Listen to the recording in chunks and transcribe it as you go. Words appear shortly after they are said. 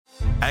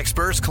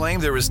Experts claim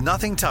there is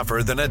nothing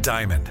tougher than a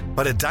diamond.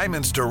 But at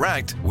Diamonds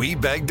Direct, we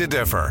beg to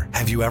differ.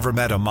 Have you ever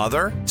met a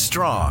mother?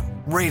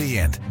 Strong,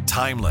 radiant,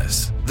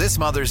 timeless. This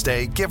Mother's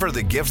Day, give her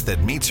the gift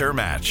that meets her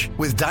match.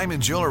 With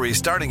diamond jewelry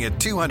starting at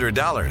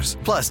 $200.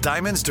 Plus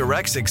Diamonds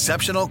Direct's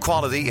exceptional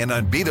quality and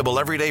unbeatable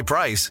everyday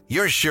price,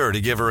 you're sure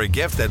to give her a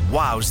gift that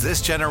wows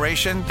this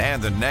generation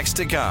and the next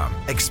to come.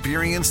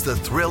 Experience the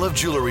thrill of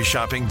jewelry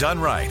shopping done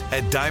right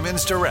at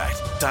Diamonds Direct.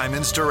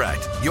 Diamonds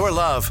Direct. Your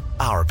love,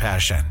 our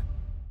passion.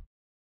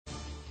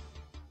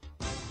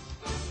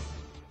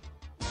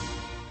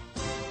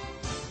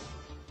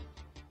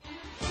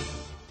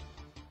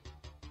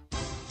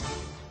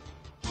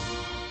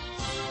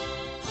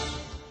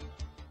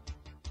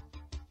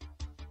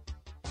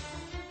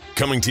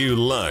 Coming to you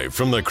live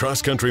from the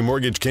Cross Country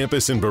Mortgage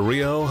Campus in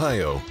Berea,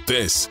 Ohio,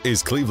 this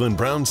is Cleveland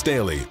Browns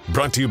Daily,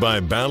 brought to you by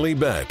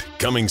Ballybet,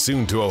 coming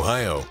soon to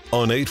Ohio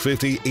on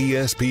 850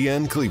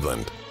 ESPN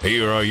Cleveland.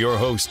 Here are your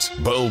hosts,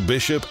 Bo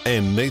Bishop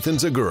and Nathan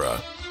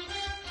Zagura.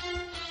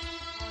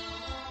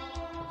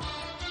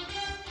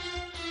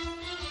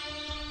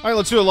 All right,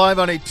 let's do it live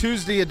on a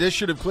Tuesday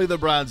edition of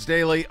Cleveland Browns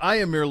Daily. I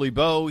am merely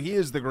Bo. He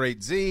is the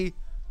great Z.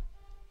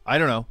 I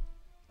don't know.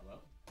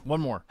 One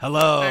more.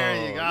 Hello.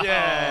 There you go.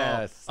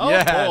 Yes. Oh,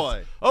 yes.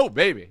 boy. Oh,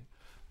 baby.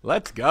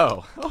 Let's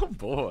go. Oh,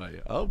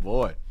 boy. Oh,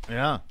 boy.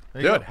 Yeah.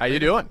 Good. How you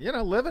doing? You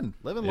know, living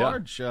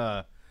large.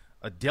 A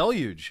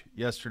deluge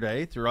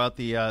yesterday throughout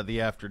the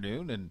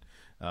afternoon, and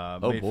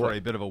made for a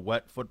bit of a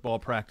wet football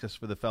practice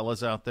for the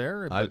fellas out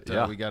there.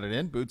 But we got it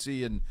in.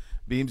 Bootsy and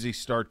Beamsy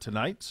start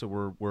tonight,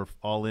 so we're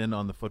all in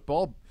on the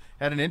football.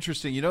 Had an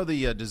interesting,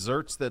 the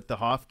desserts that the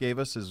Hoff gave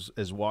us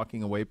as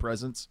walking away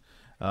presents.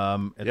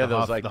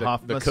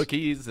 The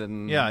cookies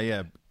and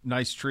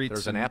nice treats.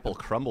 There's an apple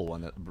crumble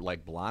one that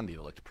like blondie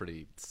that looked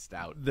pretty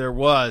stout. There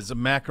was a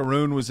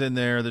macaroon was in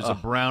there. There's a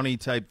brownie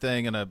type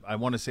thing and I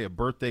want to say a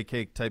birthday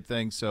cake type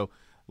thing. So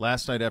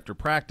last night after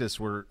practice,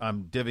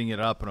 I'm divvying it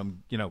up and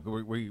I'm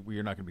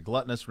we're not going to be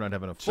gluttonous. We're not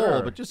having a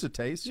full, but just a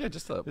taste. Yeah,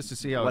 just to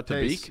see how it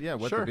tastes. Beak. Yeah,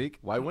 wet the beak.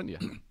 Why wouldn't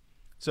you?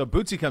 So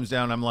Bootsy comes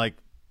down. I'm like,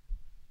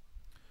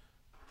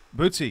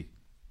 Bootsy,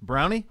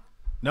 brownie?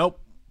 Nope.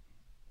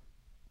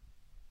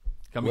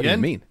 Come what again?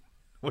 What do you mean?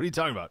 What are you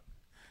talking about?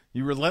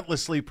 You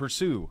relentlessly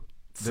pursue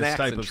this Snacks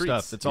type and of treats.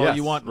 stuff. That's all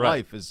you want in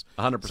life is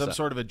 100%. some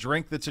sort of a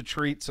drink that's a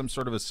treat, some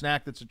sort of a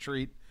snack that's a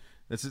treat.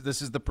 This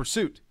is the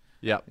pursuit.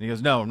 Yeah. And he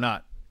goes, no, I'm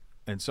not.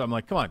 And so I'm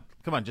like, come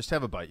on, just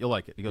have a bite. You'll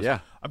like it. He goes,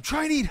 yeah. I'm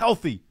trying to eat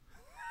healthy.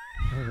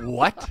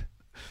 What?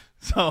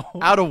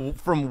 So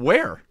from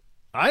where?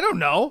 I don't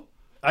know.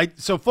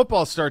 So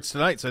football starts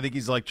tonight, so I think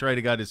he's like trying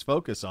to get his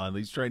focus on.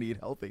 He's trying to eat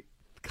healthy.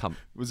 It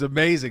was an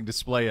amazing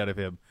display out of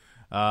him.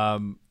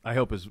 I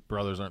hope his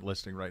brothers aren't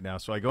listening right now.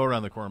 So I go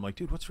around the corner. I'm like,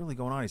 dude, what's really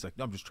going on? He's like,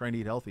 no, I'm just trying to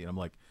eat healthy. And I'm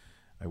like,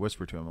 I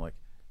whisper to him, I'm like,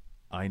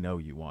 I know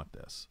you want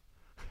this.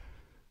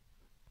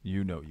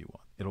 You know you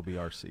want. It'll be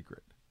our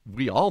secret.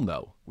 We all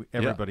know.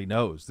 Everybody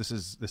knows. This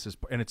is,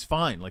 and it's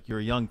fine. Like you're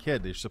a young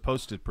kid. You're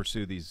supposed to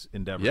pursue these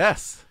endeavors.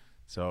 Yes.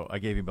 So I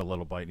gave him a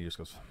little bite, and he just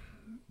goes,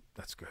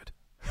 that's good.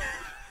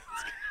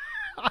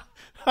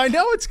 I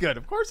know it's good.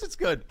 Of course it's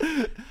good.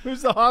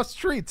 Who's the Hoff's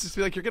treats? Just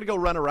be like, you're going to go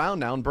run around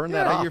now and burn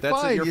that off. You're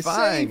That's fine. It. You're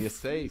fine. You're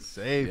safe.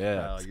 Safe. Yeah.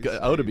 Pal. It's You're good.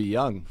 safe. Oh, to be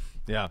young.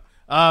 Yeah.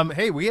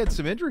 Hey, we had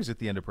some injuries at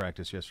the end of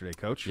practice yesterday,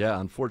 Coach.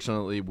 Yeah,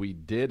 unfortunately, we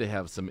did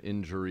have some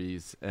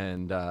injuries,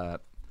 and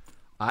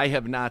I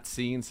have not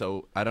seen,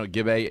 so I don't,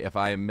 Gibbe, if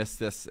I missed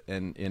this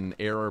in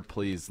error,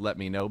 please let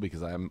me know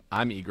because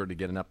I'm eager to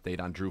get an update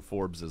on Drew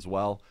Forbes as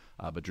well.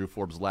 But Drew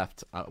Forbes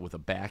left with a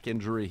back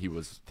injury. He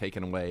was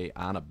taken away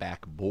on a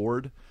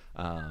backboard.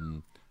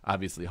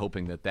 Obviously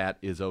hoping that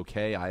is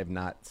okay. I have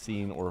not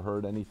seen or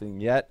heard anything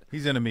yet.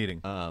 He's in a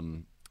meeting.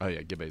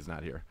 Gibbe's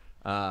not here.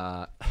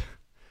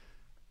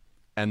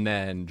 And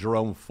then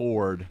Jerome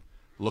Ford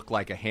looked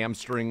like a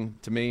hamstring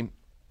to me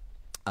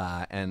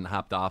and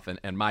hopped off.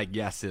 And my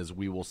guess is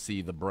we will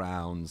see the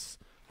Browns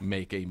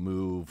make a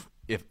move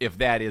if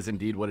that is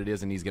indeed what it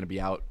is and he's going to be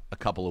out a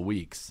couple of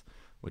weeks,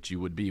 which you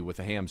would be with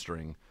a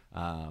hamstring.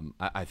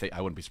 I think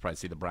I wouldn't be surprised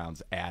to see the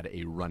Browns add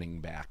a running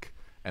back.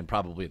 And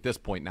probably at this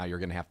point now you're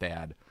going to have to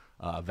add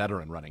a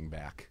veteran running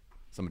back,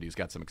 somebody who's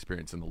got some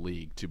experience in the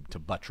league to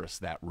buttress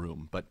that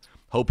room. But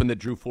hoping that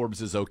Drew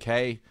Forbes is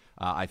okay.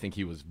 I think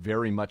he was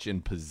very much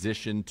in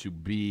position to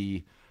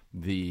be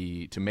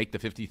to make the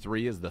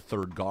 53 as the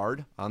third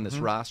guard on this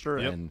roster.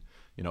 Yep. And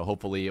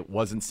hopefully it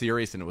wasn't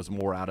serious and it was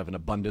more out of an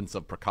abundance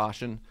of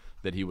precaution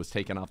that he was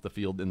taken off the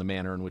field in the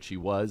manner in which he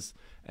was,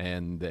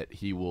 and that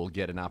he will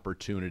get an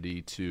opportunity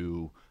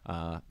to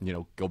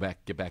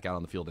get back out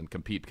on the field and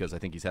compete, because I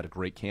think he's had a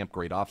great camp,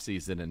 great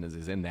offseason, and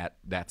is in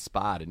that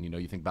spot. And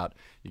you think about,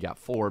 you got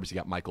Forbes, you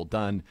got Michael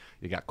Dunn,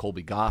 you got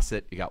Colby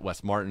Gossett, you got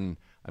Wes Martin.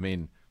 I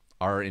mean,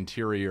 our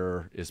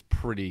interior is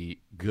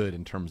pretty good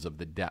in terms of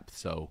the depth.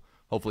 So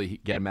hopefully he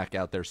get him back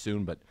out there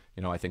soon. But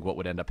I think what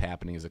would end up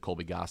happening is that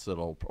Colby Gossett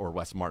or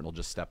Wes Martin will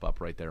just step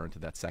up right there into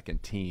that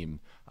second team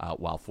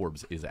while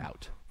Forbes is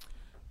out.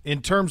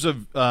 In terms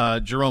of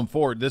Jerome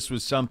Ford, this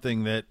was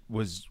something that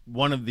was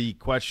one of the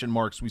question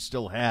marks we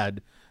still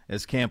had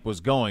as camp was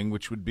going,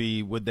 which would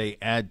be, would they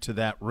add to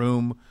that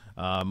room?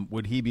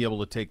 Would he be able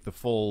to take the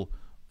full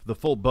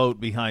boat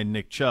behind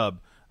Nick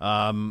Chubb?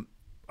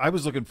 I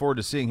was looking forward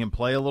to seeing him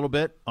play a little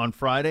bit on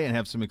Friday and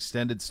have some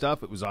extended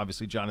stuff. It was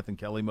obviously Jonathan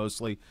Kelly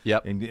mostly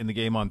in the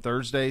game on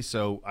Thursday,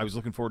 so I was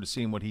looking forward to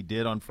seeing what he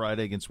did on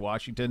Friday against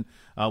Washington.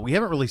 We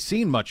haven't really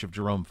seen much of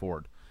Jerome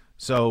Ford,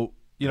 so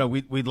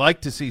we'd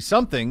like to see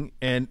something,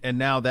 and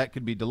now that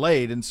could be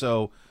delayed. And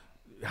so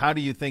how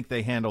do you think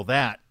they handle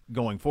that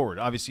going forward?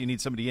 Obviously, you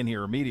need somebody in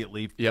here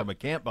immediately from a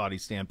camp body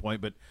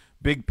standpoint, but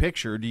big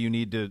picture, do you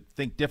need to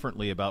think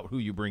differently about who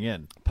you bring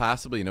in?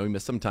 Possibly. He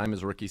missed some time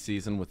his rookie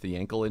season with the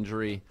ankle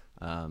injury.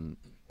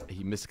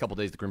 He missed a couple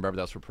days at the Green Bay, but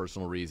that was for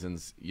personal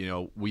reasons.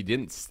 We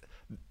didn't.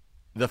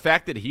 The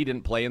fact that he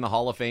didn't play in the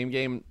Hall of Fame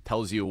game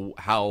tells you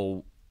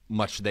how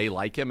much they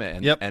like him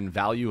and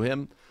value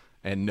him,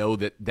 and know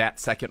that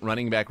second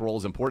running back role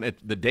is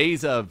important. The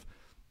days of,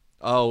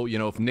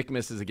 if Nick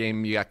misses a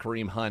game, you got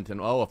Kareem Hunt, and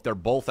if they're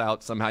both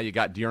out, somehow you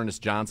got Dearness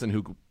Johnson,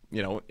 who,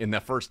 in the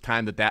first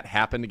time that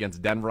happened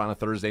against Denver on a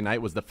Thursday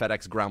night, was the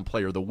FedEx Ground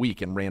Player of the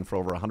Week and ran for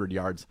over 100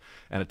 yards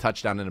and a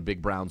touchdown in a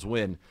big Browns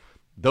win.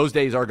 Those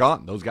days are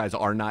gone. Those guys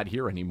are not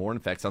here anymore. In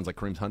fact, sounds like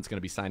Kareem Hunt's going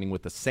to be signing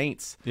with the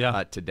Saints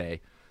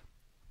today.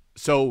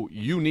 So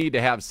you need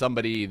to have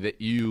somebody that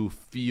you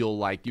feel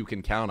like you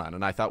can count on.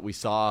 And I thought we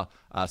saw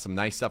some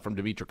nice stuff from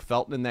Demetric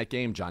Felton in that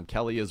game, John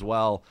Kelly as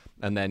well.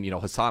 And then,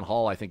 Hassan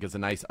Hall, I think, is a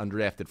nice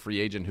undrafted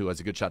free agent who has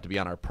a good shot to be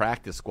on our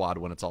practice squad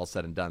when it's all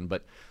said and done.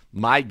 But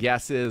my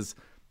guess is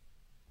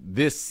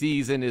this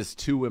season is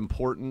too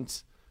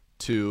important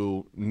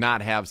to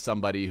not have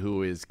somebody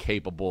who is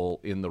capable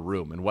in the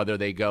room. And whether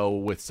they go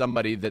with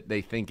somebody that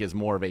they think is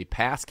more of a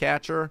pass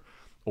catcher,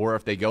 or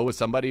if they go with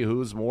somebody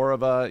who's more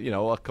of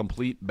a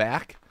complete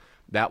back,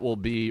 that will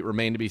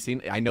remain to be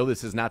seen. I know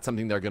this is not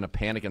something they're going to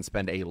panic and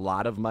spend a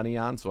lot of money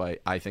on, so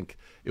I think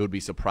it would be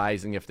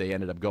surprising if they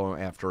ended up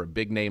going after a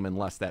big name,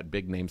 unless that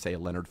big name, say a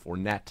Leonard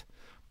Fournette,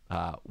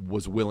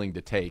 was willing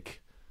to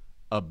take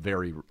a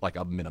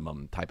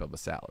minimum type of a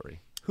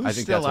salary. Who's I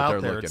think still that's what out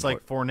they're there? looking It's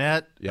like for.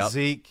 Fournette,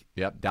 Zeke,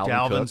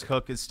 Dalvin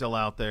Cook is still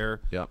out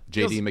there.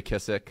 J.D.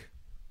 McKissick.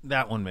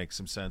 That one makes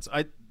some sense.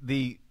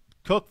 The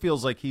Cook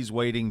feels like he's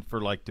waiting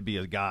for to be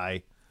a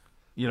guy.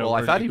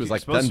 I thought he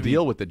was done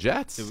deal with the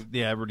Jets.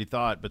 I already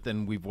thought, but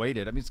then we've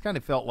waited. I mean, it's kind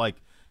of felt like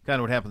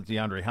what happened to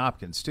DeAndre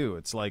Hopkins too.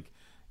 It's like,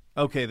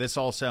 okay, this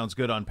all sounds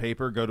good on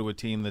paper. Go to a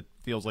team that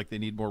feels like they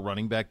need more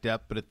running back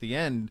depth, but at the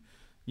end,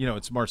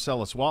 it's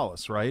Marcellus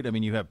Wallace, right? I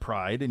mean, you have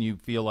pride and you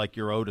feel like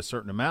you're owed a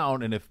certain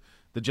amount, and if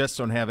the Jets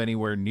don't have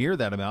anywhere near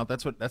that amount,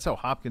 that's how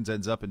Hopkins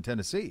ends up in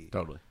Tennessee.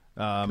 Totally.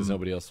 Because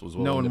nobody else was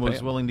willing no one to pay was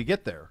him. willing to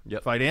get there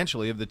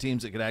financially of the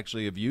teams that could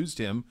actually have used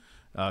him,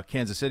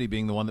 Kansas City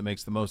being the one that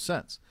makes the most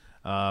sense.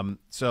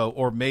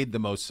 Or made the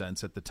most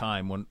sense at the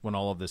time when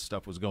all of this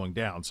stuff was going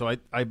down. So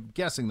I'm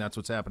guessing that's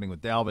what's happening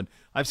with Dalvin.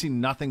 I've seen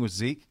nothing with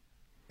Zeke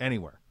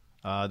anywhere.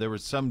 There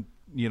was some,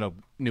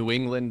 New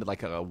England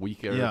like a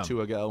week or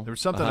two ago. There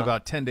was something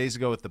about 10 days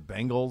ago with the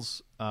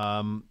Bengals.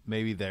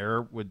 Maybe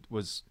there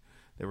was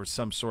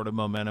some sort of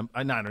momentum.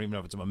 I don't even know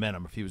if it's a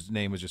momentum, if his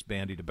name was just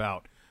bandied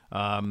about.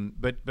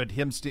 But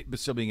him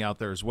still being out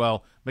there as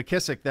well.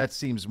 McKissick, that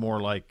seems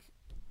more like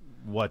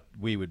what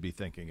we would be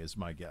thinking is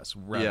my guess,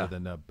 rather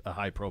than a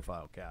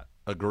high-profile cat.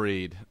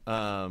 Agreed.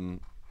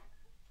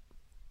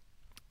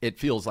 It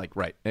feels like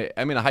right.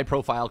 I mean, a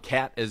high-profile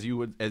cat, as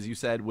you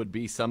said, would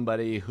be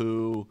somebody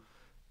who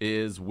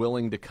is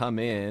willing to come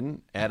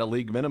in at a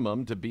league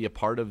minimum to be a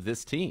part of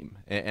this team,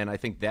 and I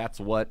think that's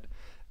what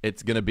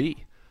it's going to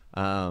be.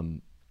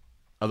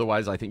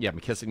 Otherwise, I think,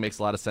 McKissick makes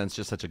a lot of sense.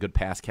 Just such a good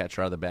pass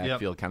catcher out of the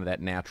backfield, kind of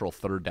that natural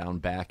third down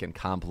back and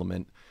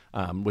complement,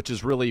 which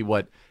is really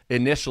what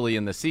initially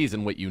in the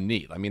season what you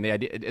need. I mean, the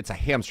idea, it's a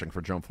hamstring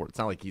for Jerome Ford. It's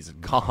not like he's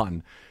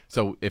gone.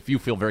 So if you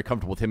feel very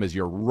comfortable with him as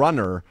your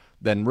runner,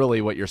 then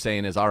really what you're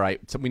saying is, all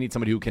right, so we need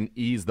somebody who can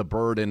ease the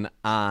burden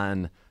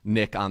on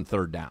Nick on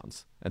third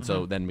downs. And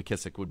so then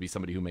McKissick would be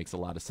somebody who makes a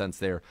lot of sense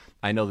there.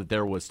 I know that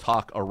there was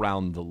talk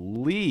around the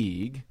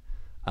league.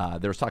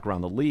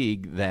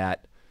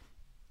 That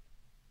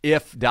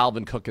if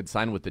Dalvin Cook had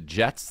signed with the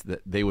Jets,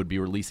 that they would be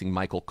releasing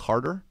Michael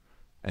Carter.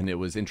 And it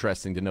was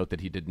interesting to note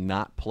that he did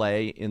not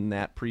play in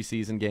that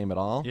preseason game at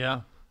all.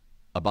 Yeah.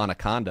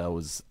 Abanaconda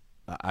was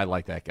I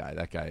like that guy.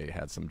 That guy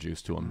had some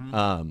juice to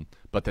him.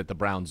 But that the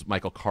Browns,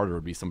 Michael Carter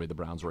would be somebody the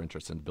Browns were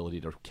interested in,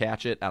 ability to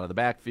catch it out of the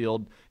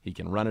backfield. He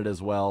can run it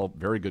as well.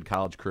 Very good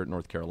college career at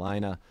North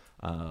Carolina.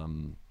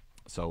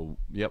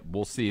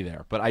 We'll see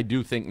there. But I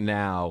do think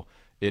now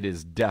it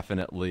is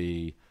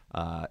definitely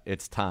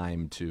it's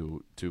time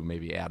to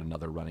maybe add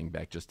another running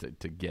back just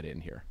to get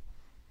in here.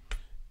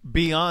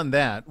 Beyond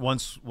that,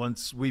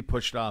 once we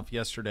pushed off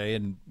yesterday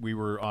and we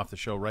were off the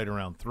show right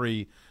around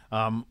 3,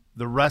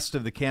 the rest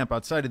of the camp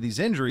outside of these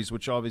injuries,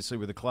 which obviously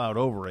were the cloud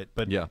over it,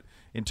 but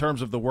in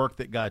terms of the work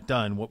that got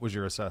done, what was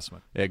your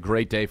assessment? A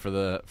great day for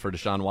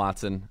Deshaun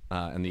Watson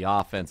and the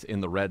offense in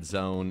the red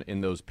zone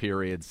in those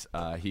periods.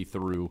 He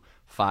threw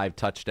 5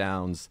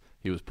 touchdowns.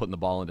 He was putting the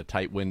ball into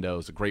tight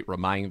windows. A great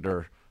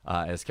reminder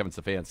as Kevin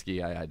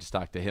Stefanski. I just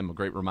talked to him, a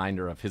great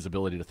reminder of his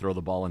ability to throw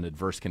the ball in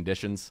adverse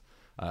conditions.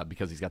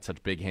 Because he's got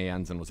such big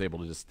hands and was able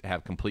to just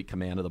have complete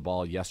command of the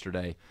ball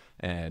yesterday.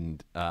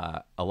 And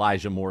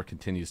Elijah Moore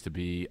continues to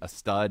be a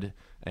stud,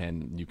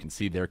 and you can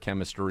see their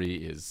chemistry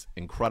is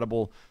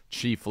incredible.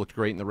 Chief looked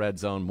great in the red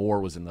zone.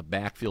 Moore was in the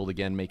backfield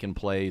again making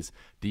plays.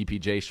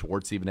 DPJ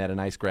Schwartz even had a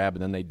nice grab,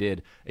 and then they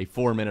did a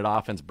 4-minute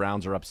offense.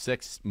 Browns are up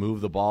 6,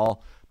 move the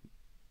ball.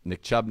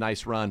 Nick Chubb,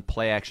 nice run,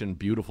 play action,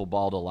 beautiful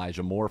ball to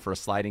Elijah Moore for a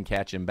sliding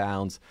catch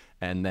inbounds,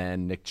 and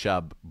then Nick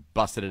Chubb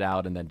busted it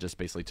out and then just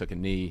basically took a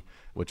knee,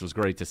 which was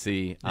great to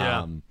see.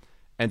 Yeah.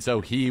 And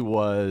so he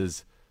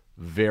was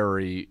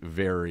very,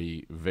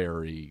 very,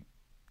 very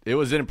 – it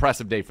was an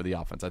impressive day for the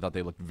offense. I thought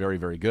they looked very,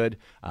 very good.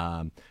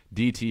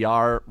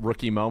 DTR,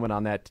 rookie moment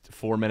on that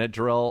 4-minute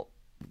drill,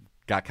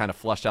 got kind of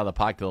flushed out of the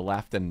pocket to the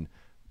left and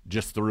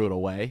just threw it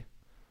away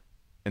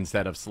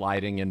instead of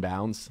sliding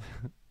inbounds.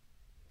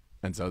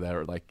 And so they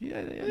were like,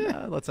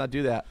 yeah, let's not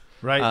do that.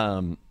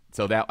 Right.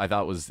 So that I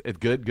thought was a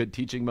good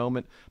teaching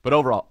moment. But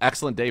overall,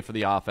 excellent day for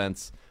the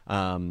offense.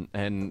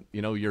 And,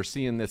 you're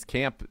seeing this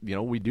camp, we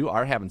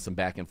are having some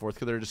back and forth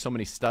because there are just so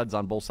many studs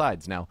on both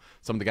sides. Now,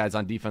 some of the guys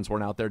on defense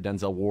weren't out there.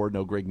 Denzel Ward,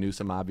 no Greg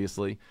Newsome,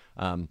 obviously.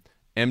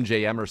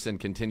 MJ Emerson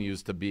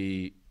continues to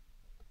be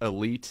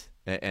elite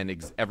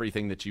and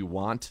everything that you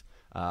want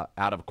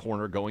out of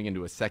corner going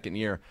into a second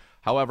year.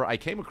 However, I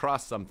came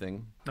across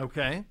something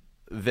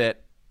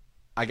that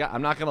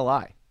I'm not going to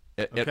lie.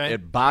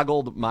 It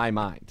boggled my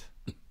mind.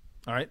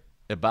 All right.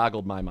 It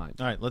boggled my mind.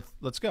 All right,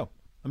 let's go.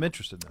 I'm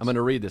interested in this. I'm going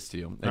to read this to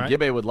you. And right.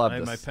 Gibbe would love I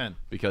have this. my pen.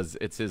 Because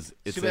it's his.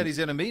 It's too bad he's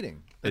in a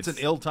meeting. It's an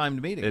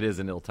ill-timed meeting. It is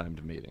an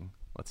ill-timed meeting.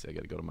 Let's see. I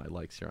got to go to my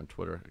likes here on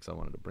Twitter because I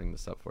wanted to bring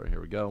this up for you.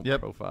 Here we go. Yep.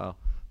 Profile.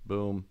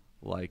 Boom.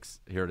 Likes.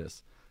 Here it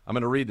is. I'm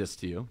going to read this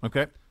to you.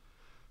 Okay.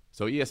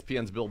 So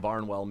ESPN's Bill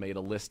Barnwell made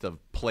a list of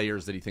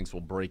players that he thinks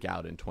will break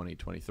out in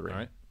 2023. All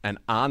right. And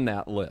on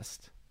that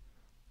list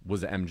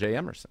was MJ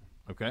Emerson.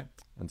 Okay.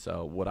 And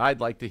so what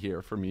I'd like to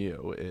hear from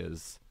you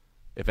is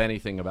if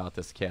anything about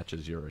this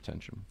catches your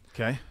attention.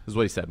 Okay. This is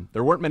what he said.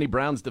 There weren't many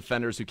Browns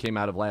defenders who came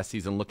out of last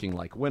season looking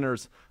like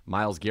winners.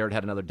 Myles Garrett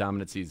had another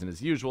dominant season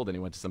as usual. Then he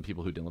went to some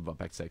people who didn't live up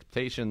to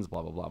expectations,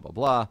 blah, blah, blah, blah,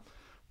 blah.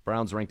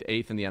 Browns ranked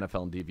 8th in the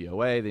NFL in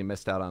DVOA. They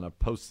missed out on a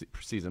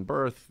postseason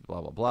berth,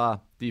 blah, blah, blah.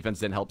 Defense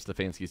didn't help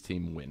Stefanski's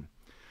team win.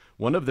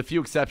 One of the few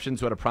exceptions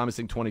who had a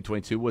promising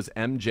 2022 was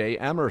MJ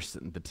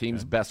Emerson, the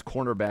team's best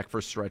cornerback for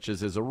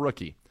stretches as a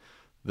rookie.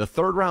 The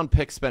third-round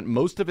pick spent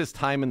most of his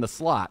time in the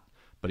slot,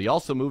 but he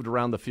also moved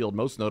around the field,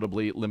 most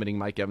notably limiting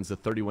Mike Evans to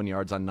 31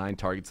 yards on 9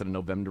 targets in a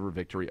November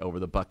victory over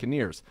the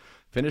Buccaneers.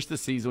 Finished the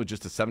season with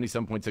just a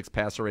 77.6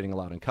 passer rating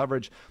allowed in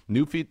coverage.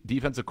 New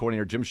defensive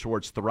coordinator Jim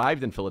Schwartz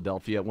thrived in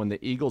Philadelphia when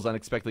the Eagles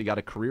unexpectedly got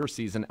a career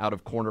season out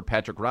of corner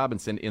Patrick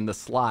Robinson in the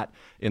slot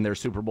in their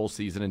Super Bowl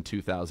season in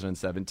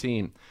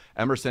 2017.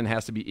 Emerson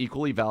has to be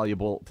equally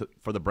valuable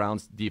for the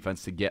Browns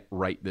defense to get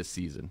right this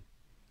season.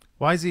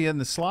 Why is he in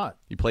the slot?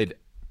 He played,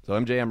 so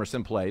MJ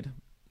Emerson played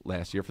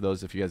last year, for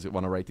those if you guys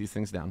want to write these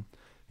things down.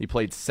 He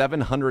played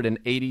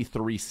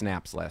 783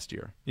 snaps last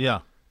year. Yeah.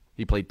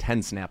 He played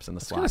 10 snaps in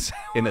the slot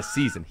in the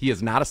season. He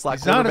is not a slot cornerback.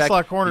 He's not a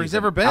slot corner. He's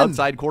never been.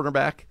 Outside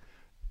quarterback.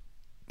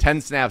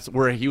 10 snaps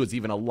where he was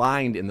even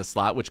aligned in the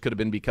slot, which could have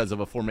been because of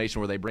a formation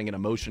where they bring in a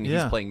motion.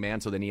 Yeah. He's playing man,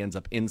 so then he ends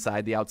up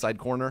inside the outside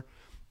corner.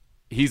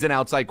 He's an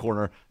outside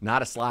corner,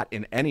 not a slot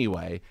in any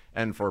way.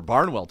 And for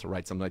Barnwell to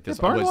write something like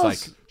this was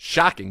like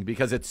shocking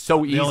because it's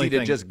so easy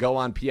to just go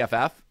on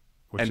PFF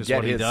and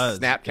get his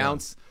snap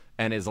counts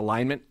and his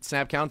alignment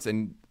snap counts.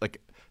 And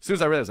like as soon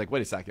as I read it, I was like,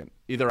 wait a second.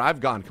 Either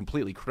I've gone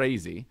completely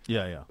crazy,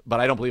 but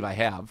I don't believe I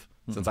have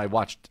since I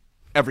watched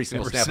every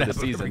single snap of the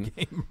season.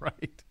 Game,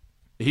 right.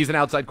 He's an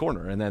outside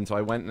corner. And then so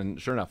I went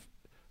and sure enough,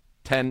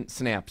 10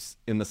 snaps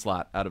in the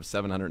slot out of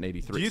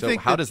 783. So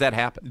how does that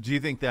happen? Do you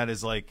think that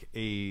is like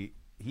he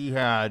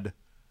had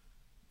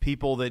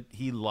people that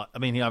he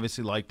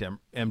obviously liked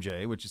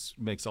MJ, which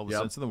makes all the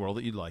sense in the world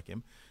that you'd like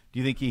him. Do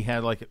you think he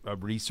had like a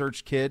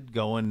research kid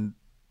go and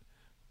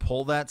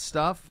pull that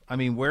stuff? I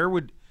mean,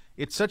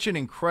 it's such an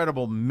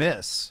incredible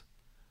miss.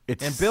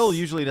 And Bill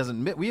usually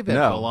doesn't miss. We've had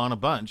Bill on a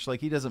bunch. Like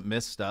he doesn't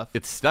miss stuff.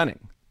 It's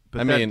stunning.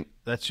 But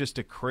that's just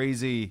a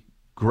crazy.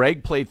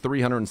 Greg played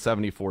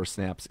 374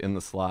 snaps in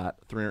the slot,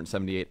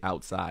 378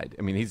 outside.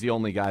 I mean, he's the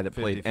only guy that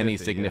played any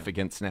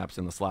significant snaps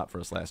in the slot for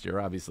us last year.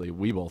 Obviously,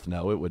 we both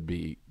know it would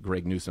be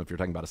Greg Newsome if you're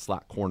talking about a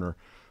slot corner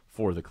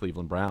for the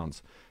Cleveland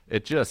Browns.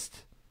 It's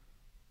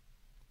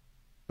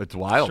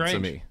wild to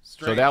me.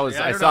 Strange. So that was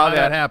I saw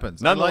that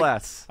happens.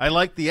 Nonetheless, I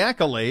like the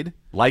accolade.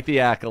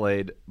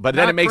 But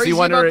then it makes you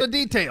wonder about the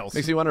details.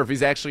 Makes me wonder if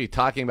he's actually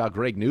talking about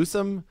Greg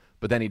Newsome.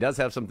 But then he does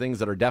have some things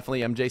that are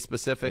definitely MJ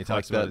specific,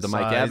 like the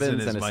Mike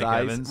Evans and his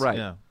size. Evans. Right.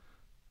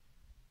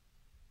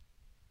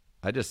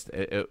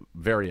 Yeah.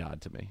 Very odd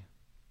to me.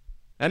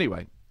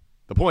 Anyway,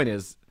 the point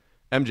is,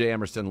 MJ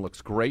Emerson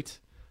looks great,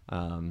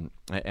 and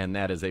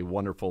that is a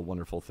wonderful,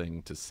 wonderful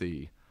thing to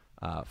see.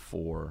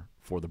 for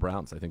the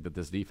Browns. I think that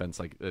this defense,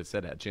 like I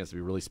said, had a chance to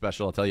be really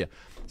special. I'll tell you.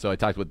 So I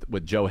talked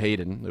with Joe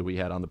Hayden, that we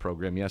had on the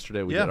program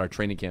yesterday. We did our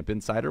Training Camp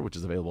Insider, which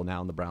is available now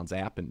on the Browns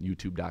app and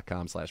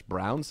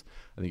youtube.com/Browns.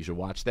 I think you should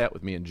watch that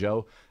with me and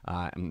Joe.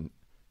 And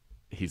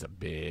he's a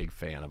big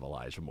fan of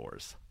Elijah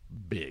Moore's.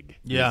 Big.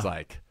 Yeah. He's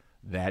like,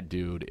 that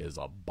dude is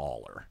a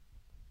baller.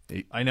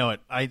 I know it.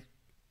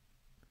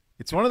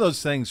 It's one of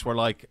those things where,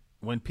 like,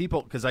 when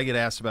people, because I get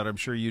asked about it, I'm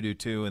sure you do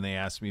too, and they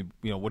ask me,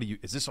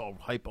 is this all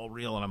hype, all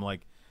real? And I'm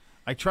like,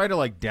 I try to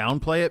like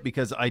downplay it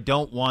because I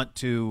don't want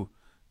to.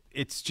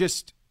 It's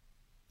just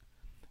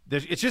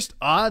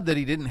odd that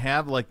he didn't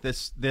have like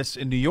this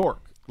in New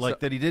York, like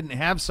that he didn't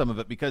have some of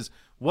it, because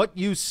what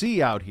you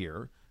see out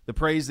here, the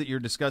praise that you're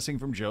discussing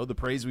from Joe, the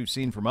praise we've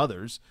seen from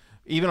others,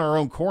 even our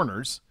own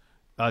corners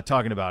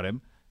talking about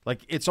him,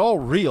 like, it's all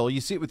real.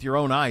 You see it with your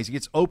own eyes. He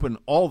gets open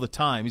all the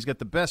time. He's got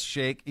the best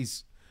shake.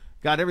 He's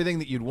got everything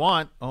that you'd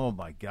want. Oh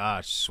my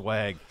gosh,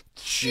 swag!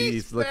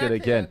 Jeez, look at it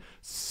again.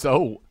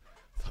 So.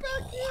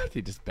 What?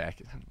 He just back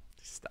it.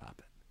 Stop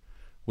it.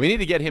 We need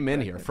to get him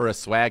in here for a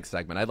swag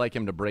segment. I'd like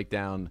him to break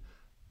down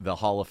the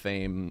Hall of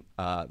Fame,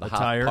 the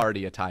attire? Hot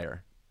Party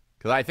attire,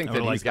 because I think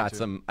that he's got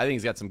some. I think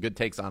he's got some good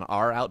takes on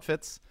our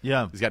outfits.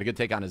 Yeah, he's got a good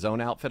take on his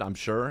own outfit, I'm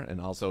sure, and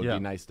also it'd be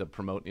nice to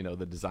promote,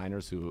 the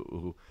designers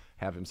who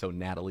have him so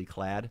nattily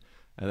clad.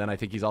 And then I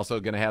think he's also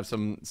going to have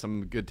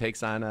some good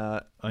takes on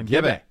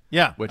Gibbe,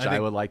 which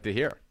I would like to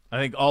hear. I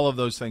think all of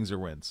those things are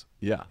wins.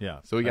 Yeah.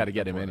 So we got to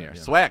get him in here.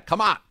 Yeah. Swag,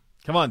 come on.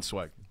 Come on,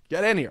 Swag.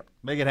 Get in here.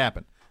 Make it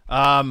happen.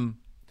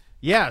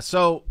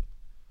 So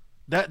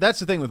that's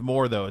the thing with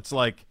Moore, though. It's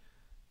like,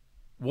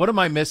 what am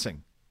I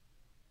missing?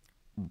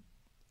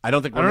 I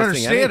don't think we're I don't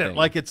missing understand anything. it.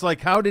 Like, it's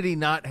like, how did he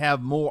not have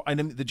more? I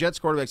mean, the Jets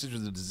quarterback situation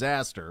was a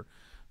disaster,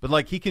 but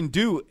like, he can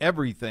do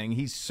everything.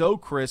 He's so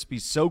crisp.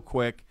 He's so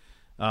quick.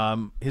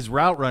 His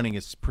route running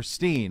is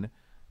pristine.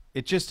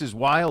 It just is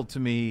wild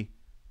to me.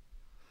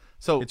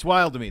 So it's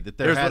wild to me that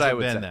there hasn't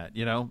been that,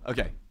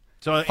 Okay.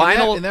 So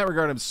in that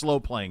regard, I'm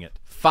slow playing it.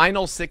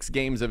 Final 6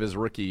 games of his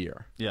rookie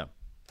year. Yeah.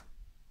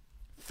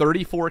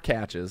 34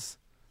 catches,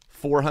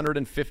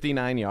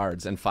 459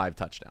 yards, and 5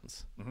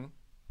 touchdowns. Mm-hmm.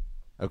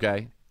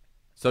 Okay?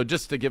 So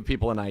just to give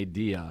people an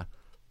idea,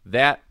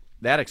 that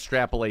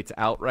extrapolates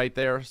out right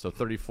there. So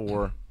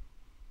 34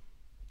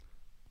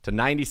 to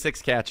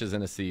 96 catches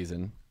in a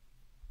season.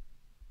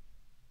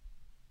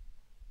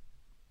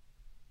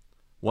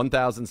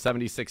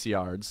 1,076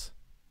 yards.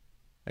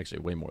 Actually,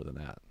 way more than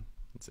that.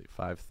 Let's see,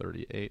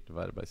 538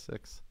 divided by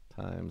 6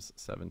 times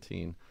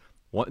 17.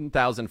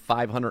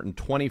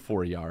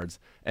 1,524 yards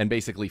and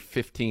basically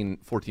 15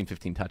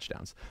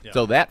 touchdowns. Yeah.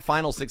 So that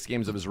final 6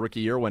 games of his rookie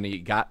year, when he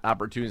got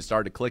opportunity to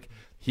start to click,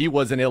 he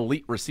was an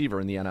elite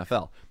receiver in the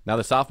NFL. Now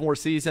the sophomore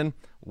season,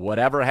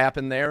 whatever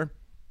happened there,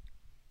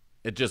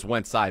 it just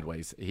went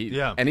sideways.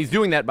 And he's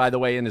doing that, by the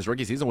way, in his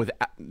rookie season with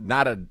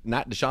not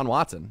Deshaun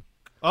Watson.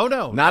 Oh,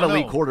 no. Not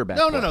elite quarterback.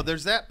 No.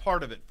 There's that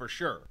part of it for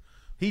sure.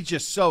 He's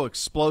just so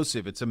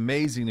explosive. It's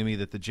amazing to me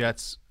that the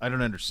Jets, I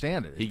don't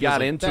understand it. He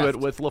got into it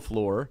with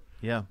LaFleur.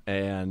 Yeah.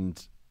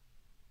 And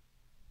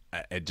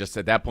it just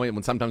at that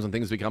point, sometimes when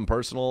things become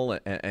personal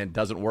and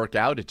doesn't work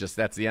out,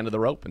 that's the end of the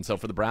rope. And so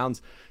for the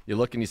Browns, you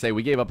look and you say,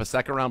 we gave up a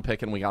second-round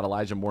pick and we got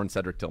Elijah Moore and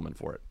Cedric Tillman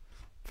for it.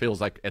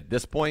 Feels like, at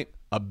this point,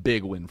 a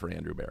big win for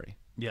Andrew Berry.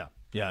 Yeah,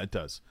 it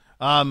does.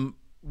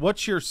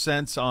 What's your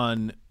sense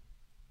on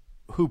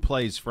who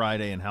plays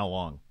Friday and how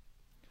long?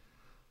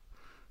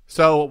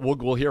 So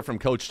we'll hear from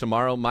Coach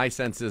tomorrow. My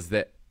sense is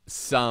that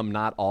some,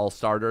 not all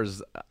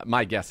starters.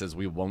 My guess is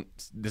we won't.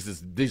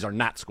 These are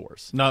not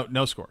scores.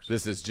 No scores.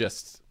 This is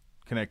just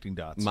connecting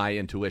dots. My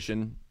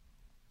intuition.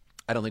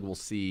 I don't think we'll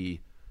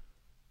see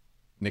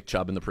Nick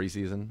Chubb in the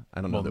preseason.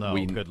 I don't know that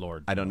we. Good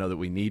Lord. I don't know that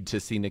we need to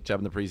see Nick Chubb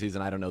in the preseason.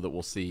 I don't know that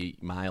we'll see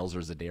Miles or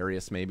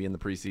Zadarius maybe in the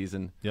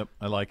preseason. Yep,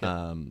 I like it.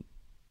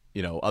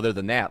 Other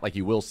than that, like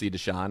you will see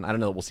Deshaun. I don't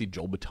know that we'll see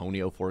Joel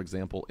Bitonio, for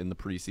example, in the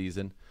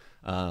preseason.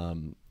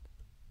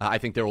 I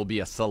think there will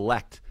be a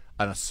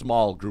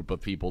small group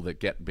of people that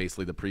get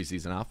basically the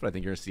preseason off, but I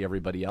think you're going to see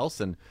everybody else,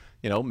 and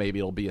maybe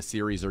it'll be a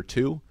series or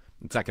two.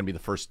 It's not going to be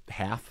the first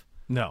half.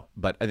 No,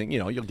 but I think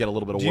you'll get a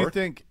little bit of work.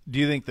 Do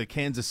you think the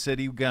Kansas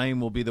City game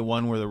will be the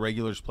one where the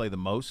regulars play the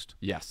most?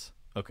 Yes.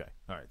 Okay.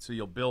 All right. So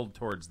you'll build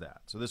towards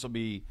that. So this will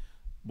be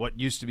what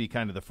used to be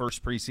kind of the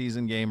first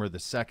preseason game, or the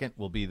second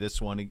will be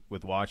this one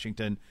with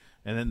Washington,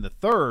 and then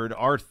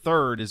our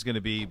third is going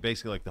to be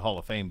basically like the Hall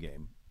of Fame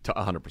game.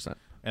 100%.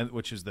 And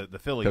which is the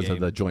Philly game. Because of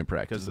the joint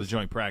practices. Because of the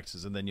joint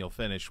practices. And then you'll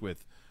finish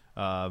with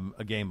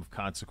a game of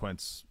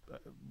consequence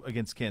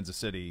against Kansas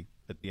City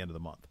at the end of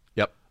the month.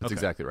 Yep, that's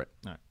exactly right.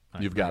 All right.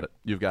 You've got it.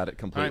 You've got it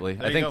completely.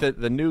 Right, I think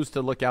that the news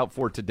to look out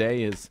for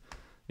today is,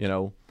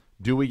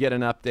 do we get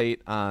an update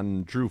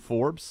on Drew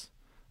Forbes?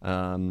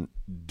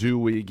 Do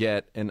we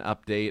get an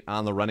update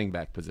on the running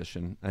back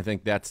position? I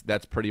think that's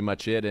pretty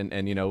much it.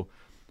 And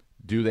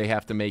do they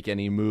have to make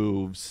any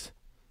moves,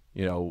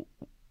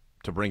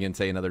 to bring in,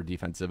 say, another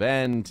defensive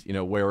end?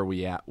 Where are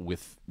we at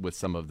with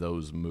some of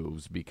those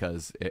moves?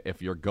 Because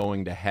if you're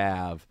going to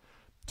have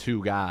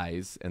two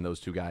guys, and those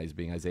two guys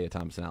being Isaiah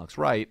Thomas and Alex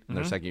Wright, and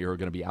their second year are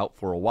going to be out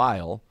for a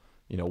while,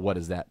 what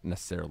does that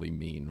necessarily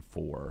mean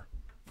for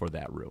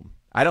that room?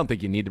 I don't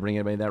think you need to bring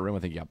anybody in that room. I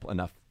think you got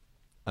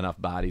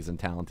enough bodies and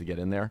talent to get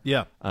in there.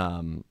 Yeah.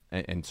 And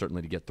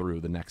certainly to get through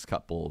the next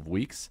couple of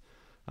weeks.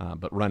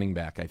 But running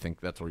back, I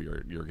think that's where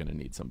you're going to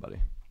need somebody.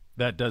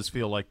 That does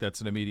feel like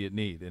that's an immediate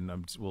need, and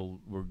we'll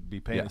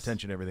be paying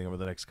attention to everything over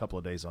the next couple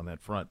of days on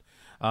that front.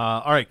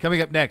 All right, coming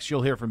up next,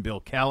 you'll hear from Bill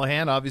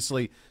Callahan.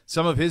 Obviously,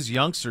 some of his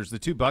youngsters, the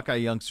two Buckeye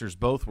youngsters,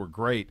 both were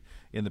great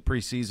in the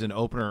preseason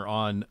opener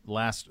on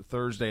last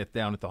Thursday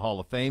down at the Hall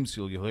of Fame,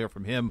 so you'll hear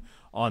from him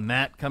on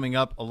that coming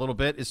up a little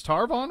bit. Is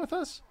Tarver on with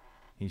us?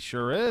 He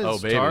sure is. Oh,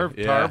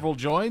 baby. Tarver will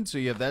join, so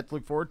you have that to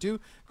look forward to.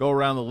 Go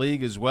around the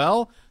league as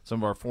well.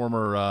 Some of our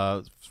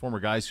former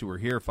guys who are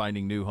here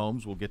finding new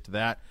homes. We'll get to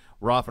that.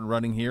 We're off and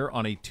running here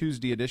on a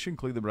Tuesday edition,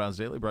 Cleveland Browns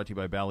Daily, brought to you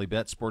by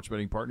Ballybet, sports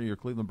betting partner, your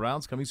Cleveland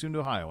Browns, coming soon to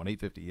Ohio on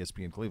 850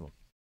 ESPN Cleveland.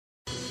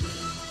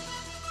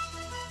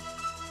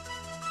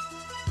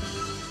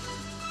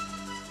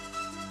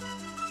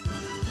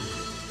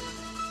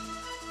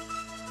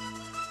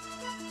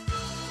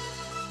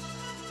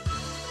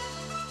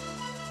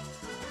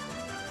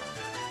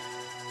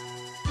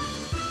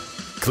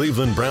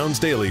 Cleveland Browns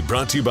Daily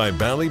brought to you by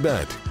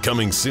Ballybet,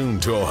 coming soon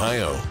to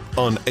Ohio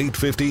on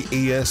 850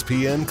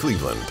 ESPN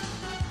Cleveland.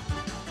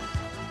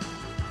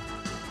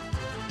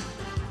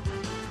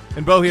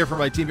 And Bo here for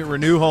my team at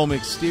Renew Home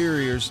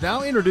Exteriors,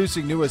 now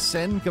introducing new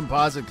Ascend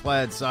composite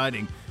clad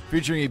siding,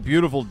 featuring a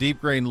beautiful deep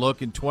grain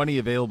look in 20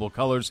 available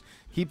colors.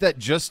 Keep that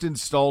just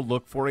installed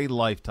look for a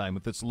lifetime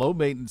with its low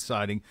maintenance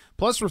siding.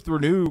 Plus, with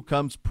Renew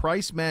comes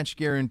price match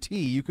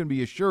guarantee. You can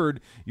be assured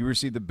you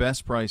receive the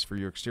best price for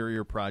your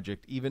exterior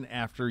project even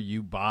after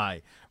you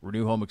buy.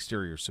 Renew Home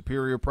Exteriors,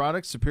 superior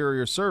products,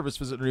 superior service.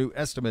 Visit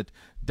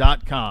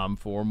renewestimate.com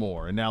for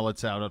more. And now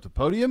let's out at the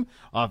podium,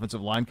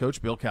 offensive line coach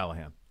Bill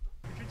Callahan.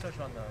 Could you touch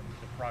on the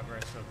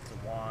progress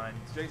of DeJuan?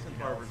 Jason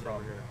Tarver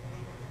from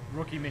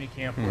rookie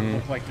minicamp, where it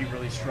looked like he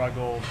really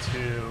struggled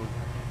to.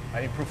 I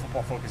think Pro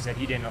Football Focus said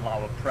he didn't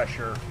allow a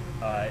pressure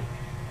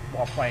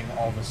while playing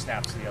all the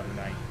snaps the other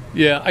night.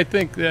 Yeah, I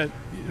think that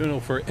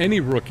for any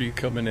rookie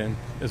coming in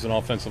as an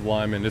offensive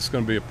lineman, it's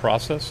going to be a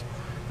process.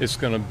 It's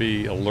going to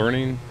be a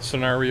learning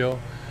scenario,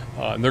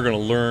 and they're going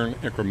to learn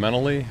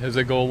incrementally as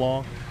they go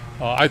along.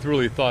 I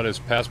really thought his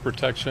pass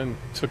protection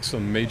took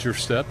some major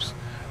steps.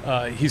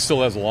 He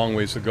still has a long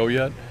ways to go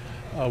yet.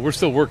 We're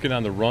still working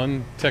on the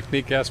run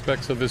technique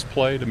aspects of his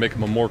play to make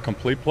him a more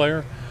complete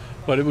player.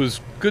 But it was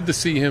good to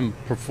see him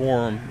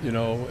perform,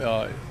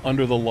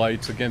 under the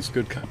lights against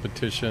good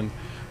competition,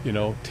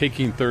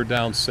 taking third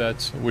down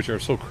sets, which are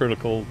so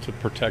critical to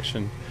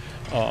protection.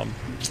 A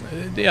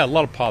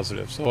lot of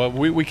positives. So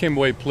we came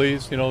away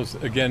pleased.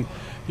 Again,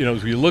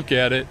 as we look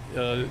at it,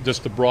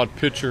 just the broad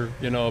picture,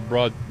 a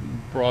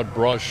broad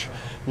brush,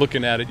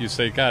 looking at it, you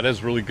say, God,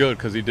 that's really good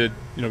because he did,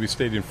 he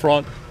stayed in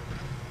front,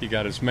 he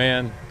got his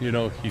man,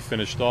 he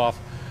finished off.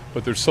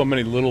 But there's so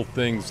many little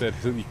things that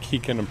he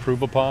can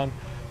improve upon.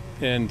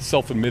 And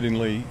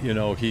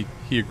self-admittingly,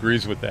 he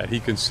agrees with that. He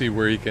can see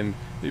where he can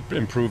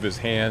improve his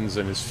hands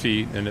and his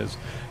feet and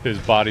his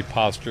body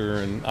posture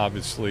and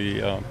obviously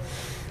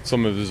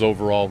some of his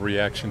overall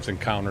reactions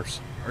and counters.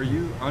 Are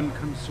you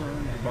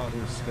unconcerned about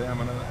his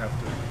stamina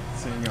after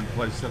seeing him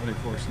play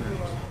 74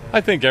 snaps?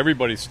 I think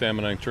everybody's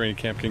stamina in training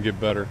camp can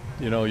get better.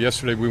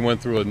 Yesterday we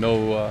went through a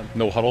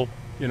no huddle,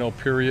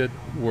 period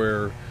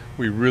where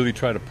we really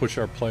try to push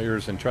our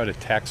players and try to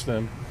tax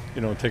them,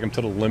 and take them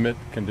to the limit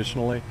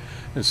conditionally.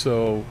 And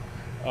so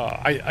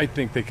I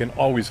think they can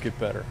always get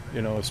better,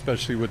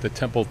 especially with the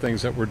tempo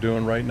things that we're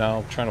doing right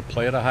now, trying to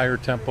play at a higher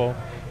tempo,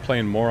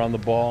 playing more on the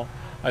ball.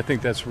 I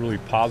think that's really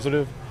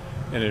positive,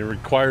 and it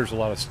requires a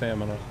lot of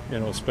stamina,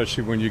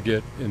 especially when you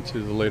get into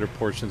the later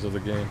portions of the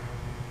game.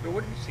 But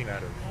what have you seen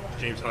out of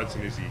James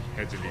Hudson as he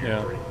heads into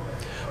year 3?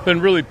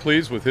 Been really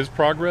pleased with his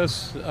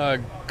progress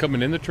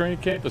coming into training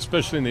camp,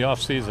 especially in the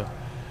off-season.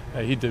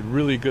 He did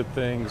really good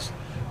things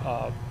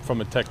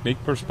from a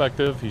technique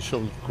perspective. He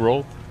showed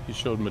growth. He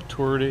showed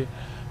maturity.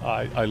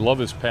 I love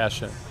his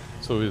passion.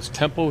 So his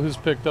tempo has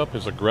picked up.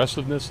 His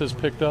aggressiveness has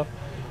picked up.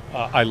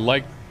 I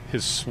like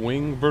his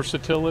swing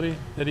versatility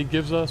that he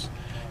gives us.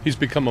 He's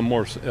become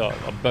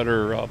a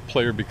better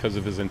player because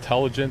of his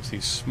intelligence.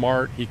 He's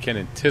smart. He can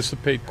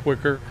anticipate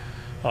quicker.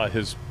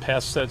 His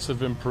pass sets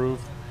have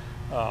improved.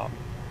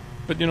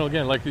 But,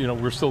 again,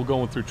 we're still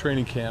going through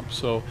training camp.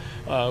 So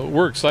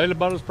we're excited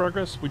about his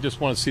progress. We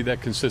just want to see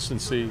that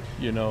consistency,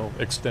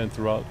 extend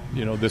throughout,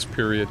 this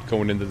period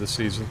going into the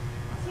season.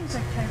 It seems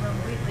like Tyrone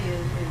Wheatley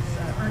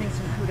is earning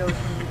some kudos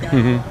from you guys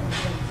and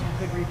some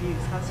good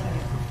reviews. How's he doing?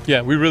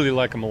 Yeah, we really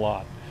like him a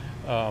lot.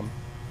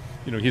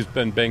 He's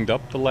been banged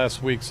up the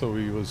last week, so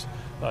he was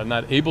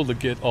not able to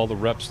get all the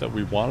reps that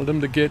we wanted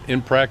him to get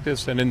in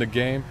practice and in the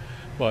game.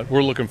 But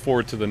we're looking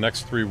forward to the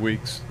next 3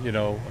 weeks,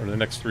 or the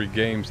next 3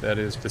 games, that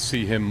is, to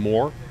see him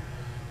more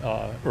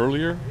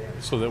earlier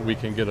so that we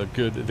can get a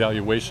good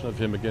evaluation of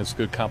him against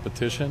good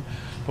competition.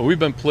 But we've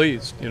been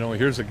pleased.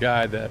 Here's a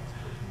guy that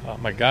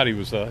My God, he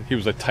was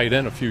a tight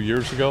end a few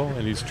years ago,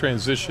 and he's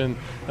transitioned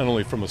not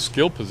only from a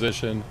skill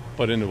position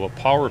but into a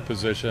power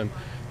position.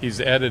 He's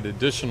added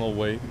additional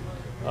weight.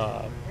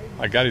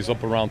 My God, he's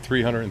up around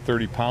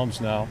 330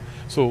 pounds now.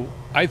 So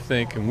I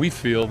think, and we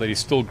feel, that he's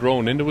still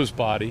growing into his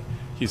body.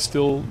 He's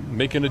still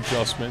making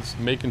adjustments,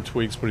 making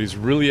tweaks, but he's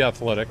really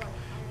athletic.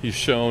 He's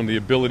shown the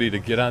ability to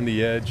get on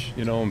the edge,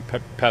 and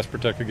pass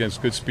protect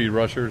against good speed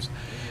rushers.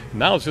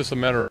 Now it's just a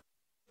matter of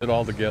it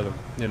all together.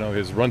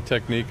 His run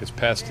technique, his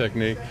pass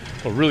technique.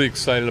 We're really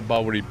excited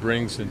about what he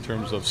brings in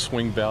terms of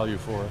swing value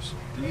for us.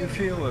 Do you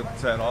feel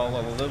it's at all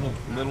a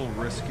little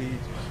risky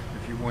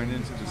if you went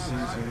into the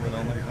season with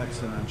only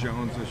Hudson and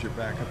Jones as your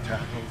backup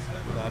tackles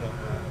without a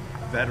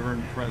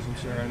veteran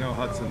presence there? I know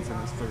Hudson's in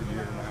his third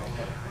year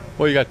now.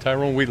 Well, you got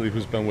Tyrone Wheatley,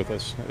 who's been with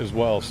us as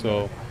well.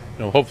 So,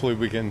 hopefully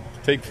we can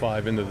take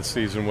 5 into the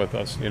season with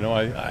us.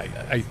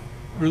 I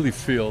really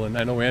feel, and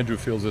I know Andrew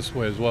feels this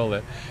way as well,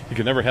 that you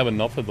can never have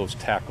enough of those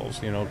tackles,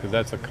 because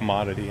that's a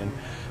commodity. And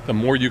the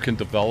more you can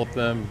develop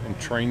them and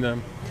train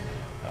them,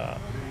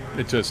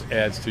 it just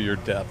adds to your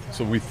depth.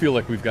 So we feel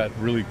like we've got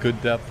really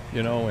good depth,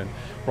 and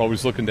we're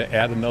always looking to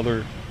add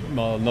another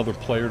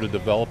player to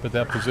develop at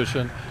that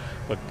position.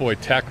 But boy,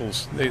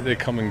 tackles, they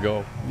come and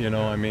go.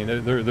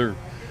 They're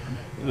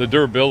the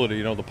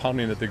durability, the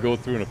pounding that they go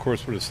through, and of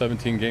course with a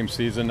 17-game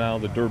season now,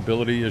 the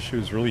durability issue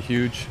is really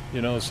huge.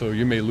 So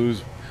you may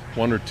lose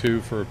 1 or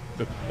 2 for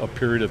a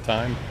period of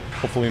time,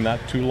 hopefully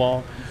not too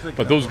long.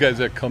 But those guys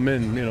that come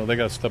in, they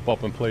got to step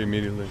up and play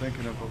immediately.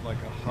 Thinking of like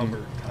a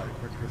Hubbard type,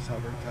 a Chris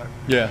Hubbard type.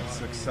 Yeah.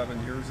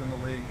 6-7 years in the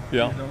league.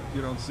 Yeah.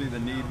 You don't see the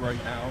need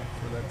right now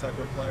for that type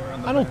of player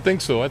on the I don't bench?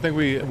 think so. I think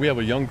we have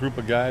a young group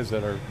of guys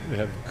that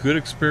have good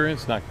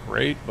experience, not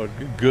great, but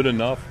good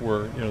enough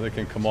where they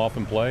can come off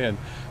and play. And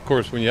of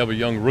course, when you have a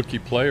young rookie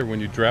player, when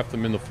you draft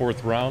them in the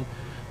 4th round,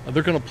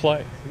 they're going to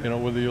play,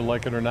 whether you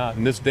like it or not.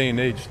 In this day and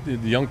age, the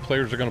young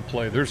players are going to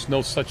play. There's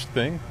no such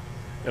thing,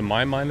 in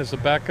my mind, as a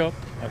backup.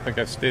 I think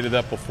I've stated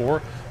that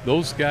before.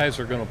 Those guys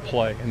are going to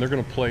play, and they're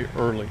going to play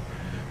early.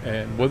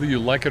 And whether you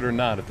like it or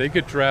not, if they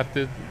get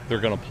drafted,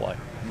 they're going to play.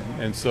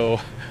 And so,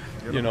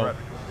 they're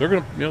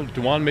going to,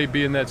 DeJuan may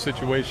be in that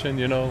situation,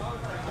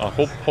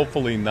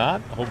 hopefully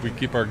not. I hope we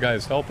keep our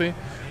guys healthy.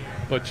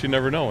 But you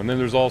never know. And then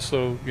there's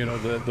also,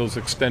 those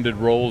extended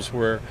roles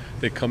where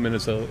they come in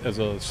as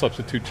a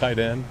substitute tight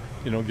end,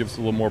 gives a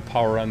little more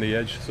power on the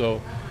edge.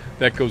 So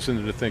that goes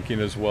into the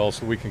thinking as well.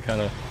 So we can kind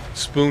of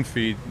spoon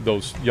feed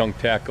those young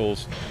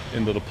tackles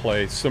into the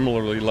play,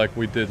 similarly like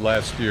we did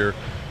last year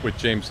with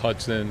James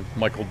Hudson,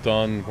 Michael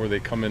Dunn, where they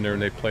come in there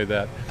and they play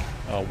that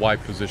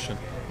wide position.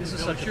 This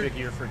is such a big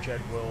year for Jed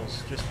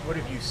Wills. Just what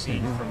have you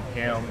seen from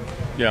him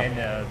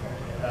and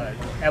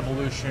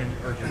evolution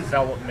or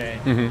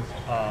development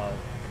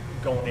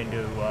going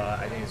into,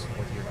 I think it's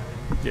 4th year?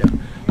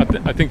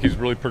 Yeah, I think he's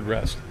really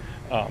progressed.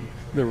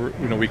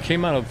 We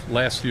came out of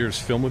last year's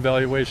film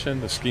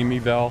evaluation, the scheme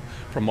eval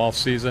from off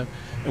season,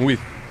 and we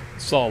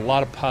saw a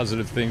lot of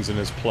positive things in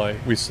his play.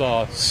 We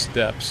saw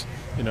steps.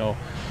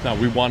 Now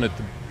we want it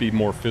to be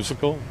more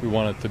physical. We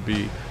want it to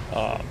be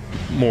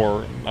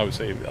more, I would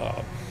say,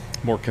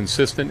 more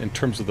consistent in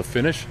terms of the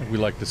finish. We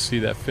like to see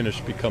that finish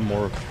become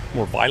more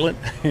violent,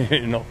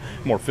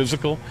 more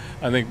physical.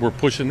 I think we're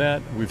pushing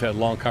that. We've had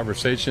long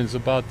conversations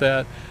about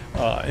that.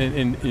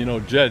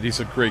 And Jed,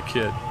 he's a great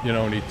kid,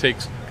 and he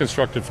takes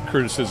constructive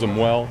criticism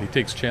well. He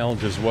takes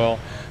challenges well.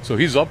 So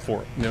he's up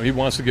for it. He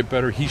wants to get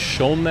better. He's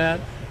shown that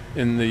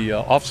in the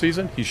off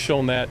season. He's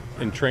shown that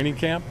in training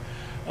camp.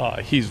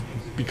 He's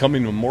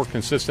becoming a more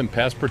consistent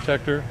pass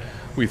protector.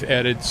 We've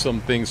added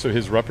some things to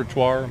his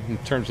repertoire in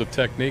terms of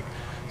technique.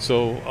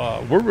 So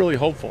we're really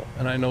hopeful,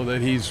 and I know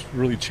that he's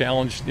really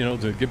challenged,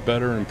 to get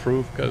better and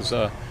improve because,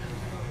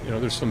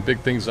 there's some big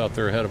things out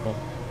there ahead of him.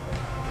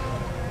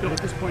 Bill, at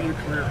this point in your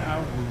career,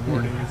 how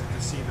rewarding is it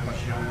to see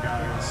those young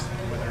guys,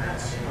 whether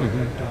it's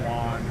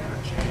DeJuan or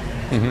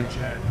James or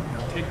Jed,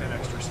 take that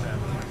extra step,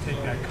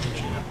 take that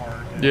coaching to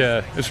heart?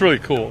 Yeah, it's really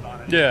cool.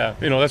 Yeah,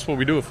 that's what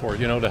we do it for,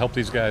 to help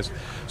these guys.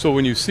 So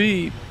when you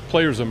see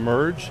players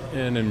emerge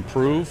and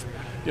improve,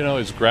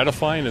 it's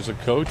gratifying as a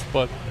coach,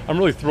 but I'm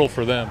really thrilled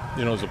for them,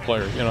 as a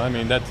player.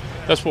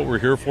 That's what we're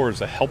here for, is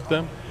to help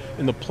them.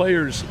 And the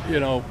players,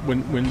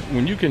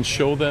 when you can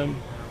show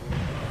them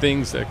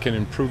things that can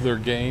improve their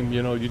game,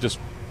 you just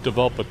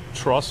develop a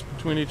trust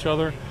between each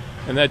other,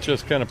 and that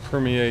just kind of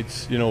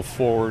permeates,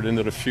 forward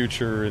into the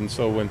future. And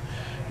so when,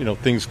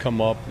 things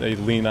come up, they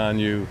lean on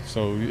you.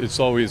 So it's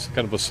always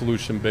kind of a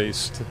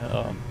solution-based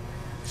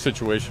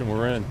situation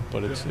we're in,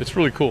 but it's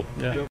really cool.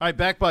 Yeah. All right,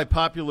 back by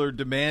popular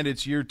demand,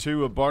 it's year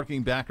 2 of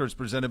Barking Backers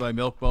presented by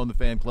Milkbone, the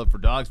fan club for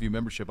dogs. View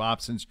membership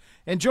options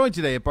and join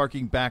today at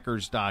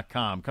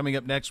barkingbackers.com. Coming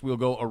up next, we'll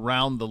go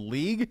around the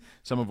league.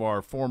 Some of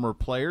our former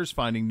players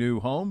finding new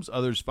homes,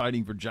 others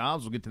fighting for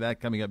jobs. We'll get to that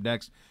coming up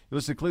next. You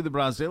listen to Cleveland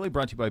Browns Daily,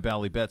 brought to you by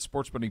Bally Bet,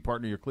 sports betting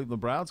partner, your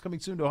Cleveland Browns, coming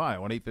soon to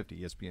Ohio on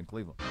 850 ESPN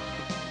Cleveland.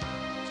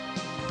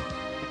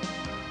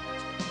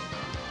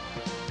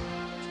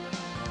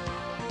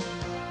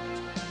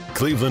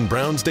 Cleveland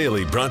Browns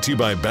Daily brought to you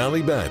by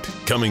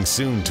Ballybet. Coming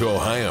soon to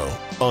Ohio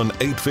on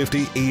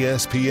 850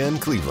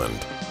 ESPN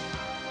Cleveland.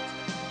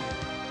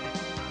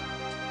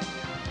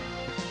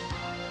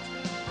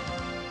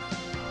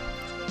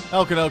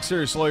 Elk and Elk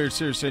Serious Lawyers,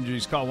 Serious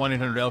Injuries. Call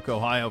 1-800-ELK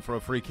Ohio for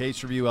a free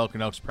case review. Elk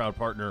and Elk's proud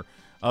partner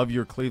of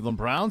your Cleveland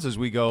Browns as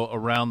we go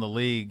around the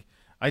league.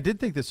 I did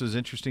think this was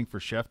interesting for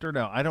Schefter.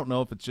 Now, I don't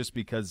know if it's just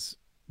because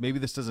maybe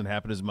this doesn't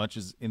happen as much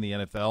as in the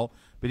NFL,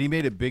 but he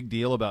made a big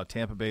deal about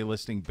Tampa Bay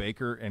listing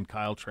Baker and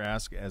Kyle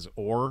Trask as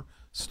or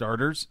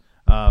starters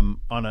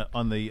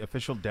on the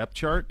official depth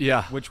chart.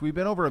 Yeah. Which we've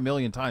been over a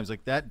million times.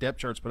 Like, that depth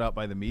chart's put out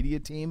by the media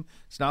team.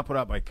 It's not put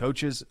out by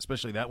coaches,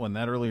 especially that one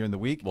that earlier in the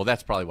week. Well,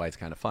 that's probably why it's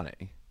kind of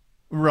funny.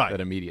 Right.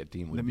 That a media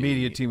team would the be.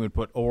 media team would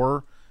put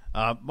or.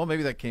 Well,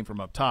 maybe that came from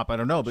up top. I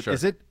don't know. But Sure.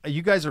 is it –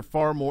 you guys are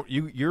far more –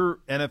 you're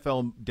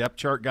NFL depth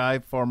chart guy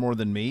far more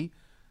than me.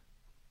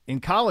 In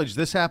college,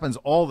 this happens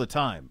all the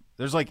time.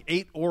 There's like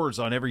 8 ors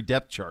on every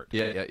depth chart.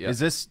 Yeah. Is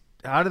this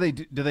 – how do they –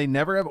 do they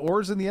never have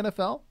ors in the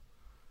NFL?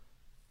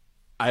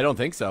 I don't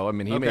think so. I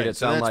mean, he made it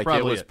sound like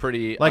it was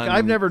pretty like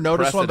I've never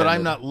noticed one, but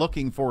I'm unprecedented. not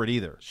looking for it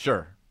either.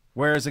 Sure.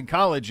 Whereas in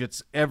college,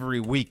 it's every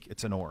week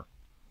it's an or.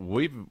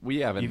 We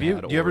haven't Do you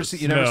had ever ors.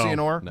 see an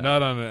or?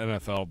 Not on an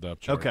NFL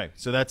depth chart. Okay,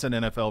 so that's an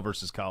NFL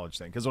versus college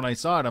thing. Because when I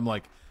saw it, I'm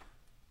like,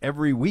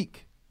 every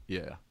week.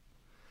 Yeah.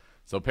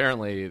 So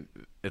apparently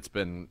it's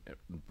been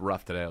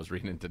rough today. I was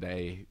reading it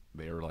today.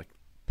 They were like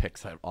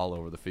picks all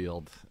over the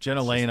field.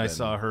 Jenna Lane, I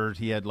saw her.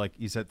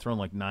 He's had thrown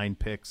like 9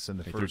 picks in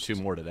the He first. threw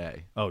 2 more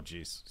today. Oh,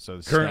 geez.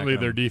 So Currently,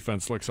 their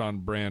defense looks on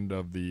brand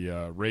of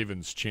the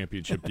Ravens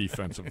championship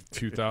defense of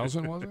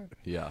 2000, was it?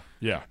 Yeah.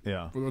 Yeah.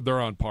 Yeah. They're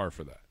on par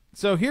for that.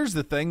 So here's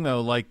the thing,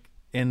 though. Like,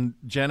 and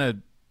Jenna,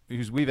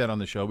 who's we've had on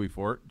the show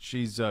before,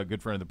 she's a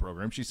good friend of the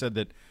program. She said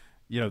that,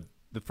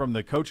 from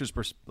the coach's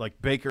perspective, like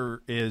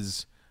Baker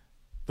is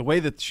the way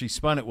that she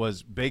spun it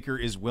was Baker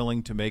is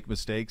willing to make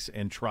mistakes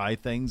and try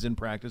things in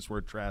practice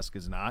where Trask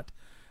is not.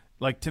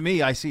 Like, to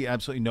me, I see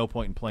absolutely no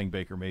point in playing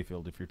Baker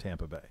Mayfield if you're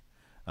Tampa Bay,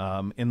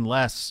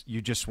 unless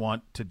you just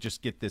want to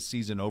just get this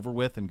season over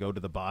with and go to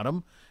the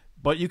bottom.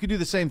 But you could do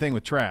the same thing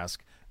with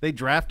Trask. They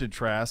drafted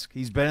Trask.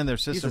 He's been in their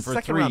system for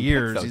 3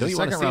 years. He's a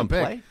second-round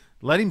pick.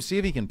 Let him see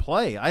if he can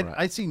play.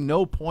 I see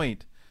no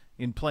point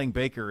in playing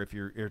Baker if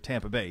you're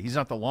Tampa Bay. He's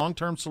not the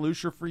long-term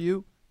solution for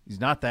you. He's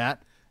not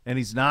that. And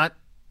he's not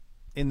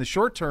in the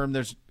short term.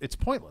 It's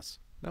pointless.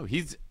 No,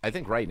 I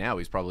think right now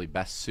he's probably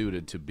best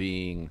suited to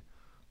being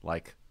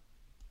like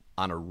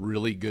on a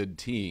really good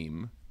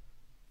team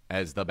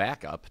as the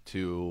backup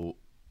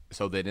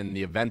so that in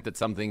the event that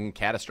something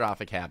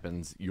catastrophic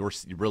happens, your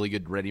really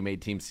good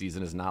ready-made team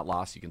season is not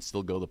lost. You can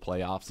still go to the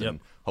playoffs and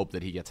hope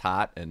that he gets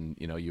hot and,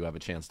 you have a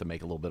chance to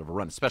make a little bit of a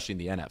run, especially in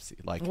the NFC.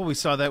 Well, we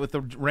saw that with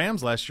the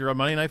Rams last year on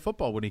Monday Night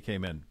Football when he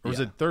came in. Or was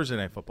it Thursday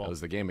Night Football? It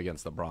was the game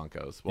against the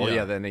Broncos. Well,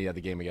 then he had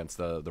the game against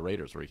the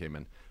Raiders where he came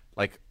in.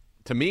 Like,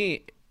 to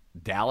me,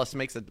 Dallas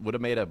would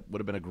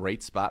have been a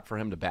great spot for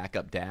him to back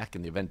up Dak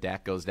in the event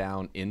Dak goes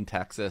down in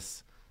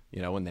Texas,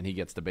 and then he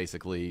gets to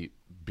basically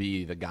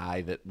be the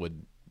guy that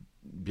would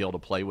be able to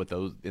play with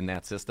those in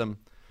that system.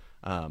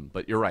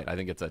 But you're right. I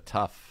think it's a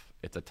tough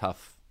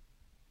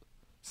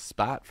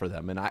spot for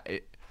them. And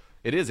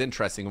it is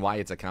interesting why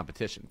it's a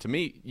competition. To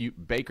me,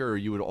 Baker,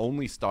 you would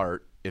only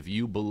start if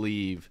you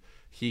believe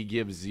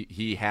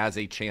he has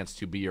a chance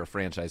to be your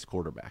franchise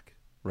quarterback,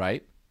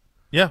 right?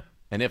 Yeah.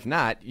 And if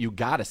not, you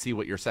got to see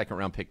what your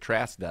second-round pick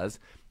Trask does.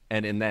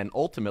 And then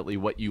ultimately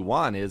what you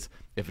want is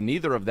if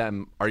neither of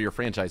them are your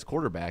franchise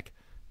quarterback,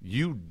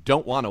 you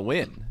don't want to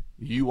win.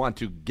 You want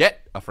to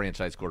get a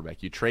franchise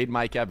quarterback. You trade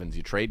Mike Evans.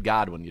 You trade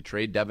Godwin. You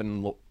trade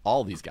Devin,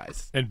 all these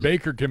guys. And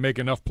Baker can make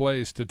enough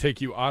plays to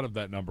take you out of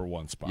that number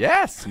 1 spot.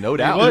 Yes, no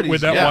doubt.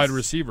 With that wide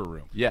receiver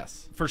room.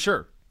 Yes. For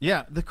sure.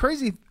 Yeah, the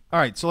crazy – all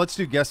right, so let's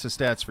do guess the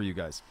stats for you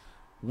guys.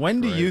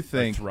 When do you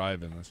think –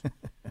 thrive in this.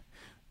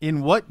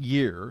 In what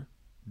year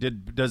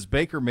did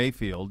Baker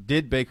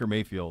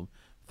Mayfield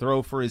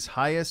throw for his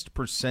highest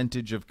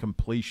percentage of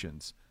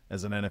completions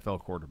as an NFL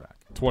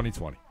quarterback?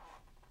 2020.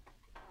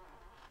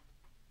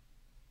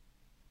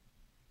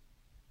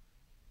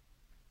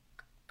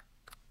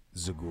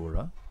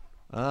 Zagura?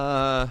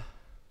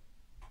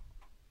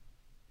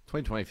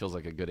 2020 feels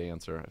like a good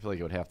answer. I feel like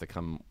it would have to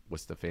come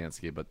with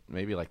Stefanski, but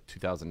maybe like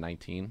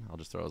 2019. I'll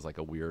just throw as like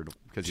a weird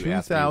because you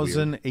asked me weird.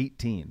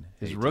 2018,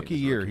 his rookie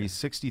year, he's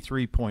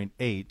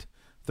 63.8,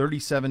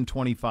 37,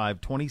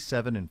 25,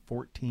 27, and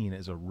 14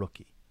 as a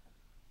rookie.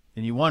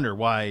 And you wonder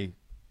why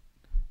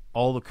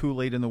all the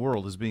Kool-Aid in the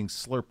world is being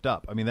slurped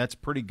up. I mean, that's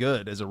pretty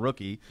good as a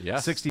rookie.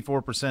 Yes.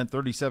 64%,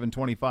 37,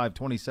 25,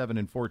 27,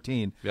 and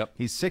 14. Yep.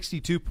 He's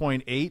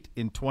 62.8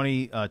 in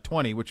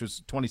 2020, which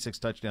was 26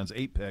 touchdowns,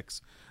 8 picks.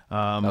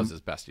 That was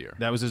his best year.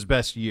 That was his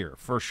best year,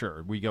 for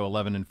sure. We go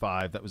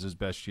 11-5. That was his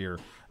best year.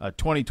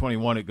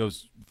 2021,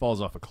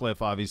 falls off a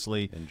cliff,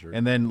 obviously. Injured.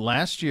 And then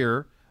last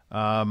year,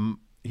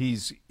 he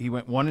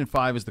went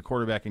 1-5 as the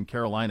quarterback in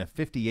Carolina,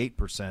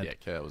 58%. Yeah,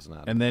 that was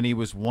not. And then he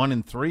was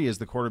 1-3 as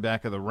the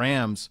quarterback of the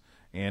Rams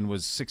and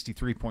was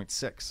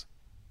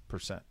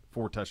 63.6%,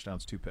 4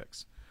 touchdowns, 2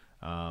 picks.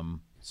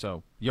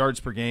 So yards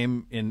per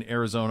game in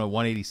Arizona,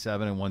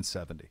 187 and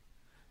 170.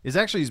 Is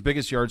actually his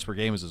biggest yards per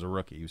game as a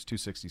rookie. He was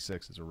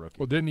 266 as a rookie.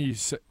 Well, didn't he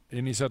set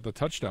the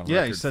touchdown record?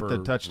 Yeah, he set the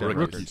touchdown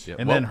record. Yep.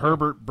 And then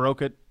Herbert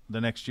broke it the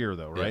next year,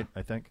 though, right? Yeah.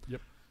 I think.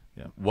 Yep.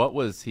 Yeah. What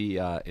was he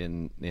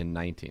in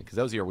 19? Because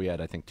that was the year we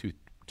had, I think, two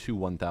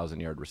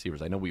 1,000-yard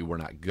receivers. I know we were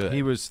not good.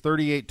 He was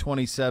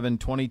 38-27,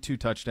 22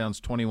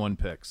 touchdowns, 21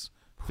 picks,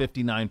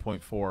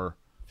 59.4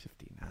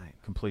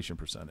 completion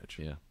percentage.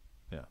 Yeah.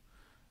 Yeah.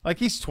 Like,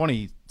 he's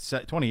 28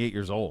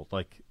 years old.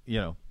 Like,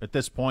 at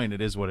this point,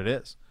 it is what it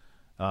is.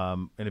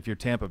 And if you're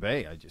Tampa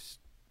Bay, I just,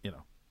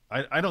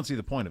 I don't see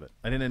the point of it.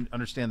 I didn't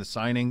understand the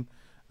signing.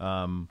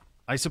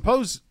 I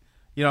suppose,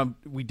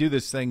 we do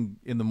this thing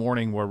in the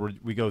morning where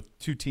we go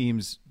two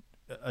teams,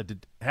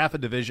 half a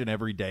division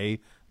every day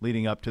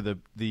leading up to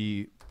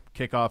the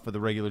kickoff of the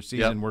regular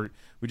season. Yep.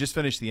 We just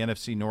finished the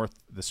NFC North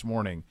this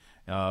morning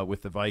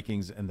with the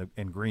Vikings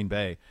and Green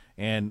Bay.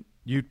 And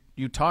you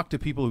talk to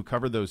people who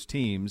cover those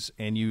teams,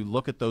 and you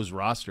look at those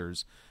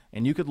rosters,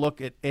 and you could look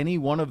at any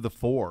one of the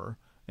four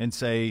and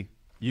say,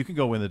 you can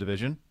go win the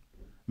division.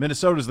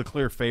 Minnesota's the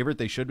clear favorite.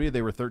 They should be.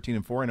 They were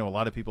 13-4. I know a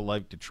lot of people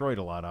like Detroit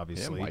a lot,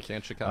 obviously. Yeah, why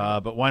can't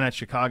Chicago? But why not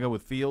Chicago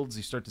with Fields?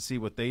 You start to see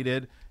what they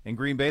did. And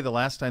Green Bay, the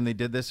last time they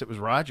did this, it was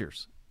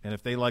Rodgers. And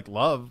if they like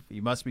Love, he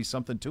must be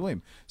something to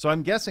him. So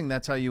I'm guessing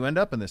that's how you end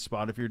up in this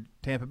spot if you're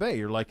Tampa Bay.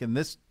 You're like in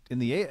the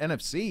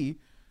NFC,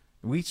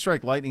 we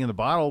strike lightning in the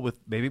bottle with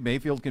maybe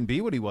Mayfield can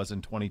be what he was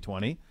in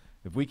 2020.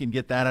 If we can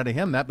get that out of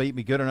him, that might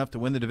be good enough to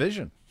win the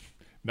division.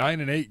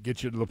 9-8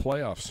 gets you to the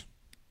playoffs.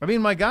 I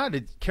mean, my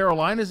God,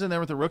 Carolina's in there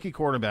with a rookie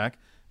quarterback.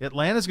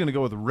 Atlanta's going to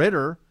go with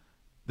Ritter.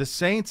 The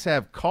Saints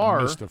have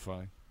Carr.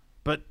 Mystifying.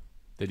 But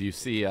did you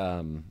see?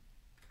 So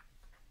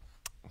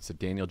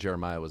Daniel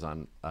Jeremiah was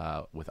on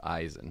with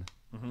Eisen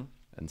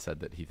and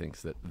said that he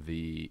thinks that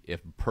if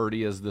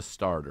Purdy is the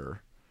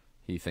starter,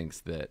 he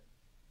thinks that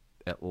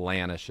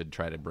Atlanta should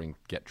try to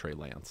get Trey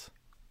Lance.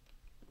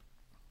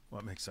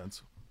 Well, that makes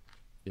sense.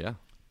 Yeah.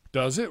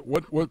 Does it?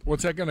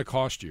 What's that going to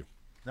cost you?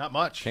 Not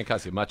much. Can't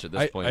cost you much at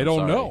this point. I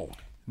don't know.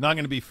 Not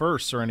going to be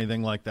first or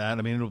anything like that.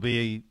 I mean, it'll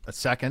be a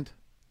second.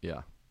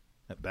 Yeah.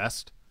 At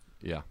best.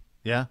 Yeah.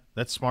 Yeah,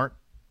 that's smart.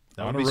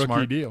 That On would a be rookie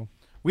smart. deal.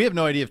 We have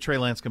no idea if Trey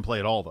Lance can play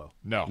at all, though.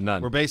 No.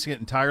 None. We're basing it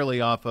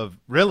entirely off of,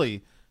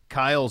 really,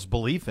 Kyle's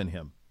belief in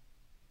him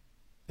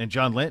and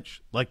John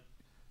Lynch. Like,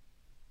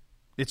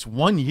 it's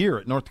 1 year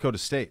at North Dakota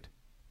State.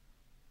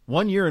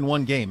 1 year and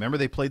one game. Remember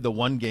they played the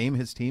one game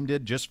his team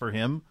did just for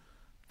him?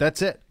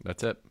 That's it.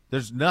 That's it.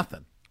 There's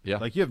nothing. Yeah.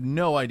 Like, you have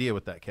no idea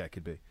what that cat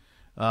could be.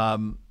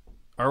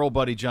 Our old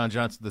buddy John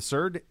Johnson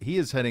III, he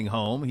is heading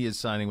home. He is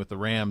signing with the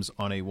Rams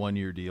on a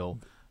one-year deal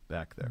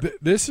back there.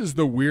 This is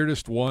the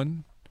weirdest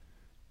one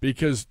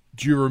because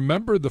do you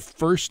remember the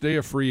first day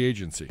of free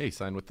agency? Hey,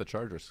 signed with the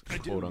Chargers,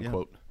 quote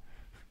unquote.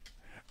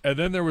 And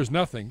then there was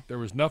nothing. There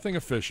was nothing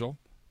official,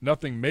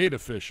 nothing made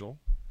official.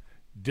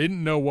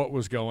 Didn't know what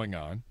was going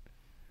on.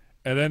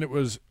 And then it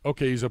was,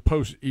 okay, he's a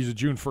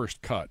June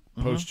 1st cut,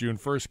 post June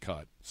 1st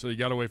cut. So you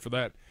got to wait for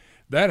that.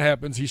 That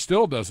happens. He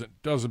still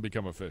doesn't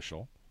become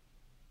official.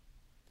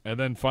 And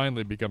then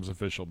finally becomes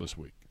official this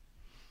week.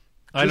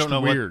 I don't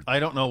know weird. I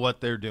don't know what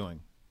they're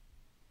doing.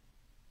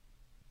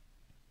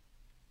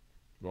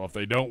 Well, if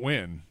they don't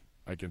win,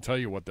 I can tell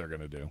you what they're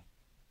going to do.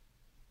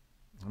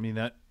 I mean,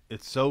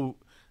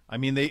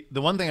 the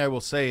one thing I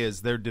will say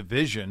is their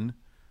division,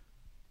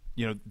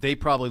 they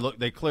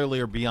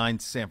clearly are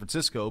behind San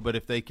Francisco, but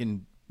if they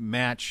can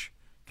match,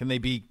 can they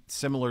be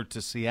similar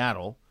to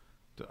Seattle?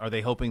 Are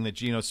they hoping that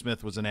Geno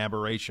Smith was an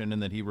aberration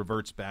and that he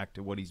reverts back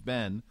to what he's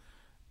been?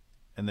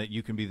 And that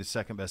you can be the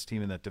second best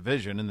team in that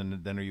division,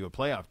 and then are you a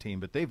playoff team?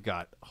 But they've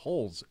got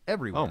holes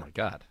everywhere. Oh my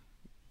God,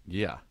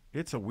 yeah,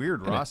 it's a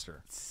weird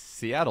roster.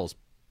 Seattle's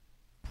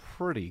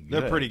pretty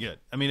good. They're pretty good.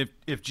 I mean,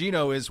 if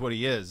Geno is what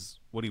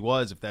he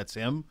was, if that's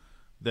him,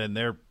 then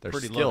they're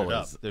pretty loaded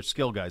up. Their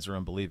skill guys are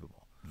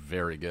unbelievable.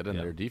 Very good, and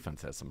their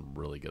defense has some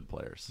really good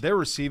players. Their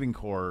receiving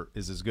core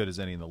is as good as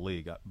any in the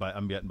league.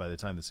 I'm betting by the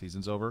time the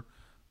season's over,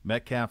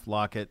 Metcalf,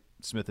 Lockett,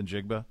 Smith, and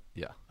Jigba.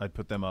 Yeah, I'd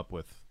put them up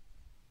with.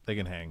 They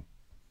can hang.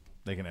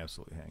 They can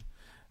absolutely hang.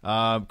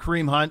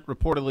 Kareem Hunt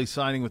reportedly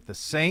signing with the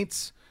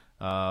Saints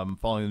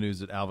following the news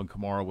that Alvin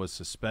Kamara was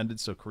suspended,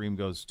 so Kareem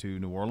goes to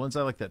New Orleans.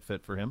 I like that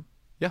fit for him.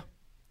 Yeah.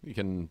 You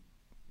can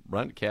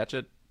run, catch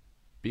it,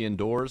 be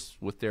indoors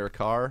with Derek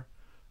Carr.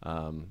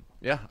 I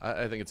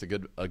think it's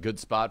a good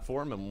spot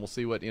for him, and we'll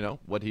see what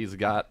he's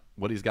got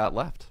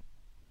left.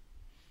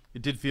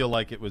 It did feel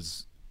like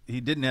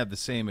he didn't have the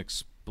same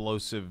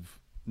explosive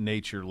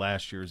nature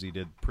last year as he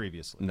did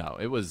previously. No,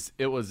 it was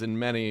in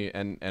many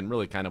and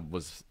really kind of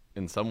was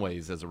in some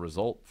ways as a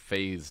result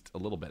phased a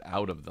little bit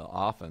out of the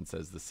offense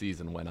as the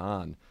season went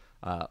on.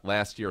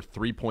 Last year,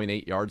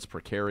 3.8 yards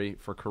per carry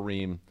for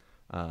Kareem,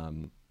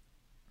 and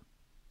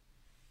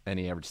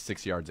he averaged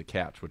 6 yards a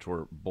catch, which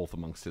were both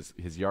amongst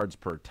his yards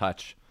per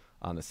touch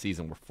on the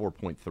season were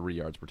 4.3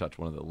 yards per touch,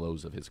 one of the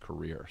lows of his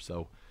career.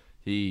 So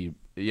you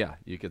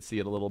could see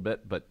it a little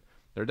bit, but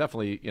they're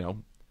definitely,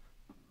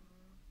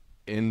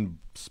 in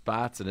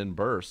spots and in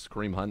bursts,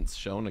 Kareem Hunt's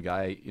shown a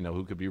guy,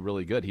 who could be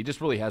really good. He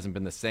just really hasn't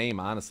been the same,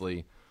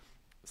 honestly,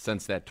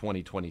 since that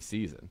 2020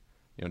 season.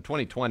 In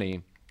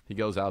 2020, he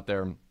goes out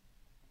there.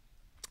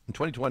 In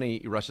 2020,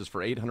 he rushes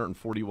for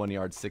 841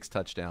 yards, 6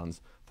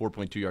 touchdowns,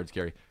 4.2 yards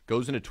carry.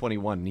 Goes into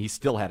 21, and he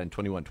still had in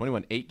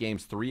 21, 8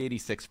 games,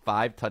 386,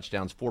 5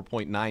 touchdowns,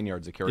 4.9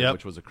 yards a carry,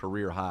 which was a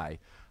career high,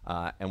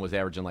 and was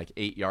averaging like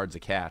 8 yards a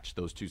catch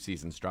those 2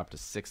 seasons. Dropped to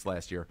 6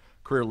 last year.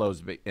 Career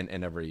lows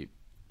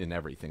in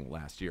everything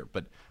last year.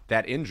 But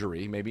that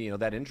injury, maybe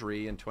that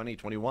injury in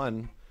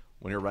 2021,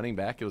 when you're running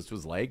back, it was to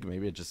his leg.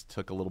 Maybe it just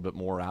took a little bit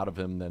more out of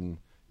him than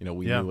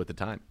we knew at the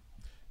time.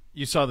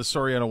 You saw the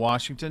story out of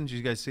Washington. Did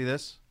you guys see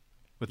this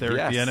with Eric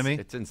Bieniemy?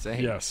 It's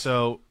insane. Yes.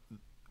 So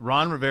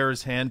Ron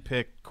Rivera's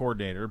hand-picked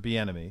coordinator,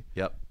 Bieniemy.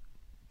 Yep.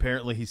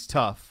 Apparently, he's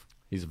tough.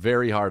 He's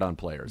very hard on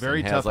players. Very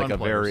and tough has on a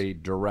players. very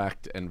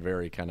direct and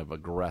very kind of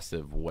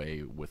aggressive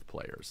way with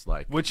players.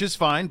 Which is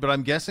fine, but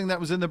I'm guessing that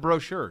was in the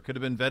brochure. Could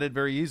have been vetted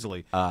very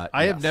easily.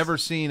 I have never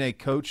seen a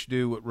coach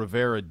do what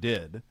Rivera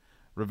did.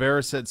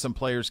 Rivera said some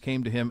players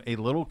came to him a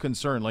little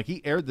concerned. Like,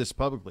 he aired this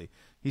publicly.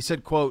 He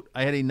said, quote,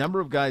 I had a number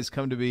of guys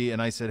come to me,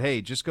 and I said,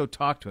 hey, just go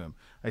talk to him.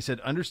 I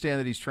said, understand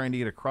that he's trying to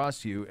get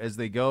across to you. As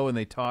they go and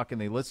they talk and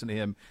they listen to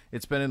him,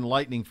 it's been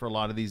enlightening for a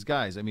lot of these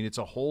guys. I mean, it's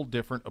a whole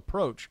different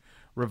approach.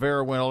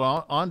 Rivera went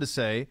on to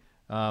say,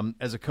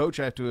 as a coach,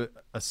 I have to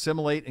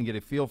assimilate and get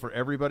a feel for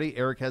everybody.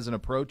 Eric has an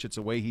approach. It's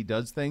a way he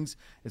does things.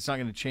 It's not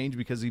going to change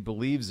because he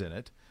believes in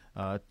it.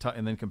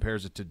 And then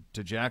compares it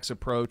to Jack's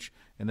approach.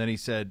 And then he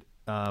said,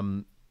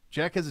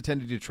 Jack has a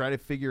tendency to try to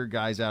figure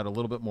guys out a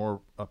little bit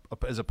more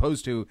as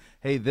opposed to,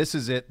 hey, this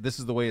is it. This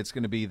is the way it's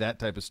going to be, that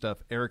type of stuff.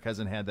 Eric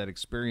hasn't had that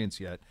experience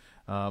yet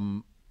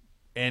and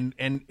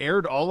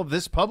aired all of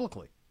this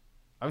publicly.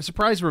 I was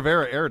surprised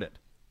Rivera aired it.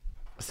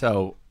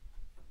 So,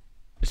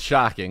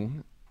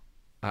 shocking.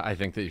 I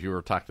think that if you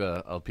were to talk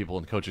to people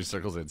in coaching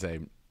circles, they'd say,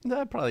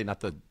 nah, probably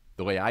not the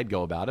way I'd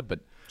go about it.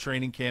 But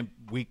training camp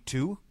week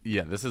 2?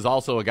 Yeah, this is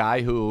also a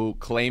guy who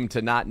claimed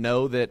to not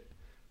know that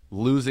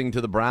losing to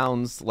the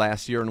Browns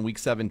last year in Week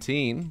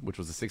 17, which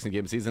was a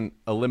 16-game season,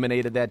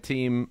 eliminated that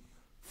team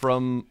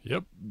from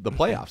the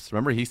playoffs.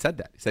 Remember, he said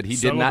that. He said he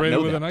did not know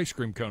Celebrated with that. an ice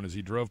cream cone as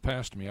he drove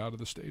past me out of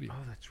the stadium.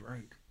 Oh, that's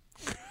right.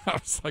 I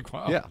was like,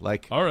 wow. Yeah,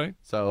 all right.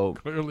 So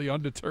clearly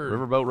undeterred.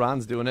 Riverboat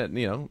Ron's doing it,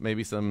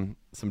 maybe some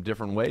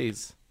different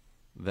ways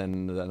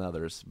than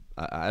others.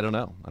 I don't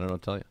know. I don't know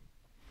what to tell you.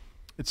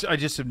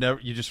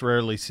 You just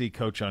rarely see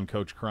coach on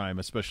coach crime,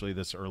 especially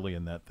this early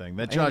in that thing.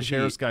 That Josh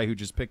Harris guy who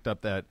just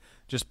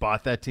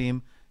bought that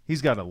team,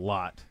 he's got a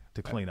lot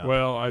to clean up.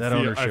 Well, I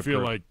feel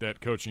group. like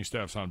that coaching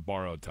staff's on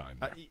borrowed time.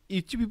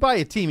 You buy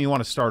a team, you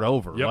want to start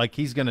over. Yep. Like,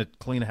 he's going to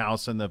clean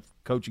house in the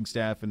coaching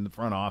staff and the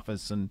front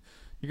office, and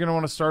you're going to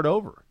want to start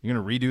over. You're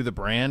going to redo the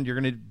brand. You're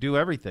going to do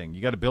everything.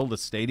 You got to build a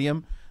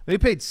stadium. They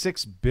paid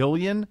 $6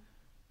 billion,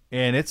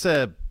 and it's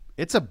a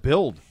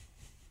build.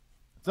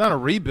 It's not a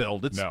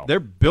rebuild. They're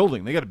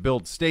building. They got to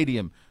build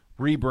stadium,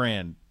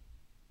 rebrand,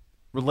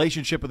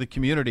 relationship with the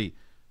community,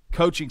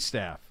 coaching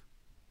staff.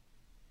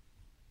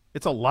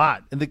 It's a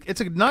lot, and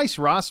it's a nice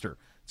roster.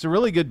 It's a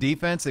really good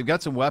defense. They've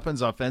got some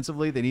weapons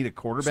offensively. They need a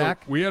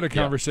quarterback. So we had a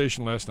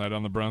conversation last night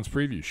on the Browns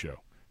preview show.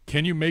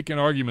 Can you make an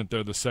argument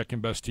they're the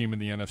second best team in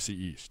the NFC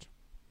East?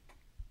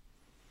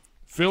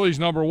 Philly's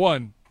number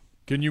 1.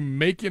 Can you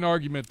make an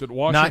argument that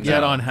Washington? Not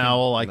yet on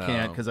Howell. I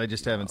can't because I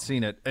just haven't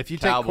seen it. If you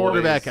take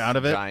quarterback out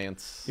of it,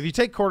 Giants. If you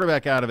take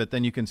quarterback out of it,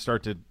 then you can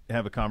start to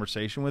have a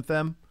conversation with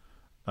them.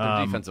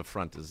 Their defensive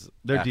front is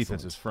their excellent.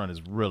 defensive front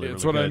is really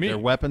That's good. what I mean. Their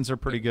weapons are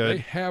pretty good.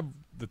 They have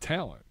the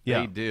talent.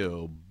 Yeah. They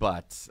do,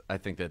 but I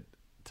think that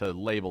to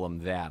label them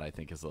that, I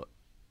think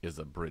is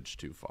a bridge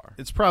too far.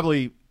 It's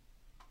probably,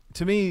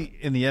 to me,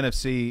 in the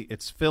NFC,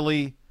 it's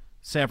Philly,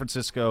 San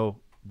Francisco,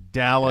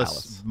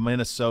 Dallas.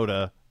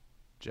 Minnesota.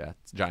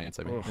 Giants,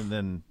 I mean. And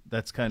then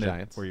that's kind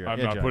of where you're at.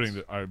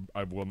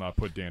 I will not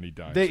put Danny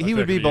Dimes. He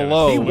would be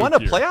below. He won a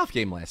playoff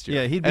game last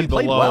year. Yeah, he'd be and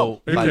played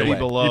below. Well, by the way.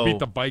 Below. He beat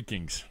the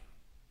Vikings.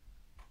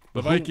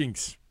 The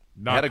Vikings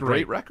not had a great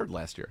great record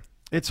last year.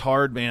 It's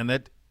hard, man.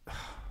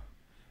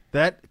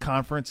 That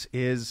conference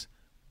is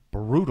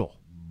brutal.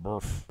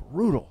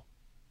 Brutal.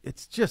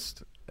 It's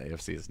just the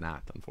AFC is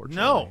not,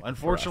 unfortunately. No,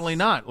 unfortunately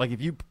not. Like,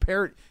 if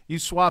you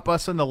swap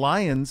us and the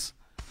Lions,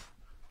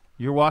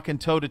 you're walking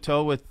toe to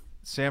toe with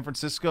San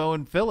Francisco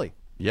and Philly.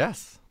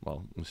 Yes.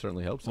 Well, we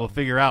certainly hope so. We'll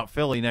figure out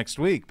Philly next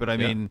week, but I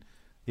mean,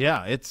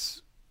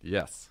 it's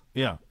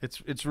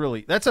it's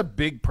really, that's a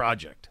big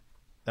project.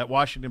 That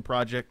Washington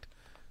project,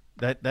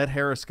 that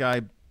Harris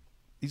guy,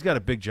 he's got a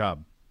big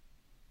job.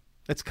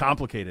 It's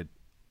complicated.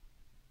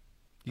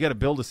 You got to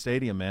build a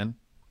stadium, man.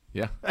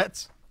 Yeah.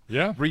 That's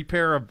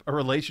repair a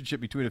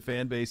relationship between a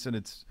fan base and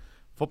its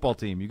football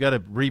team. You got to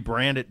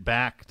rebrand it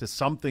back to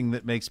something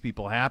that makes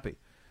people happy.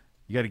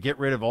 You got to get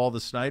rid of all the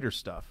Snyder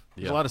stuff.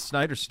 There's a lot of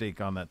Snyder steak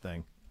on that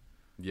thing.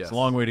 Yes. It's a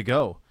long way to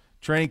go.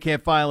 Training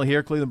camp finally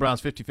here. Cleveland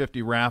Browns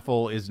 50-50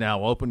 raffle is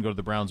now open. Go to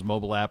the Browns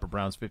mobile app or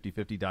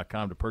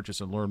browns5050.com to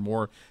purchase and learn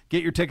more.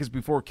 Get your tickets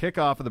before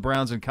kickoff of the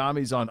Browns and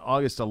Commies on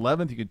August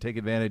 11th. You can take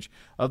advantage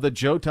of the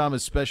Joe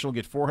Thomas special.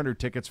 Get 400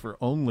 tickets for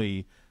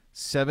only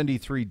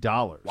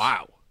 $73.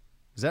 Wow.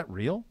 Is that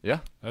real? Yeah.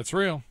 That's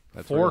real.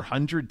 That's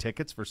 400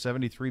 tickets for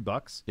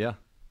 $73? Yeah.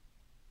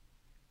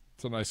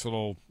 It's a nice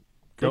little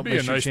 – Don't could be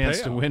miss a your nice chance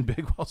payout. to win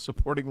big while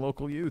supporting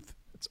local youth.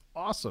 That's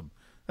awesome.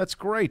 That's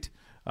great.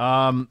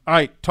 All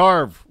right,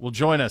 Tarv will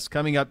join us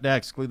coming up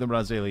next. Cleveland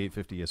Browns Daily,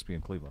 850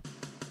 ESPN Cleveland.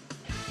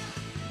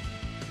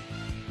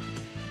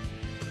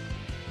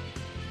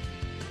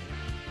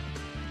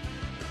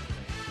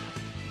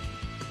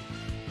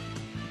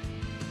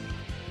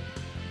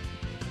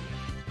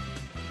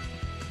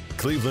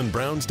 Cleveland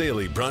Browns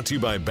Daily brought to you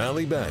by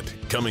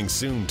Ballybet. Coming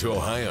soon to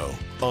Ohio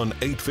on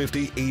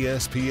 850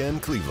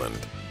 ESPN Cleveland.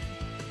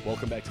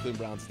 Welcome back to Cleveland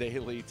Browns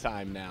Daily.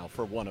 Time now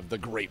for one of the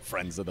great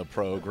friends of the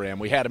program.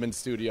 We had him in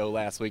studio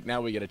last week. Now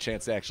we get a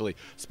chance to actually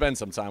spend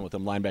some time with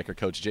him, linebacker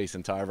coach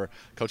Jason Tarver.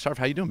 Coach Tarver,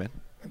 how you doing, man?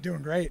 I'm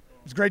doing great.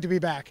 It's great to be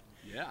back.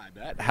 Yeah, I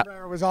bet.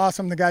 It was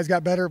awesome. The guys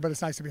got better, but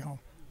it's nice to be home.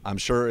 I'm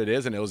sure it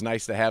is, and it was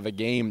nice to have a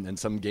game and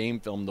some game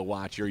film to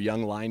watch. Your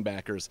young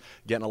linebackers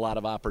getting a lot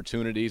of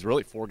opportunities.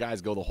 Really, 4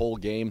 guys go the whole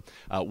game.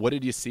 What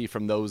did you see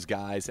from those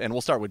guys? And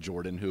we'll start with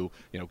Jordan, who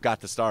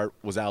got the start,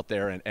 was out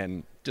there,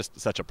 and just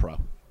such a pro.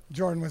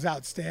 Jordan was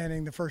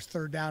outstanding. The first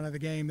third down of the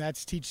game,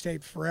 that's teach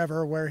tape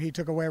forever, where he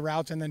took away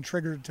routes and then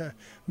triggered to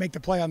make the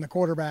play on the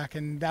quarterback,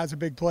 and that was a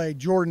big play.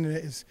 Jordan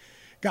has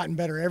gotten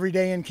better every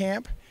day in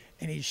camp,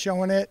 and he's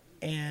showing it,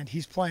 and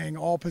he's playing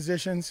all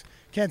positions.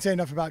 Can't say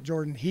enough about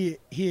Jordan.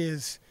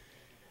 He's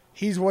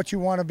what you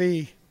want to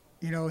be.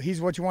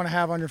 He's what you want to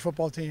have on your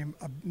football team.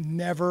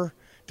 Never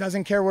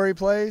doesn't care where he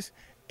plays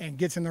and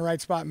gets in the right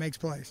spot and makes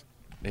plays.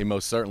 He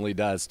most certainly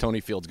does. Tony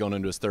Fields, going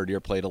into his third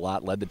year, played a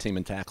lot, led the team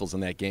in tackles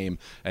in that game,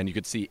 and you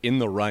could see in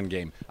the run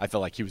game, I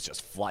felt like he was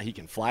just he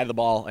can fly the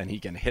ball and he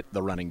can hit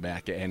the running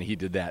back, and he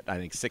did that, I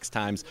think, 6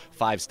 times,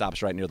 5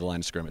 stops right near the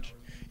line of scrimmage.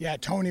 Yeah,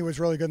 Tony was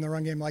really good in the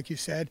run game, like you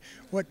said.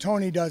 What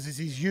Tony does is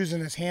he's using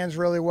his hands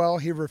really well.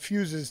 He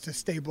refuses to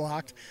stay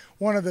blocked.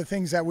 One of the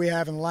things that we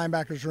have in the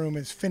linebackers room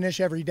is finish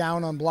every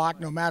down on block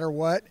no matter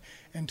what,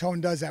 and Tony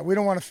does that. We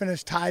don't want to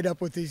finish tied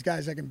up with these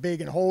guys that can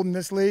big and hold in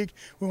this league.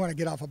 We want to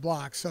get off a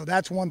block. So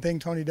that's one thing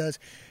Tony does.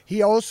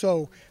 He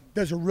also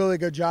does a really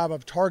good job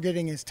of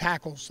targeting his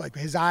tackles, like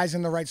his eyes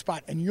in the right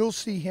spot, and you'll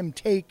see him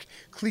take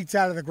cleats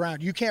out of the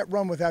ground. You can't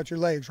run without your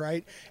legs,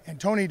 right? And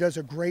Tony does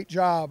a great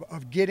job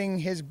of getting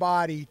his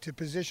body to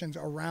positions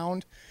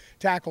around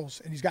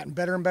tackles, and he's gotten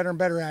better and better and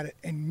better at it,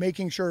 and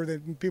making sure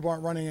that people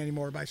aren't running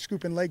anymore by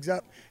scooping legs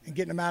up and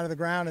getting them out of the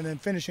ground and then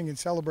finishing and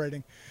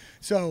celebrating.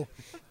 So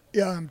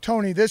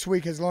Tony this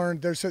week has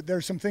learned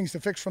there's some things to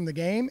fix from the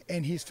game,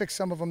 and he's fixed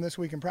some of them this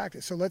week in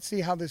practice. So let's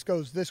see how this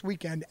goes this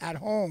weekend at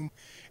home,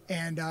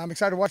 and I'm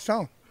excited to watch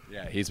Tone.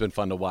 Yeah, he's been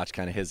fun to watch,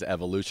 kind of his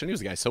evolution. He was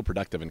a guy so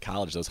productive in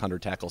college, those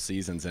 100-tackle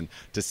seasons, and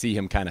to see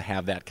him kind of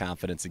have that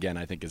confidence again,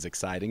 I think is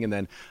exciting. And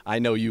then I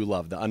know you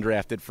love the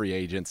undrafted free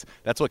agents.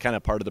 That's what kind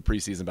of part of the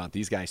preseason about,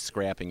 these guys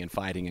scrapping and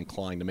fighting and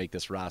clawing to make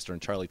this roster.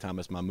 And Charlie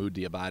Thomas, Mahmoud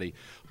Diabate,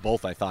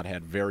 both I thought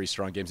had very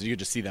strong games. You could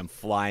just see them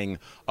flying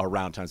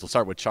around times. We'll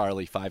start with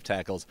Charlie, 5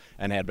 tackles,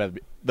 and had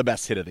the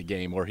best hit of the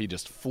game, where he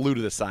just flew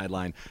to the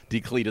sideline,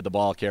 decleated the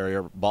ball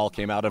carrier, ball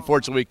came out.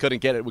 Unfortunately, we couldn't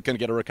get it. We couldn't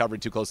get a recovery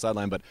too close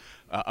sideline, but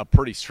a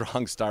pretty strong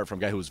start from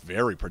a guy who was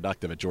very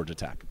productive at Georgia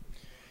Tech.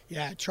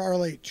 Yeah,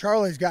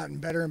 Charlie's gotten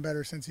better and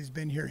better since he's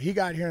been here. He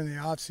got here in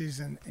the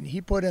offseason, and he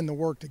put in the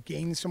work to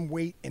gain some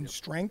weight and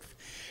strength.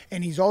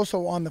 And he's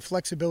also on the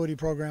flexibility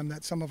program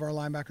that some of our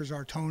linebackers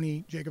are,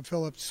 Tony, Jacob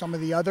Phillips, some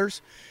of the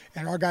others.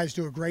 And our guys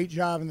do a great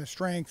job in the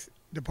strength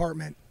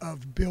department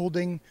of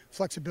building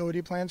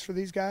flexibility plans for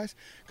these guys.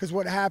 Because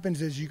what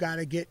happens is you got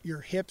to get your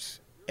hips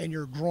and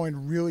your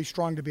groin really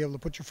strong to be able to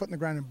put your foot in the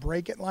ground and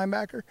break at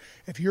linebacker.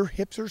 If your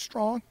hips are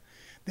strong,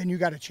 then you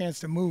got a chance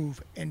to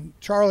move. And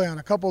Charlie, on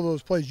a couple of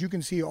those plays, you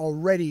can see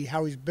already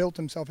how he's built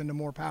himself into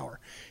more power.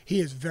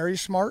 He is very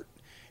smart,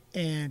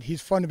 and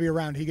he's fun to be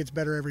around. He gets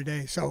better every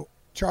day. So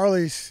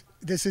Charlie's,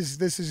 this is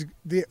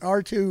the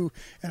R2,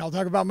 and I'll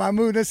talk about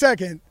Mahmoud in a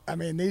second. I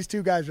mean, these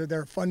 2 guys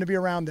they're fun to be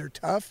around. They're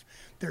tough,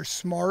 they're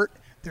smart,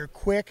 they're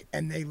quick,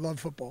 and they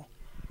love football.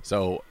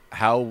 So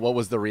what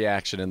was the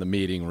reaction in the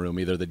meeting room,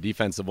 either the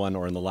defensive one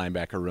or in the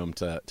linebacker room,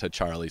 to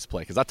Charlie's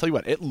play? Because I'll tell you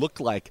what, it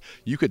looked like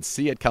you could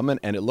see it coming,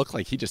 and it looked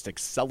like he just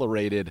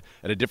accelerated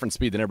at a different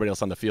speed than everybody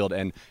else on the field.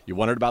 And you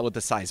wondered about with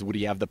the size, would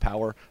he have the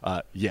power?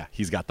 Yeah,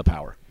 he's got the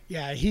power.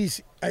 Yeah,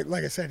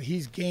 like I said,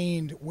 he's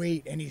gained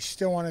weight, and he's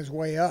still on his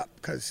way up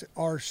because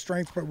our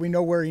strength, but we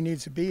know where he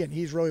needs to be, and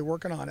he's really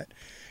working on it.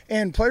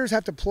 And players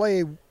have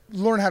to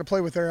learn how to play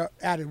with their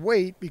added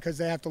weight because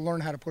they have to learn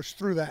how to push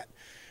through that.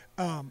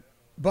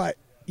 But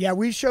Yeah,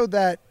 we showed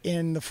that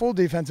in the full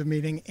defensive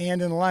meeting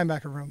and in the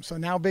linebacker room. So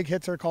now big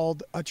hits are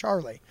called a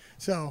Charlie.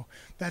 So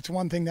that's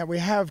one thing that we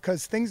have,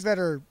 because things that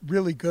are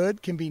really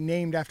good can be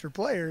named after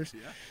players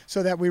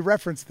so that we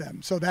reference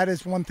them. So that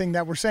is one thing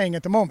that we're saying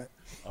at the moment.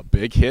 A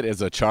big hit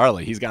is a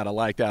Charlie. He's got to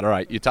like that. All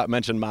right, you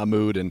mentioned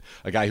Mahmoud, and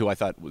a guy who I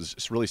thought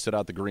was really stood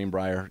out the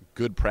Greenbrier.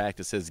 Good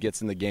practices, gets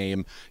in the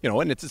game,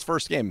 and it's his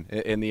first game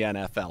in the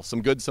NFL.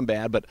 Some good, some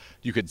bad, but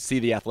you could see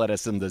the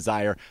athleticism,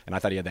 desire, and I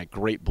thought he had that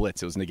great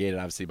blitz. It was negated,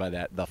 obviously, by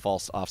the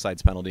false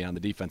offsides penalty on the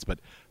defense, but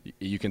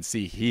you can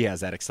see he has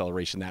that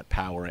acceleration, that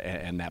power,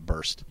 and that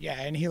burst. Yeah,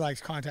 and he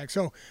likes contact.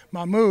 So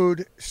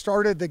Mahmoud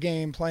started the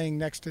game playing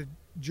next to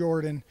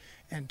Jordan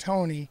and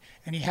Tony,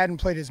 and he hadn't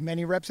played as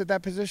many reps at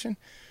that position.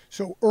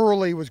 So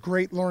early was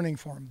great learning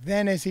for him.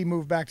 Then as he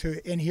moved back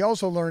to, and he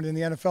also learned in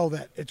the NFL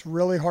that it's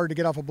really hard to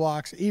get off of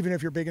blocks, even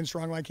if you're big and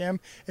strong like him,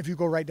 if you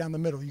go right down the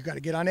middle. You got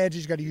to get on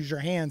edges, you got to use your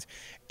hands.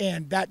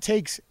 And that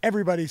takes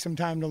everybody some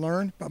time to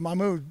learn. But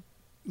Mahmoud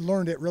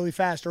learned it really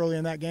fast early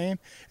in that game.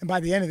 And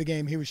by the end of the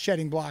game, he was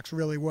shedding blocks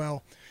really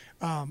well.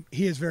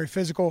 He is very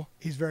physical.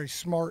 He's very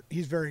smart.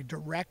 He's very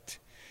direct.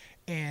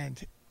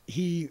 And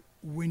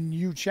when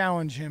you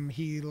challenge him,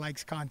 he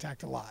likes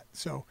contact a lot.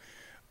 So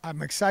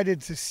I'm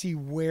excited to see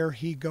where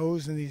he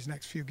goes in these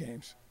next few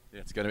games.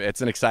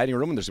 It's an exciting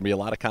room, and there's going to be a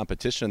lot of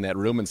competition in that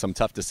room and some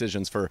tough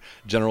decisions for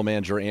General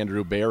Manager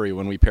Andrew Barry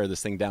when we pare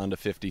this thing down to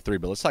 53.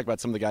 But let's talk about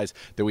some of the guys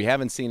that we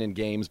haven't seen in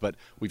games, but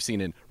we've seen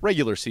in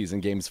regular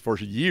season games for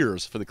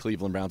years for the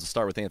Cleveland Browns. We'll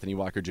start with Anthony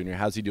Walker Jr.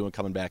 How's he doing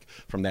coming back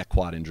from that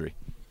quad injury?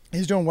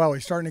 He's doing well.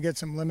 He's starting to get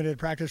some limited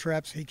practice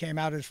reps. He came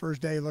out his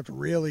first day, looked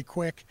really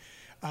quick,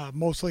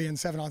 mostly in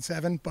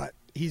 7-on-7, but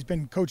he's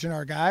been coaching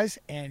our guys,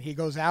 and he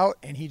goes out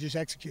and he just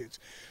executes.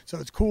 So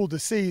it's cool to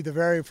see the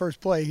very first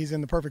play he's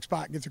in the perfect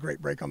spot, gets a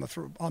great break on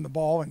the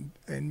ball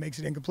and makes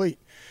it incomplete.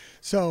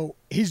 So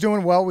he's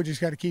doing well. We just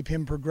got to keep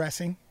him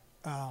progressing,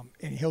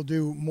 and he'll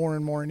do more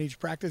and more in each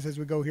practice as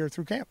we go here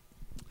through camp.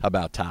 How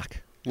about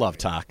Tak? Love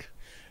Tak.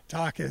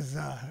 Tak is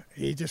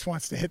he just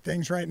wants to hit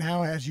things right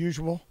now as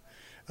usual.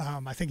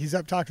 I think he's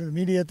up talking to the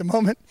media at the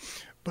moment,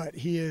 but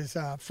he is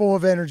full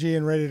of energy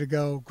and ready to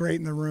go. Great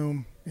in the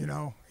room.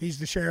 He's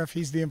the sheriff.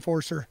 He's the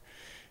enforcer.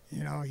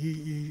 You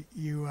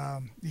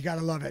got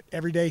to love it.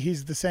 Every day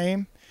he's the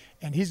same,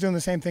 and he's doing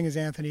the same thing as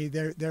Anthony.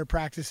 They're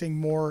practicing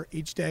more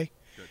each day,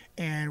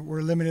 and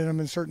we're limiting him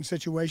in certain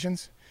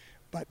situations,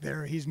 but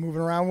he's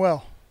moving around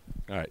well.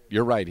 All right,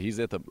 you're right.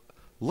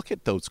 Look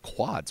at those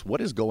quads. What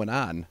is going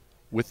on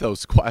with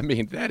those quads? I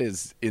mean, that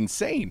is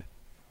insane.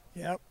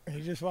 Yep,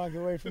 he just walked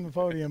away from the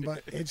podium,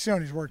 but it's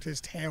shown he's worked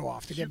his tail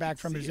off to get back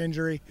from his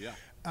injury. Yeah.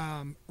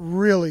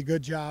 Really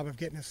good job of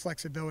getting his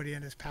flexibility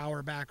and his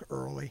power back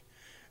early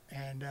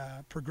and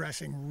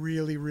progressing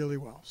really, really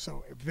well.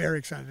 So very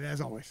excited,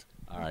 as always.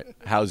 All right.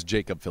 How's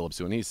Jacob Phillips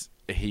doing?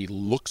 He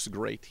looks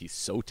great. He's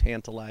so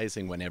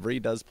tantalizing. Whenever he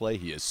does play,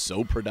 he is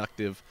so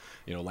productive.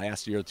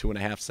 Last year,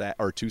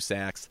 2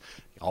 sacks.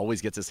 He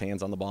always gets his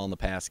hands on the ball in the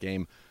pass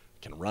game.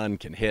 Can run,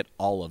 can hit,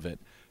 all of it.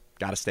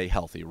 Got to stay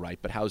healthy, right?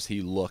 But how's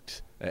he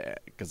looked?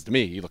 Because to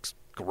me, he looks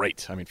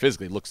great. I mean,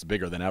 physically looks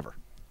bigger than ever.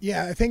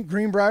 Yeah, I think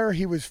Greenbrier,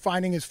 he was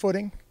finding his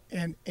footing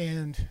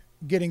and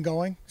getting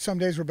going. Some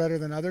days were better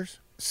than others.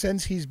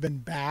 Since he's been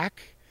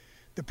back,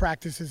 the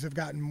practices have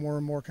gotten more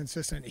and more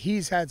consistent.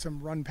 He's had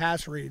some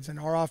run-pass reads, and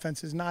our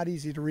offense is not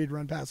easy to read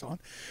run-pass on,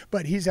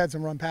 but he's had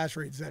some run-pass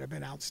reads that have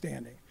been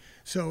outstanding.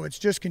 So it's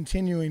just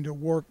continuing to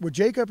work. With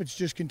Jacob, it's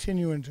just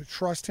continuing to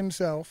trust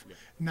himself,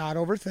 not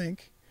overthink,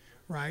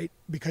 right?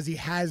 Because he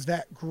has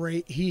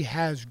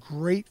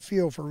great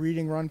feel for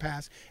reading run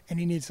pass, and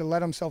he needs to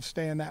let himself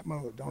stay in that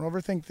mode. Don't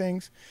overthink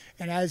things.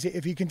 And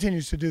if he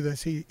continues to do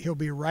this, he'll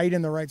be right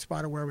in the right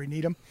spot of where we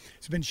need him.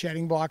 He's been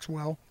shedding blocks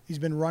well. He's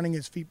been running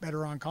his feet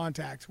better on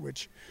contact,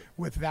 which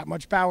with that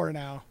much power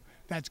now,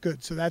 that's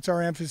good. So that's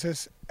our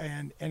emphasis,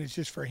 and it's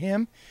just for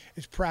him.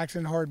 It's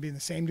practicing hard, being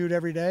the same dude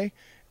every day,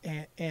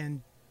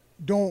 and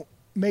don't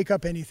make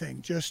up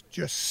anything. Just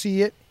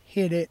see it.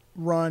 Hit it,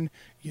 run.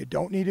 You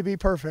don't need to be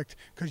perfect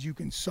because you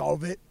can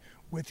solve it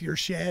with your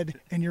shed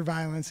and your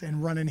violence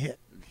and run and hit.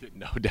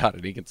 No doubt,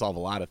 and he can solve a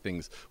lot of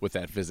things with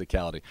that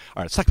physicality. All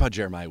right, let's talk about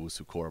Jeremiah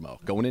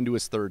Owusu-Koramoah. Going into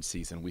his third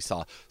season, we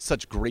saw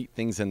such great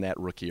things in that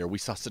rookie year. We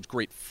saw such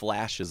great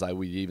flashes, I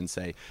would even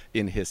say,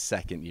 in his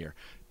second year.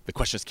 The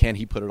question is, can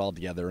he put it all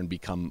together and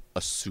become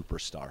a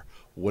superstar?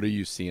 What are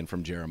you seeing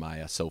from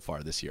Jeremiah so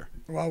far this year?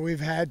 Well, we've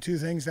had 2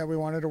 things that we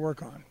wanted to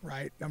work on,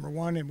 right? Number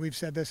one, and we've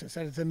said this, I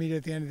said it to the media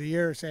at the end of the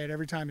year, say it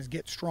every time, is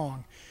get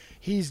strong.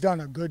 He's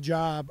done a good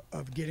job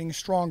of getting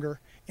stronger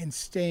and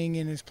staying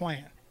in his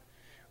plan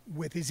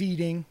with his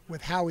eating,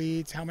 with how he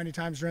eats, how many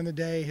times during the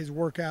day, his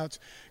workouts,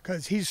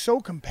 because he's so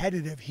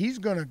competitive. He's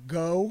going to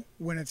go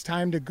when it's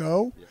time to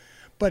go. Yeah.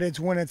 But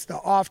it's when it's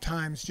the off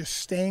times, just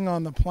staying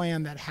on the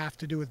plan that have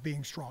to do with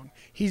being strong.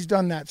 He's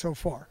done that so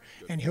far,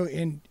 and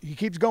he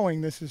keeps going.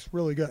 This is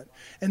really good.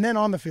 And then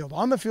on the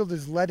field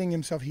is letting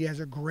himself. He has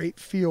a great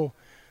feel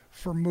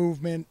for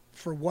movement,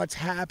 for what's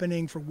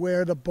happening, for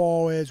where the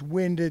ball is,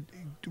 when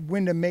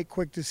to make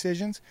quick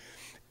decisions.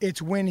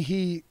 It's when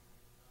he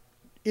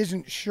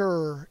isn't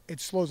sure, it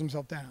slows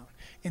himself down.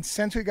 And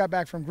since we got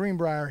back from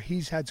Greenbrier,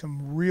 he's had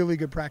some really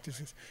good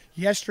practices.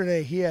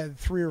 Yesterday, he had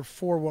 3 or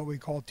 4 what we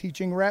call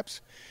teaching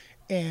reps,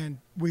 and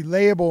we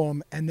label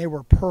them, and they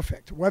were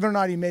perfect. Whether or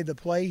not he made the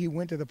play, he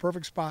went to the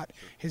perfect spot,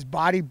 his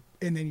body,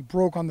 and then he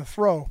broke on the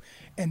throw.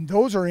 And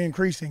those are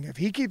increasing. If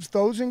he keeps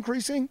those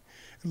increasing,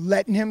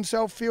 letting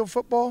himself feel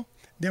football,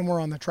 then we're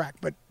on the track.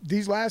 But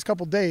these last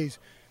couple days,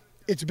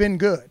 it's been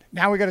good.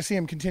 Now we got to see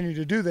him continue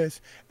to do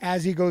this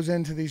as he goes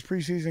into these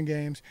preseason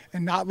games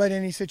and not let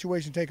any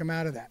situation take him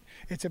out of that.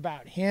 It's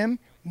about him,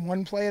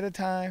 one play at a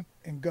time,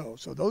 and go.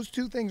 So those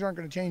 2 things aren't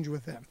going to change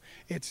with him.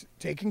 It's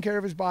taking care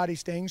of his body,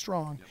 staying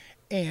strong,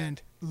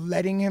 and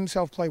letting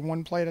himself play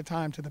one play at a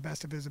time to the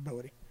best of his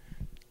ability.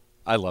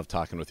 I love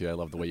talking with you. I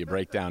love the way you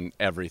break down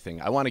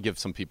everything. I want to give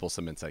some people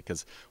some insight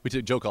because we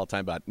joke all the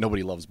time about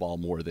nobody loves ball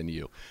more than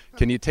you.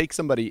 Can you take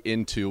somebody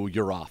into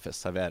your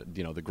office? I've had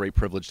the great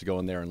privilege to go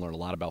in there and learn a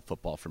lot about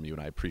football from you,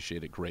 and I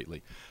appreciate it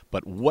greatly.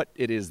 But what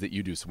it is that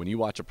you do, so when you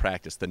watch a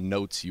practice, the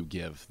notes you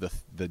give,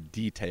 the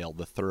detail,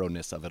 the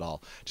thoroughness of it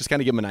all, just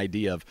kind of give them an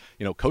idea of,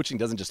 coaching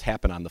doesn't just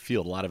happen on the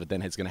field. A lot of it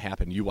then is going to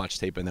happen. You watch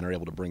tape and then are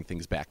able to bring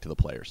things back to the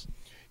players.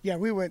 Yeah,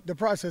 the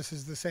process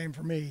is the same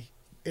for me.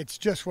 It's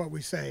just what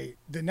we say.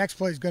 The next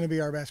play is going to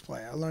be our best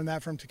play. I learned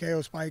that from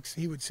Takeo Spikes.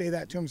 He would say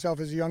that to himself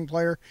as a young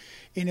player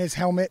in his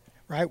helmet,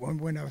 right?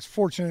 When I was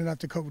fortunate enough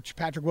to coach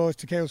Patrick Willis,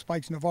 Takeo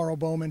Spikes, Navarro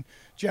Bowman,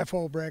 Jeff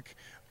Holbrick,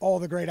 all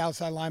the great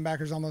outside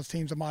linebackers on those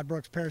teams, Ahmad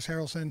Brooks, Paris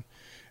Harrelson.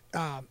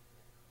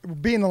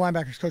 Being the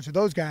linebackers coach of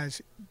those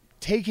guys,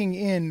 taking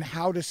in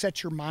how to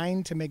set your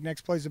mind to make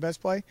next plays the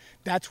best play,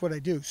 that's what I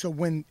do. So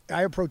when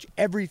I approach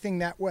everything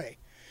that way,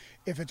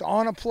 if it's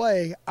on a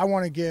play, I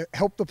want to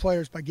help the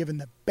players by giving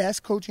the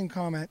best coaching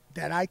comment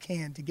that I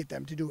can to get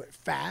them to do it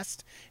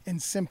fast and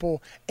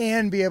simple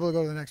and be able to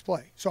go to the next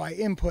play. So I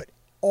input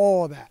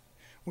all of that.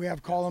 We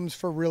have columns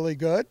for really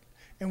good,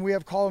 and we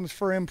have columns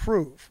for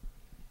improve,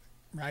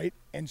 right?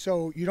 And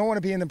so you don't want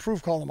to be in the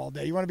improve column all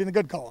day. You want to be in the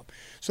good column.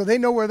 So they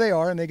know where they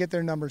are, and they get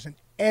their numbers and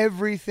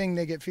everything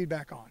they get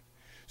feedback on.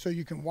 So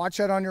you can watch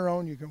that on your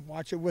own. You can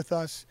watch it with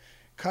us,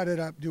 cut it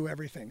up, do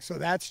everything. So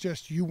that's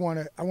just I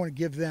want to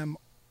give them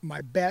my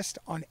best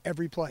on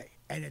every play,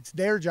 and it's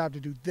their job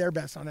to do their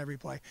best on every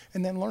play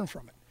and then learn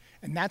from it.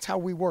 And that's how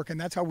we work, and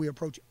that's how we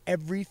approach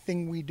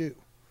everything we do.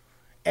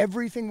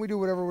 Everything we do,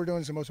 whatever we're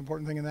doing, is the most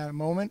important thing in that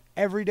moment.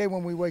 Every day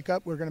when we wake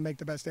up, we're going to make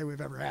the best day we've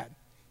ever had.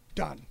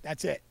 Done.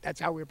 That's it. That's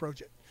how we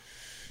approach it.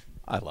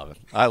 I love it.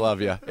 I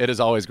love you. It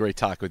is always great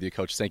talk with you,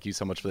 Coach. Thank you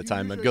so much for the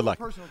time, and good luck.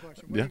 Personal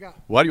question. What do you got?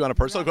 What, do you want a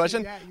personal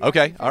question? Yeah,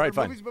 okay. All right,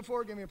 fine. Movies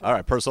before, give me a personal. All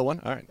right, personal one.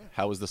 All right.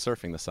 How was the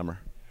surfing this summer?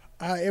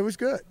 It was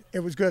good.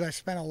 It was good. I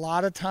spent a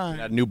lot of time. You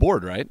got a new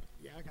board, right?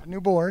 Yeah, I got a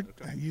new board.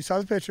 Okay. You saw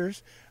the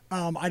pictures.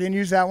 I didn't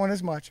use that one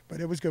as much,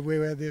 but it was good.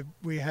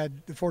 We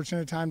had the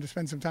fortunate time to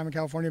spend some time in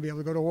California, be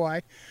able to go to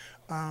Hawaii.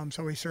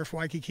 So we surfed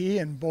Waikiki,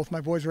 and both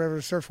my boys were able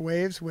to surf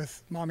waves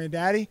with mommy and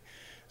daddy.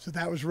 So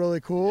that was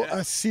really cool. Yeah.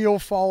 A seal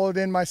followed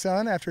in my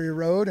son after he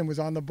rode and was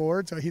on the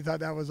board, so he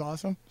thought that was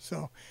awesome.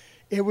 So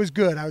it was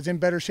good. I was in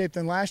better shape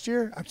than last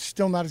year. I'm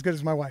still not as good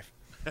as my wife.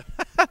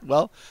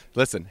 Well,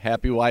 listen,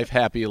 happy wife,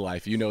 happy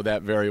life. You know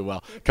that very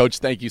well. Coach,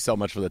 thank you so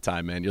much for the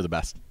time, man. You're the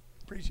best.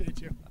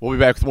 Appreciate you. We'll be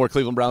back with more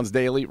Cleveland Browns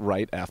Daily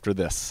right after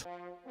this.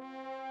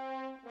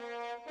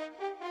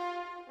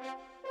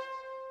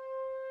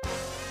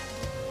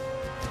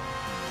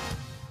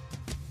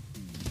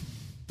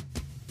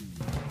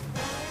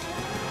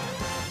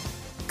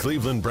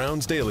 Cleveland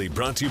Browns Daily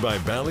brought to you by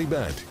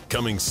Ballybet.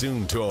 Coming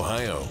soon to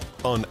Ohio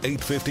on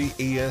 850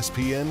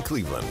 ESPN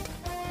Cleveland.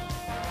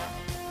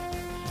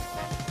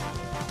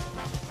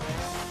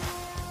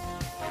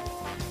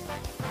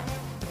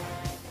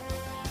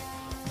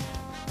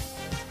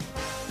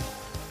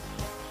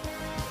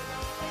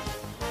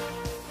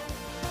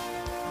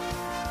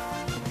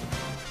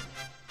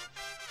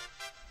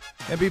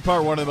 And be part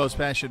of one of the most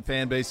passionate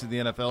fan bases in the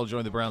NFL.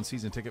 Join the Browns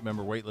season ticket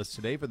member waitlist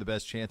today for the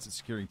best chance at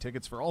securing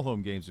tickets for all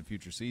home games in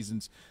future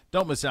seasons.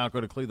 Don't miss out.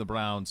 Go to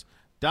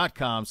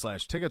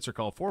clevelandbrowns.com/tickets or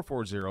call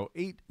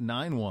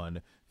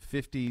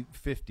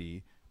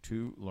 440-891-5050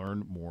 to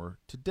learn more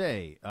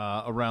today.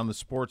 Around the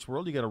sports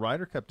world, you got a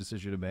Ryder Cup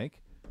decision to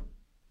make.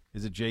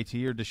 Is it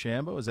JT or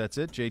DeChambeau? That's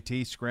it?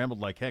 JT scrambled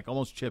like heck,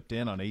 almost chipped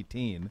in on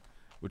 18,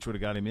 which would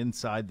have got him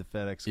inside the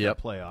FedEx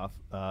Cup playoff.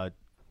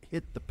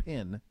 Hit the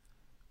pin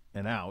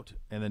and out,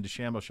 and then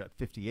DeChambeau shot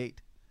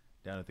 58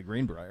 down at the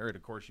Greenbrier. And,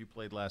 of course, you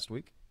played last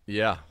week.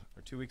 Yeah.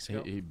 Or 2 weeks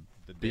ago. He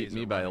beat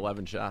me by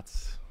 11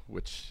 shots,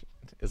 which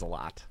is a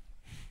lot.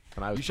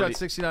 And I was shot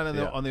 69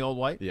 on the old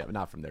white? Yeah, but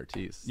not from their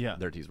tees. Yeah.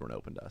 Their tees weren't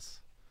open to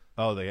us.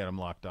 Oh, they had them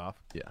locked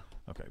off? Yeah.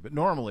 Okay, but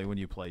normally when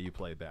you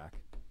play back.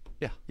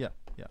 Yeah. Yeah.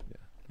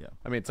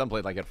 I mean, some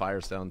played like at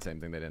Firestone, same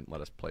thing. They didn't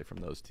let us play from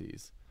those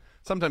tees.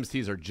 Sometimes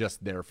tees are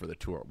just there for the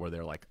tour, where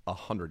they're like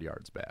 100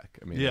 yards back.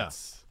 I mean,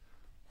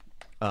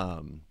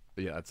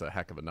 it's a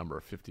heck of a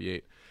number,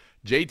 58.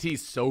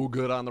 JT's so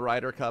good on the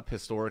Ryder Cup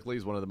historically.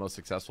 He's one of the most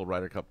successful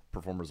Ryder Cup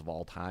performers of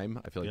all time.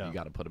 I feel like you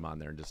got to put him on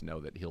there and just know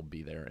that he'll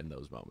be there in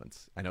those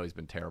moments. I know he's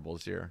been terrible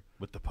this year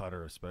with the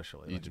putter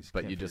especially.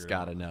 But you just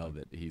got to know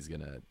that he's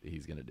gonna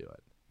do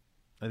it.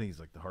 I think he's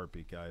like the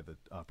heartbeat guy of the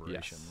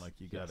operation. Yes. Like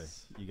you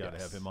gotta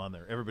have him on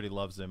there. Everybody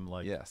loves him.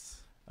 Like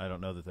I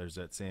don't know that there's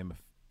that same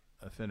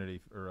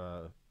affinity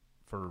for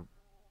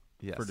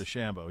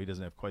DeChambeau. He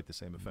doesn't have quite the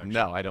same affection.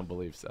 No, I don't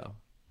believe so.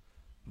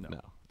 No.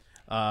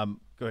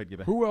 Go ahead,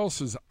 Gibbon. Who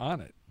else is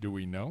on it? Do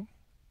we know?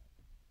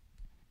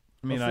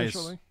 I mean,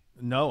 officially?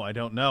 No, I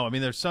don't know. I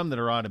mean, there's some that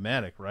are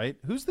automatic, right?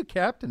 Who's the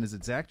captain? Is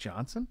it Zach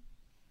Johnson?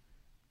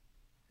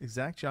 Is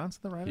Zach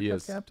Johnson the Ryder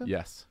Cup captain?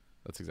 Yes,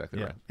 that's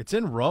exactly right. It's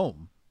in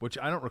Rome, which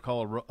I don't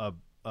recall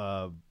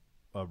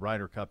a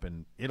Ryder Cup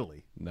in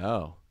Italy.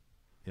 No.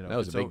 That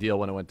was a big deal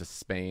when I went to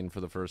Spain for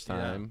the first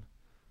time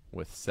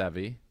with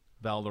Sevi.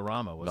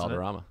 Valderrama, wasn't it?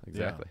 Valderrama,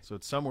 exactly. Yeah. So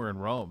it's somewhere in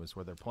Rome is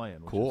where they're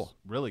playing. Which cool.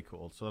 Is really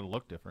cool. So it'll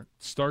look different.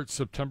 Starts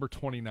September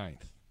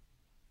 29th.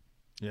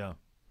 Yeah.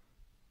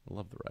 I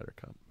love the Ryder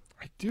Cup.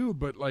 I do,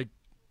 but like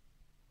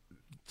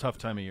tough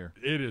time of year.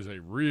 It is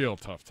a real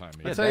tough time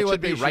of year. I'll tell you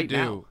what they should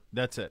do.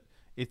 That's it.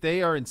 If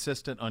they are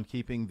insistent on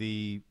keeping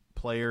the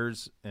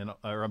players the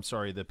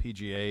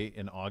PGA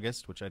in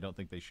August, which I don't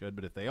think they should,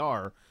 but if they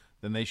are,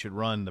 then they should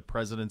run the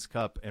President's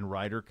Cup and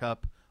Ryder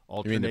Cup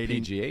alternating. You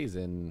mean the PGA's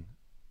in?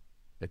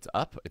 It's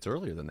up. It's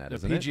earlier than that,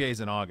 isn't it? The PGA's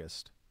in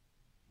August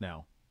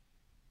now.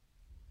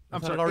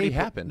 I'm sorry, it already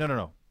happened.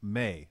 No.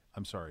 May.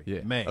 I'm sorry.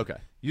 Yeah. May. Okay.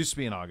 Used to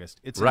be in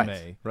August. It's right. in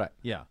May. Right.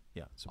 Yeah.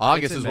 So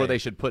August is where they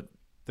should put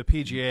the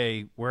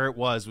PGA where it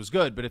was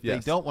good, but if they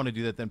don't want to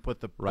do that, then put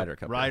the Ryder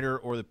Cup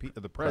or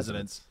the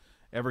Presidents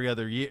every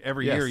other year.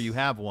 Every year you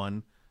have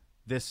one.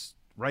 This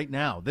right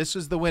now. This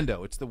is the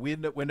window. It's the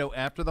window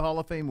after the Hall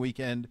of Fame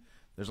weekend.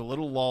 There's a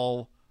little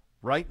lull.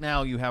 Right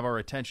now, you have our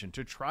attention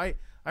to try.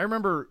 I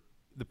remember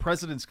the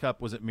President's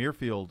Cup was at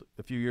Muirfield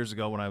a few years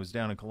ago when I was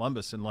down in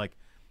Columbus, and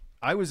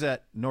I was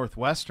at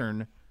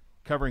Northwestern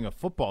covering a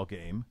football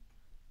game,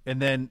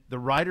 and then the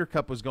Ryder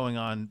Cup was going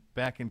on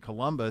back in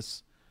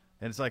Columbus,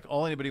 and it's like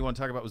all anybody wanted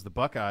to talk about was the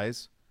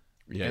Buckeyes.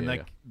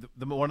 The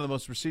one of the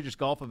most prestigious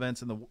golf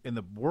events in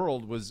the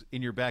world was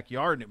in your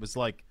backyard, and it was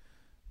like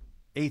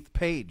 8th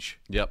page.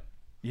 Yep.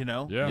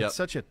 It's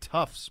such a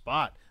tough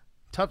spot.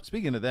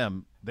 Speaking of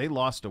them, they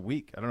lost a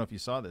week. I don't know if you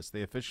saw this.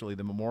 They officially,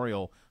 the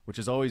Memorial, which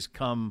has always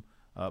come,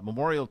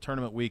 Memorial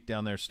Tournament week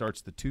down there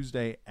starts the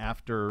Tuesday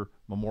after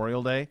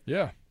Memorial Day.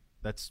 Yeah.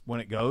 That's when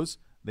it goes.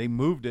 They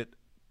moved it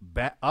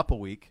back up a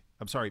week.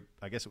 I'm sorry,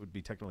 I guess it would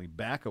be technically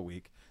back a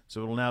week.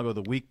 So it'll now go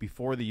the week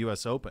before the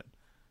U.S. Open.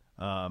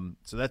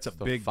 So that's a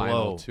big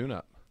blow.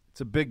 Tune-up.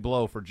 It's a big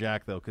blow for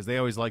Jack, though, because they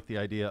always like the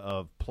idea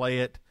of play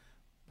it,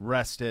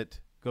 rest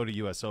it, go to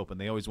U.S. Open.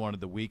 They always wanted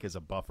the week as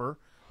a buffer.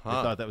 They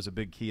thought that was a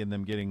big key in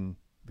them getting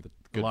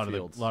a lot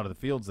of the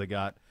fields they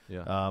got.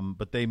 Yeah.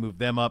 But they moved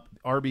them up.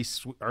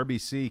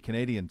 RBC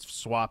Canadians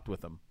swapped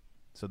with them,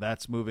 so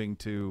that's moving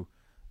to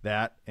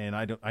that. And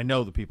I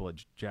know the people at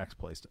Jack's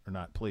Place are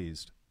not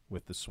pleased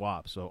with the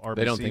swap. So RBC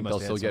they don't think must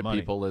they'll still get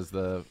money. people as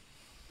the.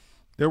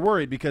 They're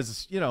worried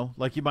because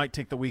you might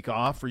take the week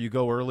off or you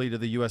go early to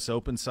the U.S.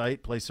 Open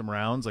site, play some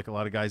rounds. Like a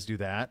lot of guys do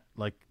that.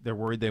 Like they're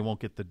worried they won't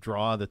get the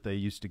draw that they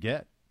used to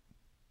get.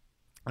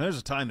 And there's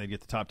a time they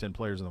get the top 10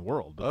 players in the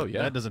world. But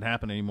that doesn't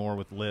happen anymore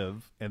with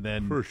LIV. And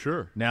then for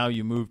sure, now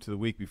you move to the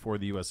week before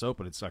the U.S.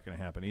 Open. It's not going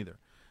to happen either.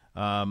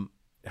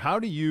 How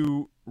do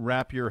you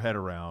wrap your head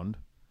around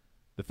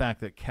the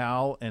fact that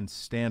Cal and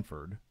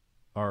Stanford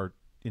are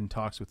in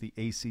talks with the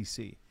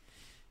ACC?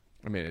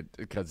 I mean,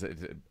 because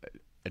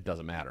it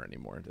doesn't matter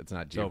anymore. It's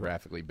not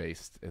geographically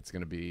based. It's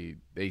going to be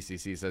the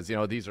ACC says,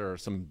 these are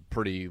some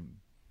pretty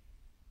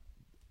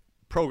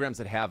programs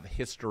that have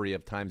history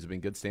of times have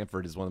been good.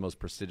 Stanford is one of the most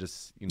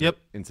prestigious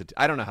institutes.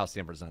 I don't know how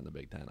Stanford's not in the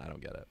Big Ten. I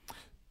don't get it.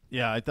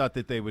 Yeah, I thought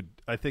that they would.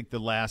 I think the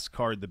last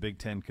card the Big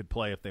Ten could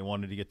play if they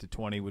wanted to get to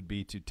 20 would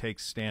be to take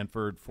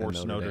Stanford,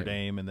 force Notre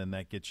Dame, and then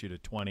that gets you to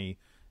 20.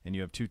 And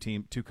you have two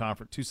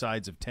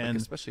sides of 10.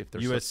 Especially if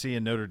they're USC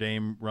and Notre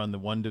Dame run the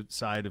one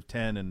side of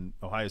 10, and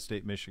Ohio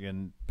State,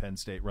 Michigan, Penn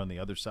State run the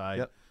other side.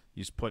 Yep.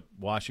 You just put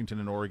Washington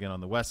and Oregon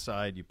on the west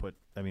side.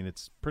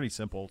 It's pretty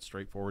simple,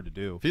 straightforward to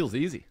do. Feels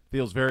easy.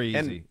 Feels very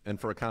easy. And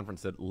for a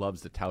conference that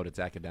loves to tout its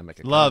academic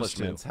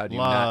accomplishments, how do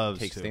you not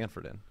take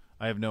Stanford in?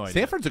 I have no idea.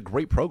 Stanford's a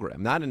great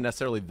program. Not in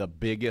necessarily the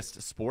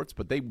biggest sports,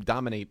 but they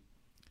dominate.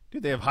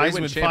 Dude, they have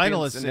Heisman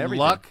finalists in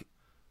Luck.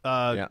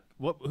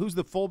 Who's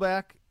the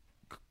fullback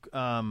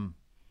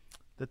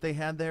that they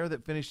had there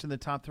that finished in the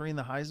top 3 in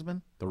the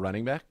Heisman? The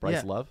running back,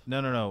 Bryce Love?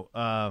 No.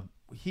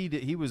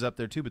 He was up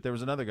there too, but there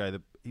was another guy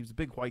he was a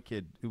big white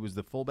kid who was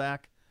the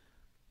fullback,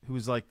 who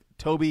was like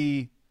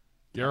Toby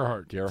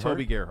Gerhart.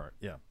 Toby Gerhart.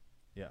 Yeah.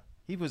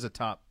 He was a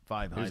top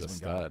 5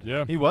 Heisman guy.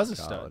 Yeah, he was a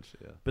stud.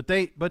 Yeah. But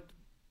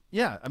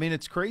I mean,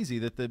 it's crazy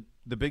that the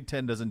Big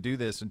Ten doesn't do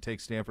this and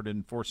take Stanford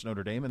and force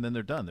Notre Dame, and then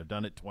they're done. They're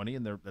done at 20,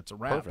 and that's a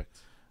wrap. Perfect.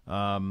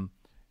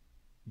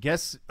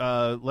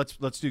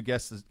 Let's do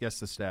guess the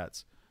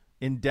stats.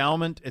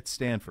 Endowment at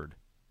Stanford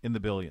in the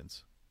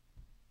billions.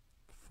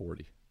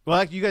 40.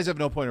 Well, you guys have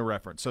no point of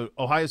reference. So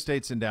Ohio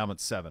State's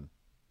endowment's 7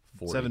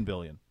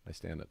 billion. I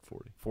stand at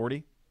 40.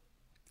 40?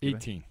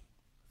 18.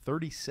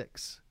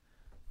 36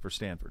 for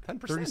Stanford. 10%.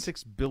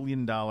 $36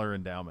 billion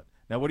endowment.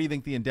 Now, what do you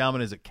think the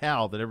endowment is at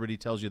Cal that everybody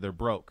tells you they're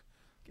broke?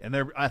 And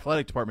their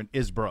athletic department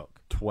is broke.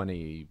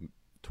 20.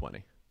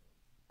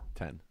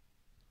 10.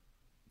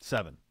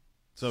 7.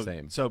 So,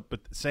 Same. But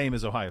same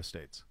as Ohio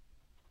State's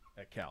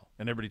at Cal.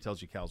 And everybody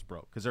tells you Cal's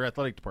broke because their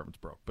athletic department's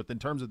broke. But in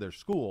terms of their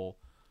school,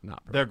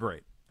 Not broke. they're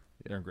great.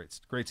 They're in great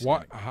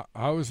Why, standing.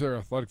 how is their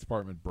athletic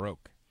department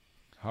broke?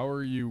 How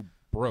are you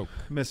broke?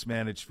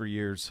 Mismanaged for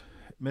years.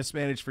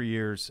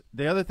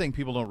 The other thing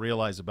people don't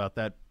realize about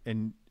that,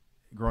 and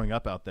growing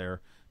up out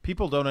there,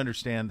 people don't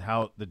understand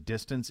how the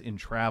distance in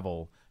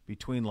travel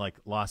between like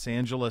Los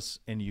Angeles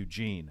and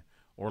Eugene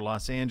or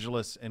Los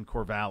Angeles and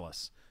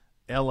Corvallis,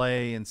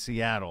 L.A. and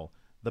Seattle,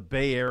 the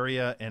Bay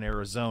Area and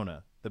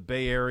Arizona, the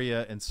Bay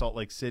Area and Salt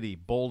Lake City,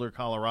 Boulder,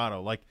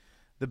 Colorado. Like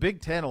the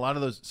Big Ten,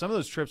 some of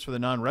those trips for the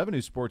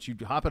non-revenue sports, you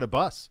hop at a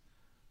bus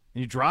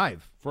and you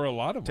drive. For a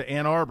lot of them. To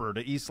Ann Arbor,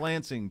 to East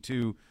Lansing,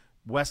 to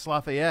West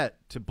Lafayette,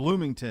 to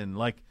Bloomington.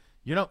 Like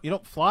you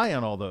don't fly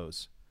on all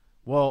those.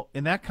 Well,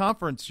 in that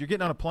conference, you're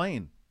getting on a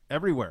plane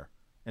everywhere.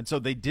 And so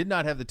they did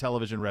not have the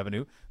television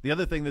revenue. The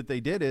other thing that they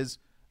did is,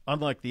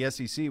 unlike the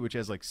SEC, which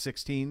has like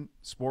 16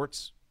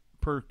 sports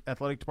per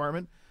athletic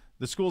department,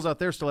 the schools out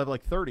there still have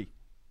like 30.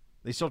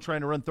 They still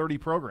trying to run 30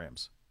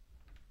 programs.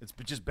 It's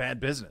just bad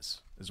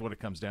business is what it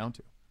comes down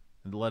to,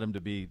 and led them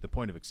to be the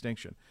point of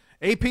extinction.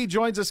 AP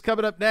joins us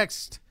coming up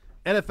next.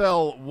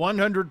 NFL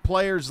 100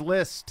 players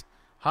list.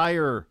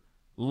 Higher,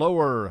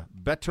 lower,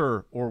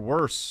 better, or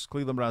worse.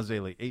 Cleveland Browns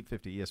Daily,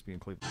 850 ESPN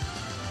Cleveland.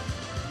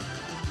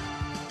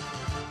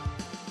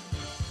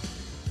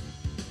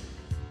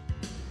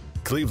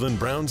 Cleveland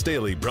Browns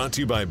Daily brought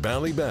to you by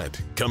Ballybet.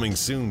 Coming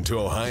soon to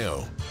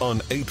Ohio on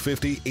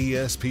 850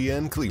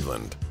 ESPN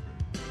Cleveland.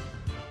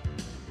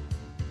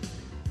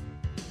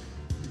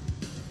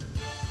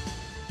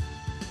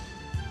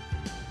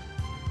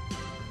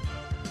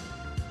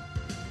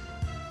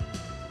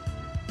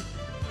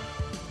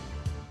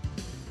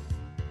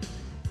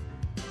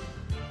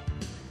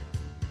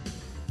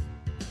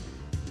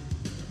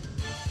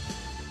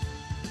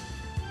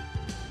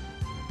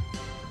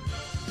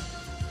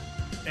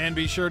 And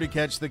be sure to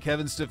catch the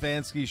Kevin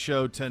Stefanski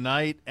Show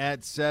tonight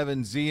at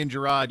 7. Z and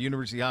Gerard,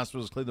 University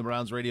Hospitals, Cleveland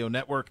Browns Radio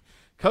Network.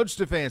 Coach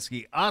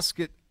Stefanski,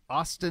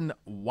 Austin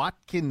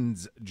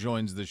Watkins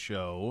joins the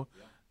show.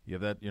 You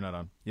have that? You're not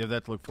on. You have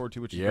that to look forward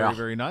to, which is very,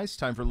 very nice.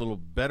 Time for a little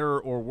better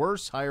or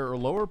worse, higher or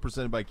lower,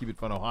 presented by Keep It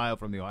Fun Ohio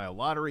from the Ohio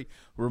Lottery.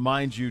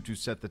 Reminds you to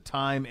set the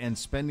time and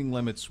spending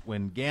limits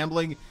when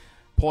gambling.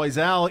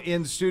 Poisal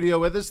in studio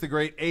with us, the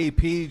great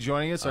AP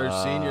joining us, our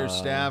senior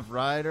staff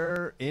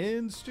writer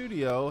in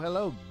studio.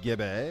 Hello,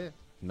 Gibby.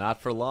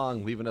 Not for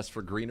long, leaving us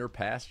for greener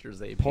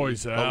pastures, AP.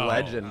 Poisal. The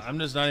legend. I'm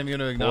just not even going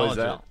to acknowledge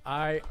Poisal. it.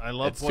 I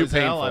love It's too Poisal.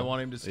 painful. I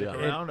want him to stick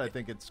around. I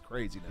think it's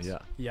craziness.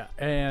 Yeah.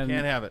 and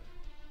Can't have it.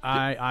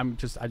 I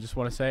just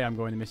want to say I'm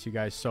going to miss you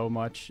guys so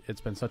much.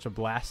 It's been such a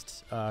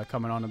blast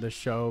coming onto this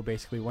show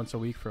basically once a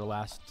week for the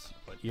last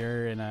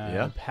year and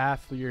a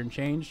half, year and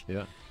change.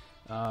 Yeah.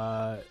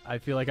 I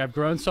feel like I've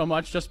grown so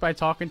much just by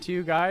talking to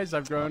you guys.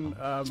 I've grown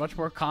much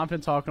more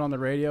confident talking on the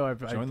radio.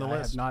 Join the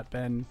list.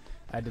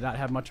 I did not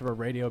have much of a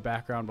radio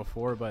background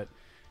before, but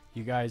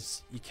you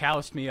guys, you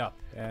calloused me up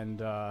and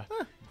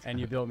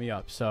you built me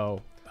up.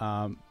 So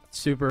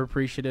super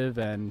appreciative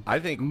and I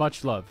think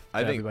much love.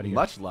 I think everybody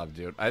much love,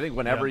 dude. I think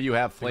whenever you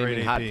have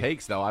flaming hot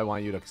takes, though, I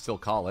want you to still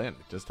call in.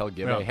 Just tell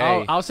Gibby,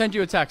 hey. I'll send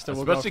you a text. And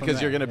especially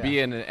because you're going to be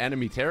in in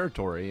enemy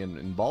territory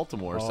in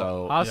Baltimore.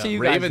 So I'll see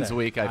you guys Ravens there.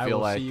 week, I feel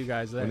will like see you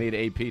guys there. we need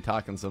AP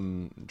talking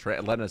some,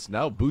 letting us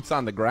know. Boots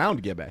on the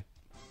ground, Gibby.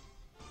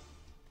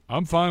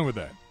 I'm fine with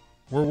that.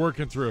 We're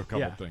working through a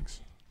couple things.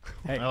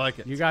 Hey, I like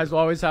it. You guys will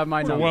always have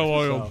my We're a number.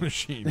 well-oiled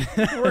machine.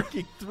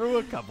 Working through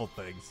a couple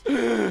things.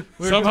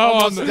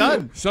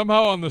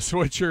 Somehow on the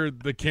switcher,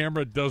 the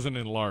camera doesn't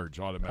enlarge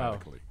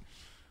automatically.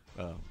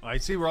 I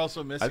see. We're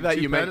also missing. I thought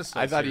two you meant. pedestals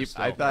I thought here he.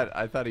 still.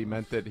 I thought he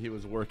meant that he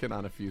was working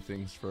on a few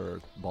things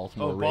for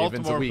Baltimore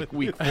Ravens Baltimore.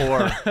 week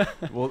 4.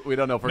 Well, we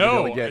don't know if we're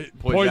going to get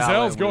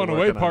Poisal's going we're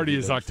away working on party a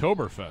is few things.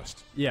 Oktoberfest.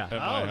 Yeah. At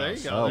my there you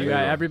house. go. Oh, You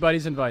got,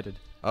 everybody's invited.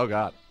 Oh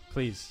God.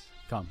 Please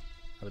come.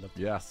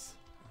 Yes.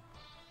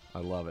 I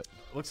love it.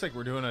 Looks like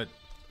we're doing a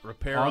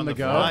repair On on the the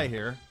go. fly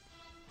here.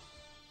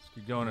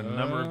 Could go in a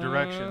number of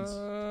directions.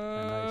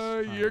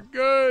 Nice. You're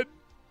good.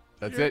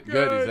 That's You're it.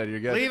 Good. He good. said you're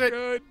good. Leave it.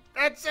 Good.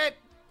 That's it.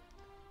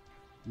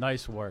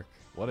 Nice work.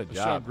 What a Good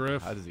job. job,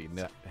 Griff. How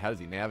does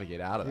he navigate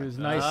out of that? It was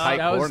nice. Tight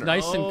That was corner.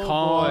 nice and Oh,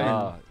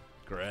 calm. boy.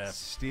 Griff.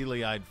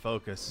 Steely-eyed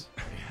focus.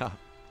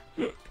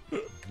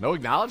 No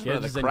acknowledgement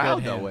of Gibbs the in crowd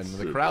good though, hands.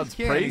 when the crowd's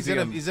He's praising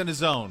him. he's in his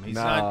zone. He's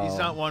No.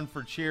 not one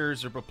for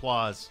cheers or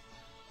applause.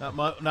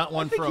 Not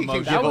one think for he can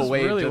emotion. give That was a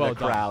wave really to well the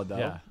crowd, done.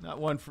 though. Yeah.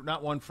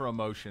 Not one for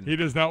emotion. He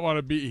does not want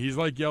to be. He's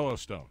like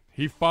Yellowstone.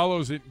 He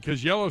follows it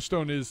because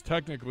Yellowstone is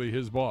technically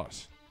his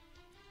boss.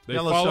 They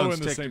follow Yellowstone's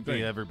in the same technically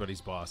thing.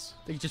 everybody's boss.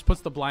 He just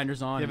puts the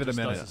blinders on. Give and it a just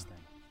does minute. his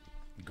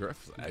thing.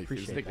 Griff.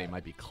 His nickname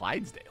might be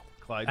Clydesdale.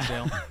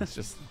 Clydesdale. It's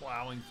just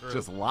plowing through.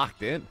 Just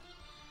locked in.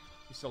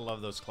 Used to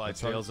love those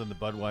Clydesdales in the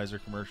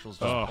Budweiser commercials,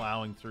 just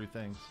plowing through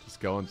things. Just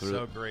going through.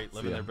 So great,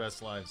 living their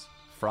best lives.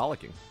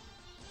 Frolicking.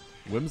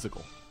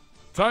 Whimsical.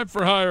 Time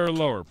for Higher or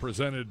Lower,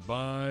 presented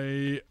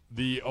by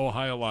the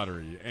Ohio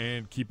Lottery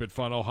and Keep It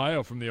Fun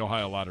Ohio from the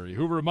Ohio Lottery,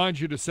 who reminds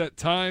you to set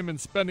time and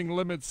spending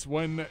limits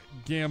when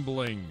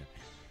gambling.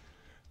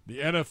 The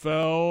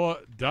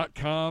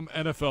NFL.com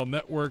NFL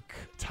Network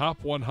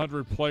Top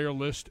 100 player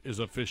list is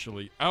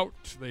officially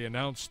out. They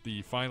announced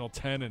the final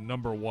 10 and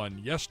number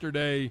 1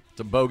 yesterday. It's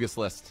a bogus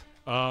list.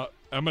 I'm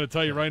going to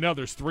tell you right now,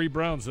 there's 3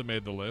 Browns that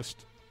made the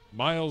list.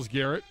 Myles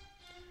Garrett,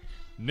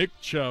 Nick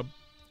Chubb,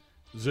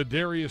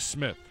 Zadarius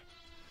Smith.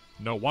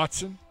 No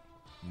Watson,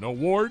 no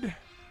Ward,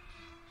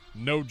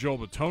 no Joel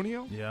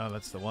Bitonio. Yeah,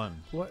 that's the one.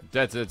 What?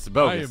 It's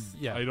bogus.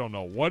 I don't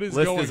know what is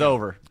list going is on.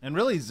 over. And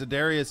really,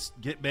 Zadarius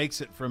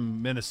makes it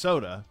from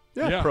Minnesota.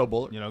 Yeah. Pro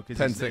Bowler.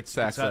 10-6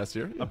 sacks last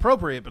year. Yeah.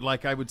 Appropriate,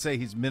 but I would say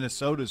he's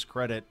Minnesota's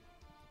credit.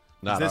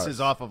 This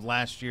is off of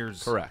last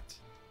year's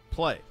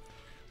play.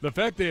 The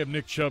fact they have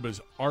Nick Chubb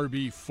as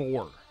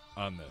RB4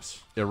 on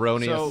this.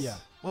 Erroneous.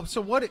 Well,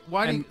 so what?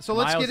 Why? So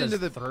let's Miles get into as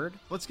the third.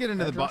 Let's get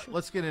into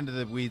let's get into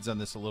the weeds on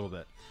this a little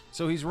bit.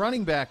 So he's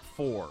running back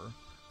 4.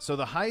 So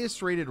the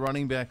highest rated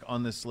running back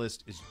on this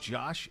list is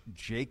Josh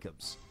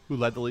Jacobs, who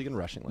led the league in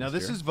rushing last year. Now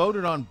this is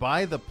voted on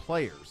by the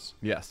players.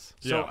 Yes.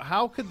 So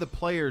how could the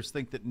players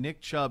think that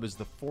Nick Chubb is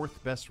the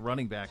 4th best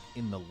running back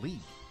in the league?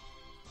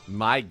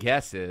 My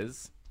guess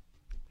is,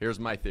 here's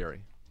my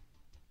theory.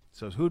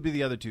 So who would be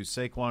the other two?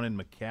 Saquon and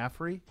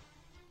McCaffrey?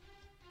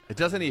 It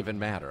doesn't even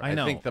matter. I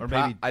know.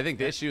 I think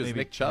the issue is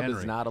Nick Chubb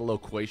is not a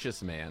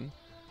loquacious man.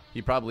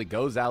 He probably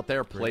goes out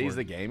there, plays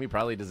the game. He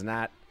probably does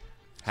not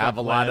have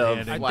a lot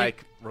of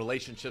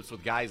relationships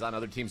with guys on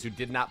other teams who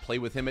did not play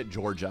with him at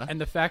Georgia.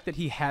 And the fact that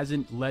he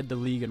hasn't led the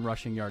league in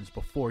rushing yards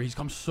before. He's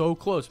come so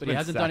close, but he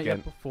hasn't done it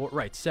yet before.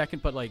 Right,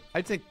 second, but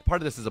I'd say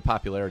part of this is a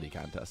popularity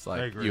contest.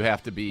 You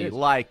have to be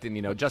liked,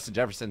 and Justin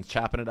Jefferson's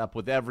chopping it up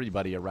with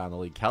everybody around the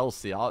league.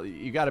 Kelsey,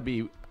 you got to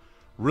be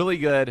really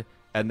good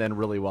and then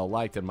really well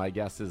liked. And my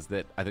guess is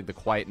that I think the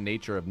quiet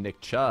nature of Nick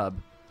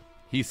Chubb,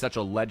 he's such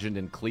a legend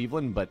in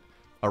Cleveland, but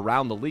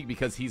around the league,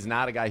 because he's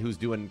not a guy who's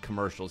doing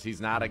commercials.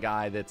 He's not a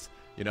guy that's,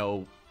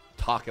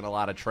 talking a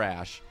lot of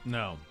trash.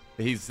 No.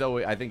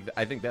 I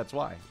think that's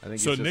why. I think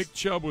so. Nick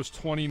Chubb was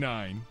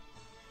 29.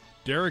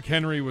 Derrick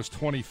Henry was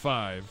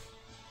 25.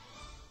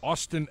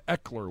 Austin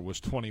Eckler was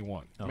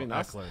 21.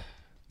 Eckler.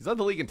 He's led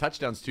the league in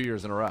touchdowns 2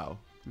 years in a row.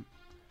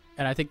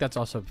 And I think that's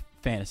also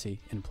fantasy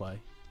in play.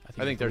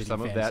 I think there's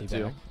some of that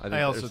too.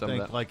 I also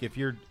think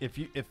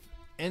if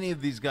any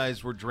of these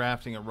guys were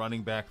drafting a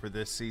running back for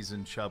this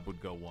season, Chubb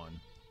would go 1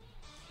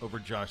 over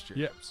Josh Jacobs.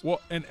 Yeah.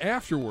 Well, and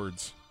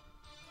afterwards,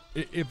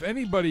 if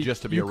anybody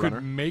you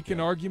could make an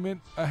argument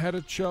ahead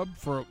of Chubb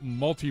for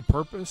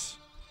multi-purpose,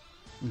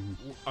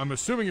 I'm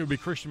assuming it would be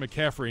Christian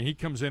McCaffrey, and he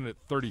comes in at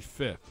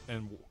 35th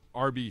and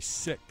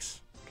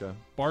RB6. Okay.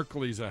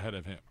 Barkley's ahead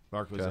of him.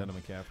 Barkley's ahead of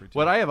McCaffrey, too.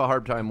 What I have a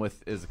hard time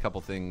with is a couple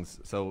things.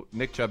 So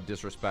Nick Chubb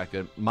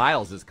disrespected.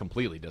 Miles is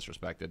completely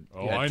disrespected.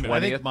 Oh, I know.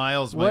 I think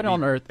Miles what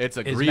on earth is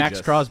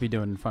Max Crosby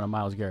doing in front of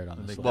Miles Garrett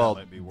on this?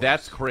 Well,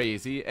 that's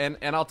crazy. And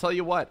I'll tell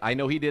you what. I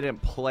know he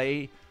didn't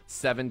play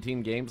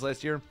 17 games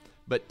last year,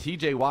 but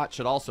T.J. Watt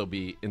should also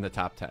be in the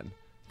top 10.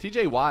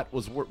 T.J. Watt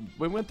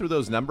we went through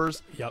those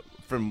numbers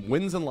from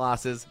wins and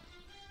losses,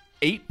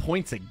 8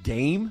 points a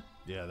game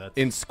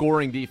in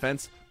scoring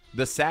defense.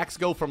 The sacks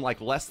go from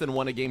less than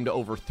 1 a game to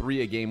over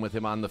 3 a game with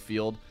him on the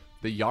field.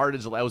 The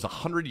yardage, that was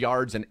 100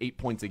 yards and 8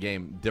 points a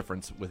game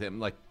difference with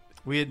him.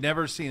 We had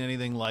never seen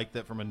anything like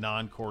that from a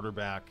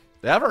non-quarterback.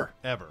 Ever.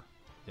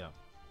 Yeah.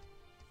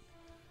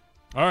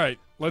 All right,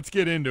 let's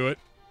get into it.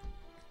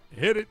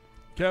 Hit it,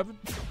 Kevin.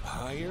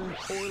 Higher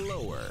or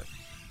lower?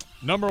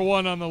 Number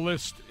 1 on the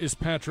list is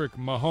Patrick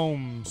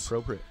Mahomes.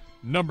 Appropriate.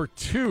 Number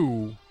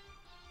 2,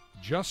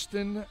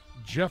 Justin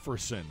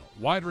Jefferson,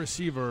 wide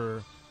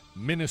receiver,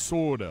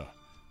 Minnesota.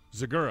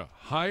 Zagura,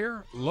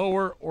 higher,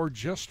 lower, or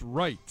just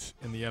right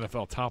in the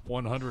NFL Top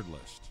 100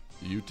 list?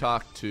 You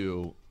talk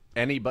to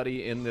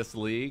anybody in this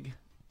league,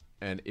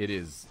 and it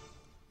is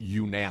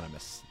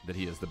unanimous that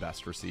he is the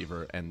best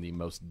receiver and the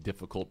most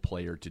difficult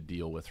player to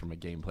deal with from a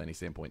game planning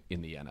standpoint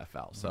in the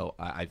NFL. So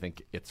I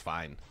think it's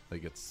fine.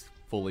 It's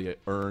fully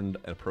earned,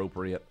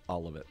 appropriate,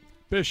 all of it.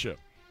 Bishop.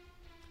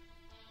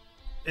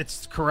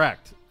 It's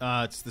correct.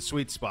 It's the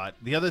sweet spot.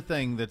 The other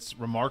thing that's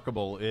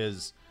remarkable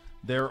is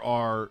there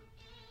are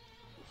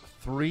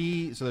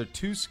 3, so there are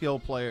 2 skill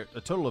players,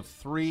 a total of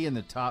 3 in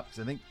the top,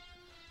 because I think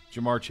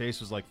Jamar Chase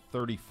was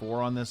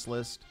 34 on this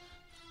list.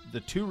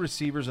 The 2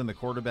 receivers and the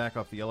quarterback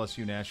off the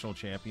LSU National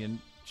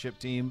Championship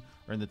team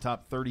are in the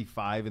top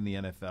 35 in the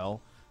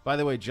NFL. By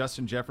the way,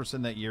 Justin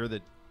Jefferson, that year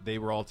that they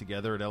were all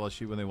together at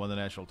LSU when they won the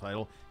national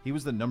title, he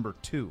was the number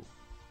 2.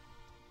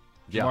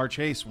 Jamar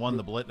Chase won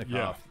the Blitnikoff.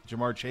 Yeah.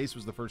 Jamar Chase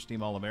was the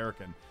first-team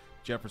All-American.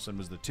 Jefferson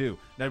was the 2.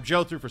 Now,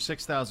 Joe threw for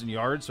 6,000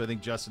 yards, so I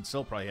think Justin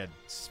still probably had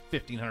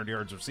 1,500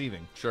 yards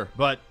receiving. Sure.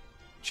 But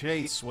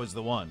Chase was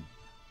the one.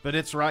 But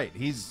it's right.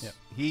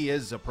 He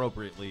is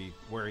appropriately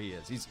where he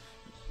is. He's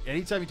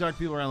anytime you talk to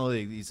people around the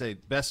league, you say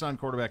best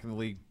non-quarterback in the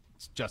league,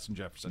 it's Justin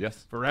Jefferson.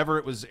 Yes. Forever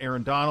it was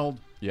Aaron Donald.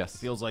 Yes. It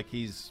feels like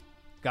he's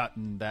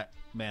gotten that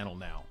mantle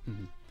now.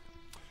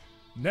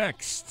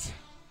 Next.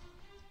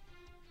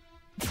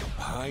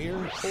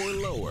 Higher or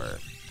lower?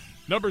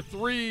 Number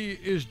 3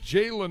 is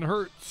Jalen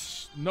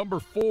Hurts. Number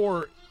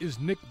 4 is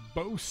Nick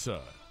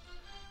Bosa.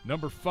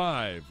 Number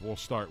 5, we'll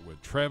start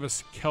with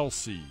Travis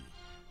Kelce.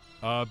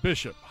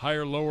 Bishop,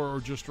 higher, lower, or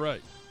just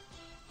right?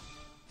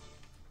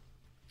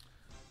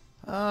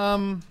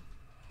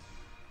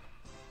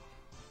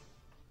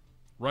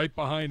 Right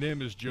behind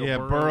him is Joe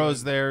Burrow.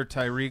 Burrow's there.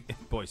 Tyreek.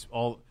 Boys,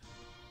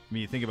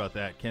 you think about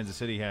that. Kansas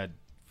City had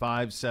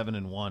 5, 7,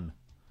 and 1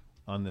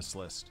 on this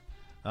list.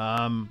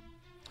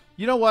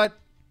 You know what?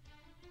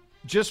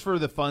 Just for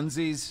the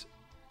funsies,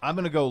 I'm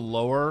going to go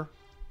lower.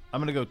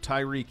 I'm going to go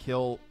Tyreek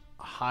Hill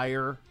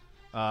higher.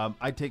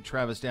 I'd take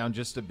Travis down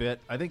just a bit.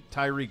 I think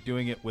Tyreek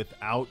doing it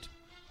without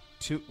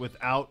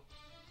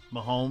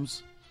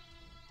Mahomes.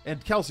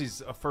 And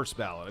Kelsey's a first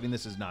ballot. I mean,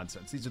 this is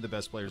nonsense. These are the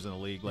best players in the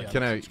league. Like,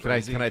 Can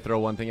I throw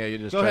one thing at you?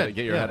 Just Go try ahead. to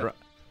get your head right.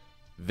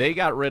 They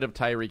got rid of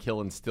Tyreek Hill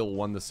and still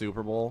won the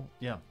Super Bowl.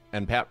 Yeah.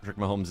 And Patrick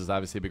Mahomes is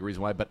obviously a big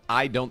reason why. But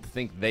I don't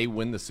think they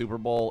win the Super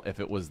Bowl if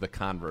it was the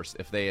converse.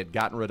 If they had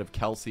gotten rid of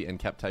Kelsey and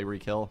kept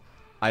Tyreek Hill,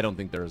 I don't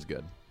think they're as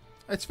good.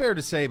 It's fair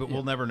to say, but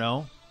we'll never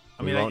know.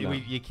 I won't mean,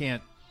 know. you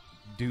can't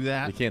do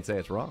that. You can't say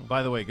it's wrong.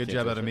 By the way, good Can't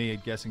job say out of it's me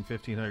at guessing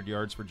 1,500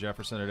 yards for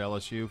Jefferson at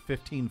LSU.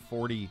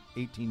 1,540,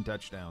 18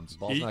 touchdowns.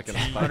 Ball's not going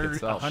to spike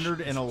itself.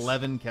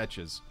 111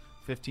 catches,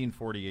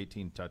 1,540,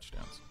 18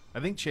 touchdowns.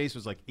 I think Chase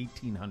was like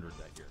 1,800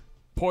 that year.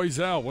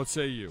 Poisal, what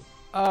say you?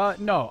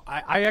 No,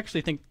 I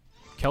actually think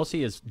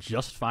Kelsey is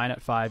just fine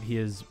at 5. He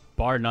is,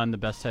 bar none, the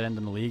best tight end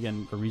in the league,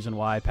 and the reason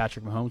why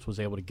Patrick Mahomes was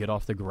able to get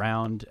off the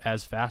ground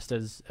as fast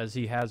as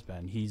he has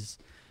been.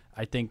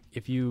 I think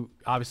if you,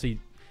 obviously,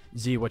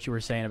 Z, what you were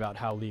saying about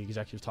how league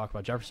executives talk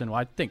about Jefferson, well,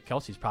 I think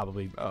Kelsey's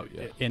probably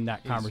in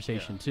that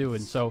conversation too.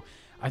 And so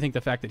I think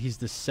the fact that he's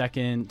the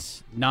second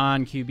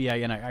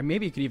non-QB, and I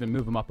maybe you could even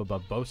move him up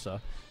above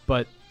Bosa,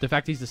 but the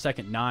fact that he's the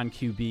second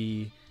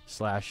non-QB /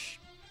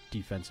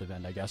 defensive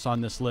end, I guess,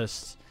 on this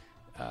list,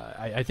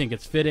 I think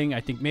it's fitting.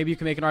 I think maybe you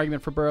can make an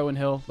argument for Burrow and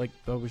Hill, like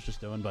Bo was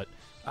just doing, but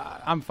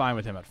I'm fine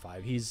with him at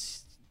 5.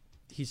 He's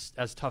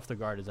as tough to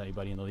guard as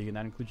anybody in the league, and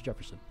that includes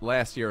Jefferson.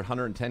 Last year,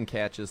 110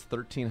 catches,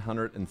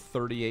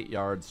 1,338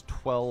 yards,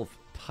 12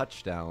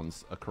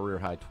 touchdowns, a career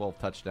high 12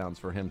 touchdowns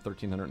for him,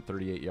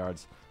 1,338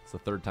 yards. It's the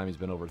third time he's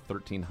been over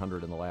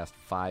 1,300 in the last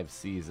 5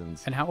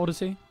 seasons. And how old is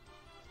he?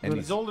 And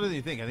he's older than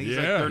you think. I think he's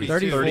Yeah, like he's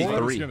 33.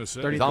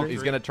 33.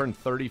 He's going to turn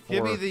 34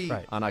 Give me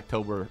the, on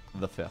October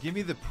the 5th. Give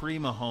me the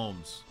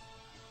pre-Mahomes.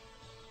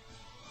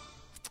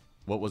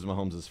 What was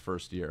Mahomes'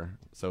 first year?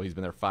 So he's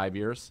been there 5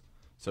 years.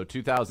 So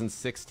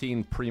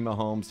 2016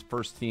 pre-Mahomes,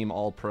 first team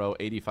All-Pro,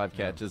 85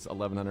 catches,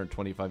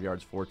 1,125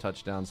 yards, 4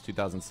 touchdowns.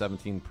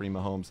 2017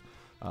 pre-Mahomes,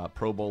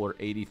 Pro Bowler,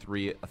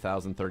 83,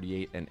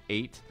 1,038, and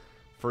 8.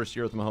 First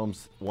year with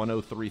Mahomes,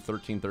 103,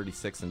 13,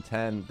 36, and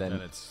 10.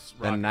 Then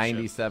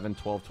 97,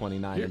 12,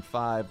 29, and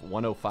 5.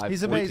 105,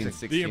 He's 14, amazing.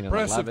 16, The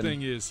impressive and 11,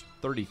 thing is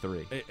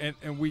 33.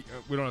 And we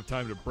don't have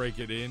time to break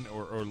it in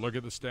or look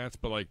at the stats,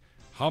 but like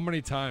how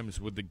many times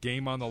with the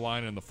game on the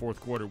line in the fourth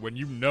quarter when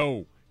you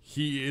know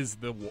he is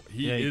the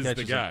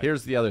guy.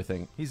 Here's the other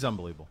thing. He's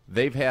unbelievable.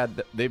 They've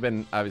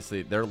been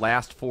obviously their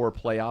last 4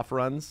 playoff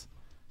runs.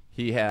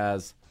 He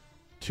has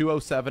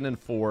 207 and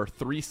 4,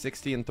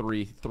 360 and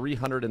 3,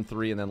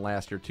 303, and then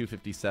last year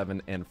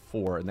 257 and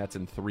 4, and that's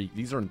in 3.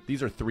 These are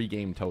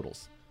 3-game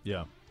totals.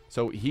 Yeah.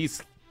 So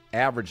he's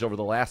averaged over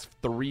the last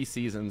 3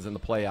 seasons in the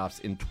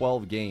playoffs in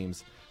 12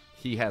 games.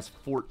 He has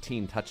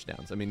 14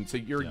 touchdowns. I mean, so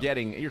you're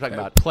talking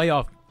about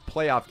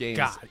playoff games.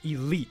 God,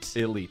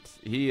 elite.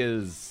 He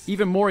is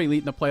even more elite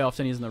in the playoffs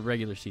than he is in the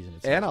regular season.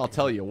 And I'll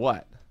tell you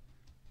what,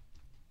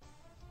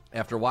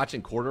 after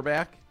watching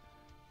quarterback,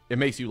 it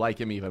makes you like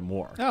him even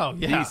more. Oh,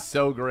 yeah. He's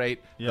so great.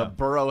 Yeah. The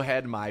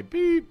Burrowhead, my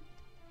beep.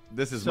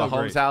 This is So Mahomes'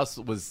 great. house.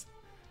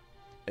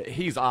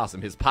 He's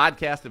awesome. His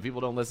podcast, if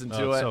people don't listen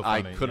to it, so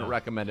I funny, couldn't yeah.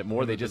 recommend it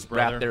more. They With his just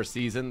wrapped brother. their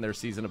season. Their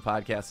season of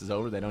podcasts is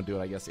over. They don't do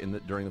it, I guess,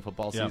 during the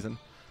football Yeah. season.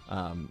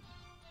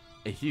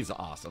 He's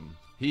awesome.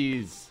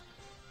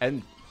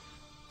 And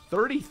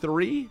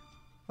 33,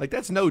 like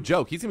that's no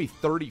joke. He's gonna be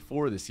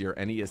 34 this year,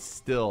 and he is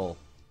still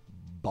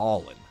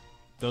balling.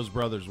 Those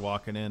brothers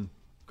walking in,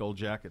 gold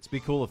jackets. Be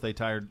cool if they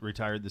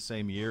retired the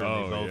same year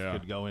and they both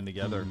could go in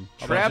together.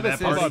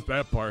 Travis How about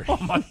that part? Oh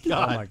my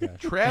god! Oh my gosh.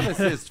 Travis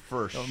is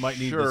for Might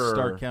need sure the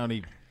Stark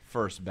County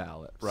first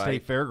ballot, right?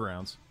 State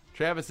Fairgrounds.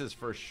 Travis is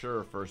for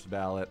sure first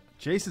ballot.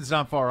 Jason's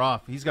not far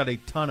off. He's got a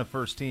ton of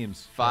first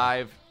teams.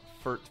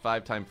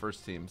 5-time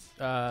first teams.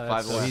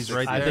 So he's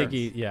right there. I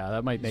think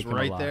that might make He's him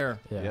right a lock. there.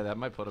 Yeah, that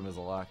might put him as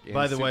a lock. And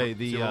By the way,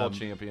 the Super Bowl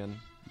champion.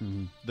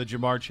 The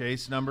Jamar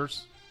Chase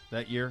numbers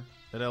that year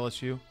at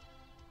LSU,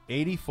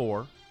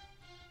 84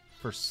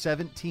 for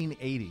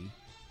 1,780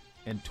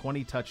 and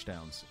 20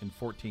 touchdowns in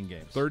 14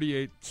 games.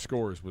 38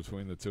 scores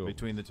between the two.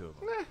 Between the two of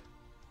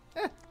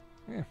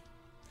them.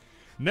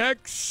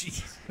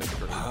 Next.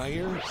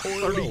 Higher or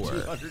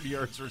 3,200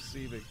 yards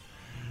receiving.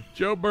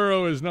 Joe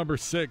Burrow is number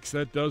 6.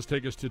 That does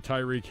take us to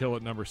Tyreek Hill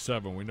at number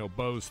 7. We know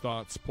Bo's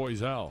thoughts.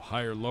 Poisal,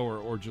 higher, lower,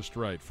 or just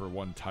right for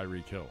one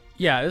Tyreek Hill?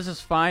 Yeah, this is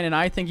fine, and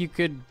I think you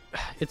could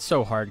 – it's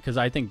so hard because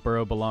I think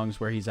Burrow belongs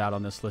where he's out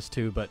on this list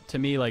too. But to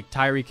me, like,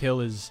 Tyreek Hill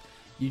is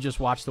 – you just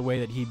watch the way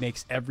that he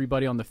makes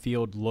everybody on the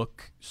field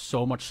look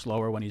so much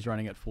slower when he's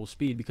running at full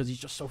speed because he's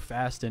just so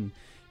fast and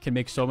can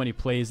make so many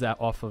plays that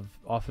off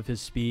of his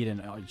speed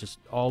and just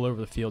all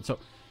over the field. So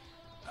 –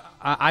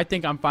 I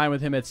think I'm fine with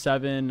him at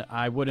 7.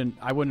 I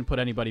wouldn't put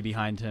anybody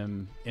behind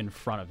him in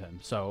front of him.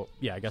 So,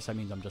 yeah, I guess that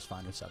means I'm just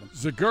fine with 7.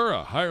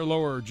 Zagura, higher,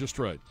 lower, or just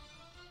right?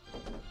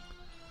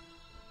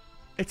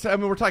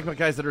 We're talking about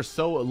guys that are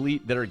so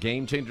elite that are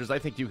game changers. I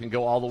think you can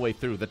go all the way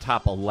through the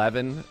top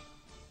 11.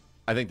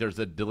 I think there's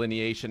a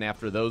delineation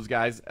after those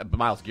guys.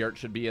 Myles Garrett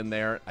should be in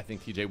there. I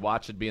think TJ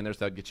Watt should be in there, so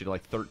that would get you to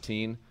like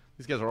 13.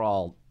 These guys are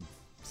all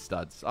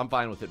studs. I'm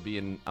fine with it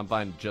being – I'm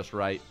fine just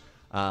right.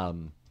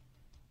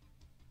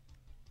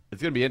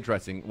 It's going to be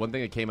interesting. One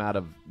thing that came out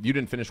of – you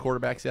didn't finish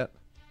quarterbacks yet?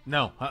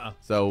 No.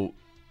 So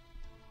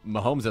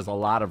Mahomes has a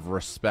lot of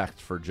respect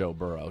for Joe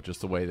Burrow, just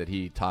the way that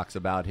he talks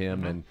about him.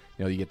 Mm-hmm.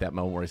 And, you get that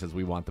moment where he says,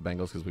 we want the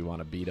Bengals because we want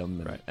to beat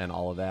them and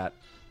all of that.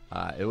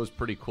 It was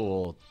pretty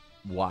cool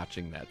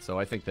watching that. So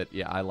I think that,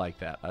 I like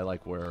that. I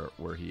like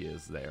where he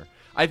is there.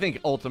 I think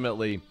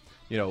ultimately,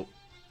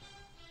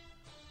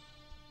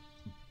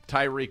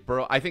 Tyreek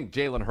Burrow, I think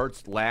Jalen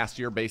Hurts last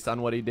year, based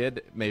on what he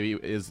did, maybe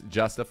is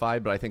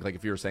justified. But I think, like,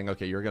 if you were saying,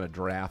 okay, you're going to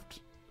draft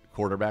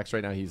quarterbacks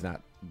right now, he's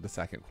not the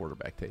second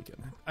quarterback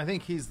taken. I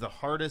think he's the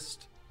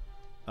hardest.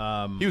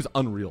 He was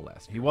unreal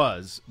last year. He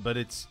was, but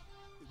it's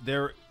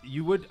there.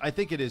 I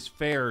think it is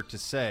fair to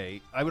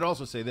say. I would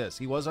also say this: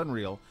 he was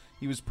unreal.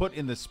 He was put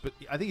in the.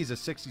 I think he's a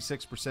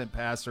 66%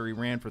 passer. He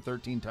ran for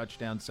 13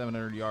 touchdowns,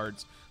 700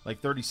 yards,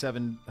 like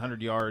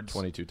 3,700 yards,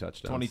 22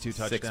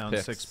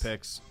 touchdowns, 6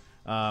 picks.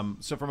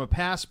 So from a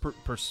pass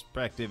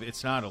perspective,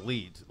 it's not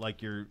elite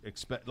like you'd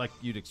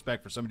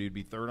expect for somebody who'd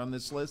be third on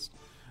this list.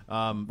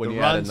 When the you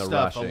run add in the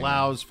stuff rushing,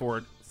 allows for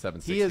it.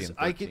 7, He is. 16,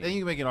 I think you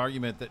can make an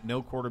argument that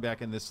no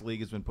quarterback in this league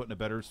has been put in a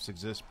better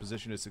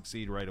position to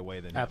succeed right away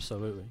than him.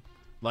 Absolutely.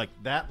 Like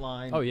that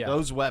line, oh, yeah.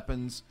 Those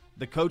weapons,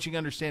 the coaching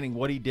understanding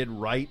what he did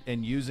right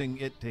and using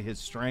it to his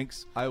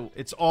strengths.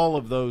 It's all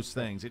of those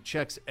things. It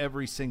checks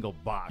every single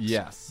box.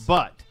 Yes.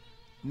 But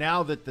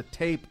now that the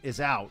tape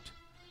is out,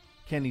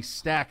 can he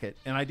stack it?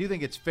 And I do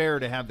think it's fair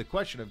to have the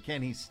question of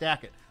can he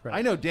stack it? Right.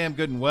 I know damn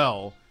good and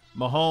well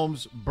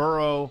Mahomes,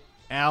 Burrow,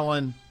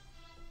 Allen,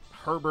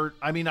 Herbert.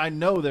 I mean, I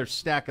know there's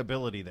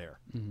stackability there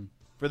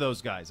for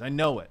those guys. I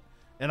know it.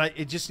 And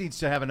it just needs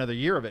to have another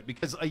year of it.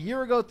 Because a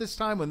year ago at this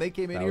time when they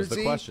came in that here, was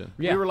the question.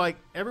 We were like,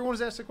 everyone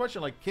was asked the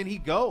question, like, can he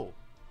go?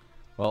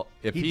 Well,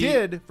 if he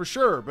did, for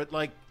sure. But,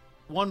 like,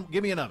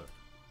 give me another.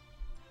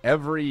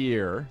 Every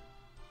year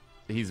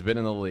he's been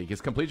in the league,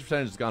 his completion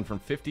percentage has gone from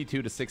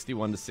 52 to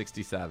 61 to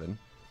 67.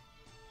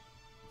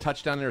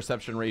 Touchdown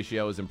interception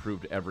ratio has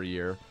improved every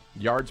year.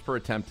 Yards per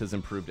attempt has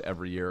improved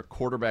every year.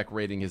 Quarterback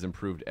rating has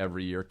improved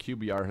every year.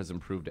 QBR has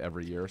improved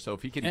every year. So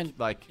if he can,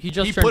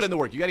 he put in the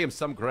work. You got to give him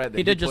some credit.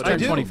 He did just turn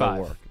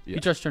 25. Yeah. He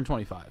just turned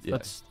 25. Yeah.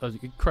 That's an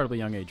incredibly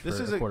young age for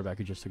a quarterback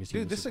who just took a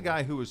season. Dude, this is a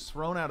guy who was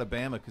thrown out of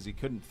Bama because he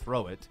couldn't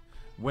throw it,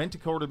 went to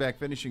quarterback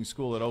finishing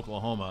school at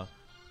Oklahoma,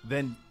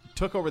 then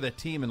took over that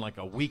team in like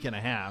a week and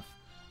a half,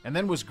 and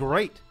then was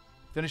great.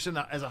 Finished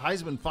as a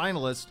Heisman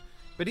finalist.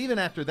 But even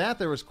after that,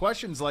 there was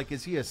questions like,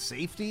 is he a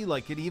safety?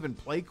 Like, could he even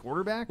play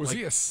quarterback? Was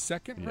he a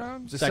second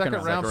round? The second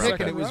round pick,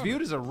 and it was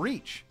viewed as a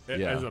reach.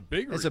 As a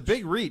big reach. As a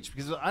big reach,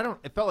 because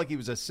it felt like he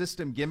was a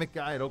system gimmick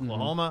guy at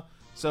Oklahoma.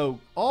 So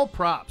all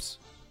props,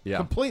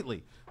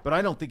 completely. But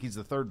I don't think he's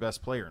the third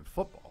best player in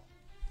football.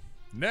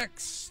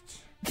 Next.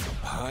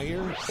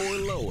 Higher or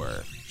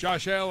lower?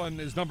 Josh Allen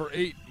is number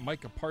 8.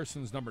 Micah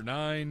Parsons, number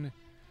 9.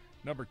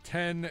 Number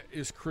 10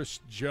 is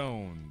Chris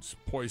Jones.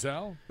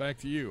 Poisal, back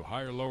to you.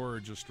 Higher, lower, or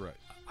just right?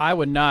 I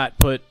would not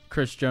put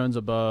Chris Jones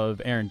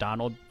above Aaron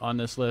Donald on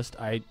this list.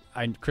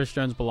 Chris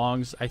Jones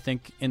belongs, I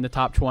think, in the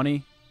top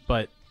 20.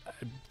 But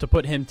to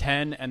put him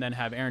 10 and then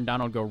have Aaron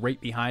Donald go right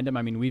behind him,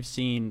 I mean, we've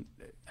seen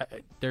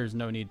there's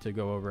no need to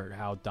go over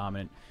how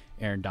dominant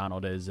Aaron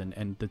Donald is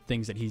and the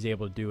things that he's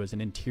able to do as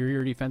an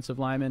interior defensive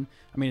lineman.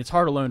 I mean, it's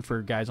hard alone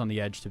for guys on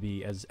the edge to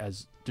be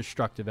as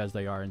destructive as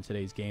they are in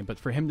today's game. But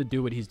for him to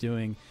do what he's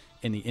doing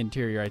in the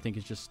interior, I think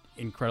is just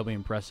incredibly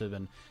impressive.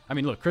 And, I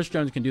mean, look, Chris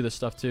Jones can do this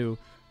stuff too,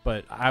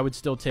 but I would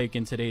still take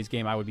in today's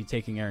game, I would be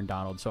taking Aaron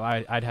Donald. So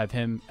I'd have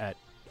him at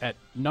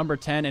number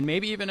 10 and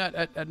maybe even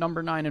at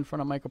number 9 in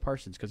front of Micah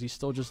Parsons because he's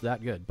still just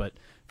that good. But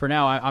for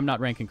now, I'm not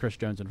ranking Chris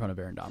Jones in front of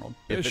Aaron Donald.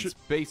 If it's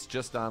based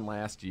just on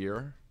last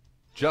year,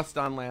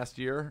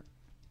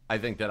 I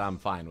think that I'm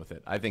fine with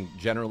it. I think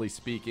generally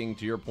speaking,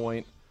 to your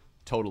point,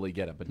 totally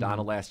get it. But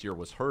Donald last year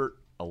was hurt,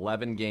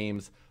 11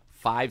 games,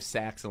 5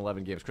 sacks in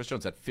 11 games. Chris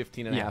Jones had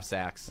 15 and a half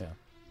sacks,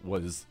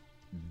 was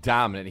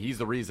dominant. He's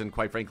the reason,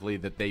 quite frankly,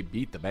 that they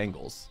beat the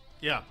Bengals.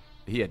 Yeah.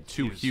 He had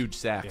 2 huge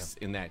sacks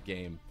in that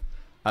game.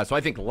 So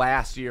I think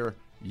last year,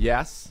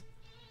 yes.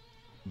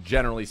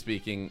 generally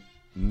speaking,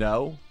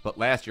 no. But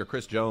last year,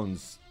 Chris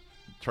Jones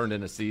turned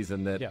in a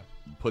season that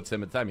puts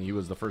him at the time. He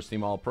was the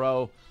first-team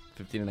All-Pro,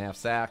 15.5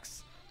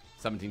 sacks,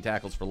 17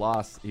 tackles for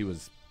loss. He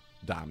was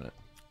dominant.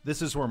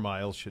 This is where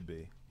Miles should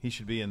be. He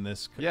should be in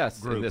this Yes,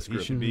 group. in this group.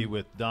 He should be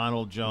with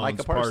Donald, Jones,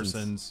 Micah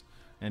Parsons,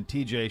 and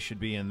TJ should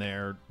be in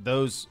there.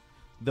 Those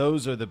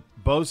are the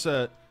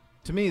Bosa.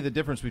 To me, the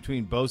difference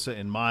between Bosa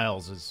and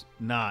Miles is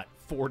not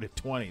 4 to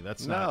 20.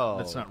 That's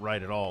not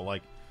right at all.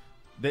 Like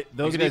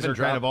those guys are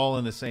kind of all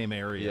in the same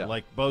area. Yeah.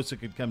 Like Bosa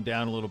could come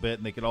down a little bit,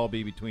 and they could all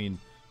be between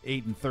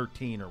 8 and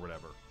 13 or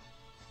whatever.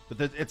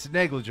 But it's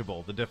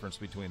negligible, the difference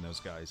between those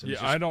guys. And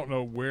I don't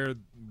know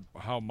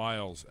how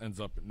Miles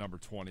ends up at number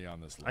 20 on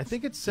this list. I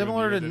think it's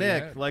similar to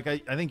Nick. Like I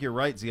think you're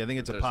right, Z. I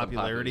think it's a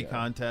popularity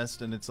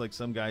contest, and it's like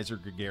some guys are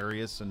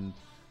gregarious and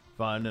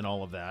fun and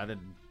all of that, and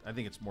I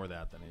think it's more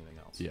that than anything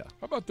else. Yeah.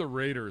 How about the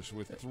Raiders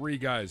with 3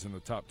 guys in the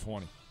top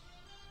 20?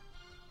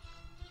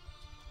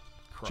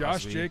 Crosby.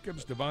 Josh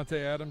Jacobs,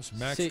 Devontae Adams,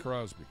 Max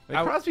Crosby.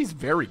 Crosby's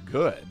very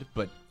good,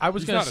 but I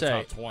was he's going not to say,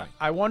 a top 20.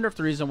 I wonder if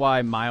the reason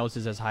why Miles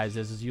is as high as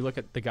this is you look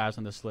at the guys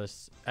on this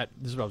list.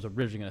 This is what I was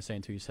originally going to say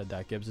until you said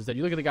that, Gibbs, is that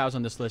you look at the guys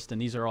on this list,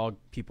 and these are all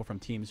people from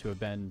teams who have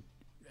been,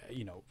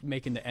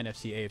 making the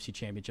NFC, AFC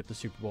Championship, the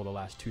Super Bowl the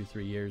last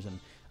 2-3 years, and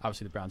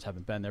obviously the Browns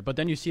haven't been there. But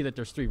then you see that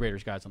there's 3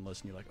 Raiders guys on the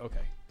list, and you're like,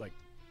 okay,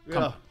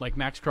 like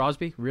Max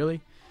Crosby,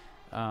 really?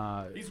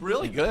 He's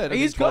really good.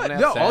 He's good.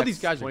 No, all these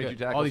guys are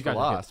good. All these guys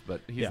are good.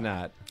 But he's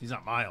not. He's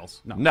not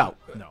Miles. No.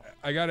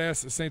 I got to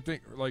ask the same thing.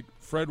 Like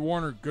Fred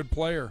Warner, good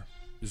player.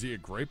 Is he a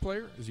great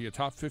player? Is he a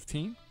top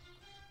 15?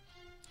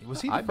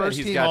 Was he the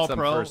first-team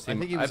All-Pro? I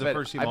think he was the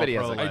first-team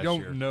All-Pro I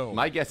don't know.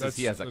 My guess is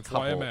he has a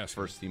couple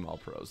first-team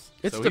All-Pros.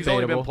 It's so debatable. He's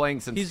only been playing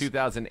since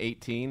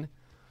 2018,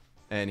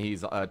 and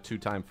he's a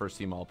 2-time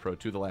first-team All-Pro.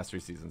 2 of the last 3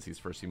 seasons, he's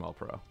first-team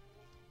All-Pro.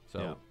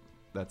 So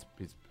that's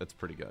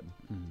pretty good.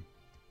 Mm-hmm.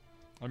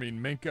 I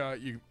mean, Minka,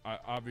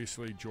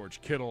 obviously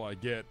George Kittle. I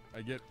get.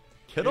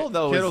 Kittle,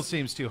 though, Kittle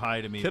seems too high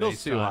to me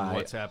based on high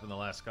what's happened the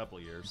last couple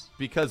of years.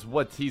 Because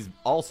what he's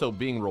also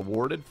being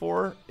rewarded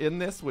for in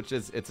this, which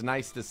is it's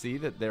nice to see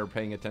that they're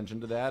paying attention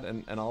to that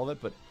and all of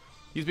it, but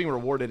he's being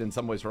rewarded in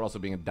some ways for also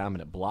being a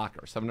dominant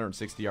blocker.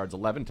 760 yards,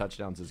 11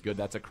 touchdowns is good.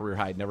 That's a career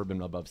high. Never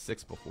been above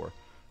 6 before.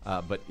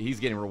 But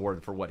he's getting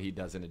rewarded for what he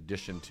does in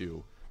addition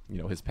to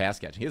his pass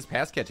catching. His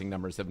pass catching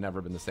numbers have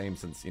never been the same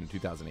since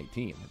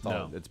 2018.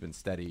 It's been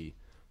steady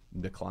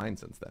decline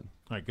since then.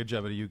 All right, good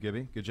job to you,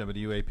 Gibby. Good job to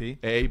you,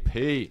 AP.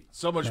 AP.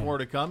 So much more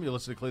to come. You'll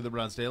listen to Cleveland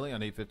Browns Daily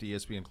on 850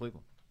 ESPN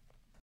Cleveland.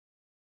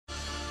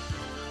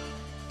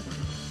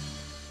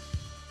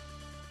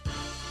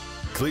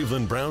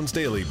 Cleveland Browns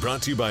Daily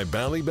brought to you by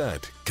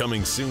Ballybet.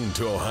 Coming soon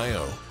to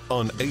Ohio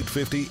on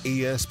 850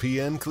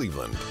 ESPN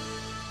Cleveland.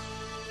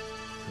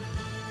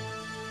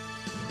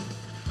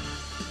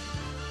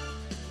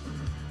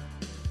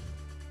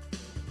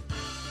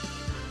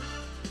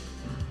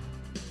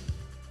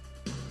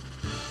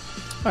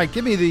 All right,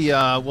 give me the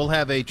we'll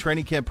have a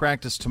training camp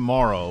practice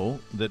tomorrow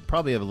that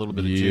probably have a little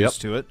bit of juice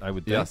to it, I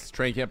would think. Yes,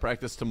 training camp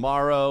practice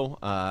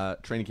tomorrow.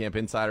 Training camp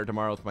insider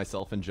tomorrow with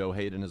myself and Joe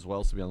Hayden as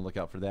well, so be on the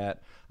lookout for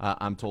that.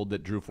 I'm told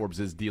that Drew Forbes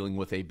is dealing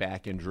with a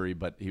back injury,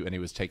 but he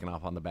was taken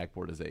off on the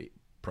backboard as a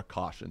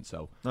precaution.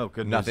 So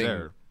nothing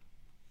there.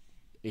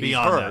 He's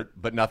Beyond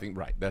hurt, but nothing.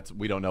 Right,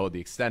 we don't know the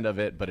extent of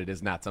it, but it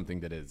is not something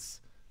that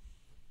is.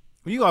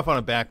 When you go off on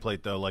a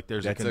backplate, though, like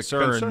there's a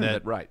concern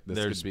that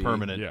there's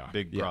permanent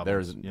big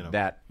problems.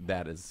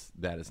 That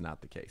is not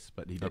the case,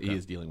 but he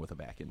is dealing with a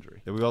back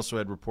injury. We also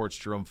had reports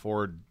Jerome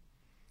Ford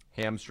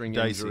hamstring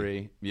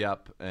injury.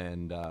 Yep,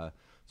 and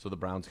so the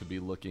Browns could be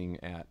looking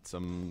at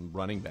some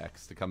running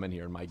backs to come in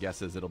here. And my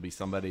guess is it'll be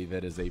somebody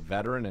that is a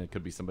veteran, and it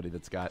could be somebody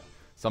that's got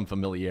some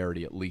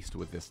familiarity at least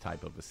with this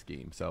type of a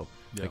scheme. So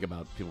think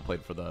about people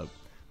played for the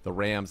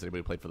Rams,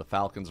 anybody played for the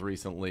Falcons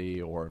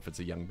recently, or if it's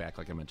a young back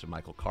like I mentioned,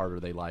 Michael Carter,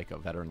 they like a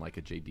veteran like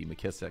a J.D.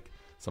 McKissick,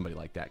 somebody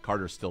like that.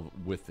 Carter's still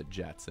with the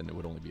Jets, and it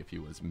would only be if he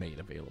was made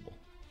available.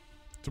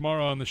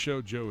 Tomorrow on the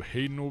show, Joe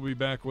Hayden will be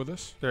back with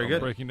us. Very good.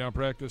 Breaking down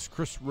practice.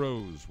 Chris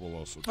Rose will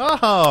also.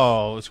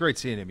 Oh, it was great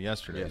seeing him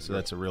yesterday, so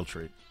that's a real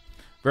treat.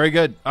 Very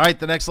good. All right,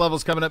 the next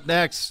level's coming up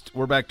next.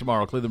 We're back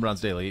tomorrow. Cleveland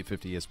Browns Daily,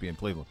 850 ESPN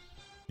Cleveland.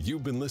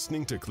 You've been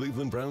listening to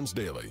Cleveland Browns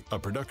Daily, a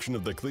production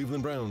of the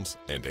Cleveland Browns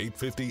and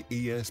 850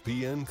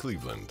 ESPN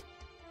Cleveland.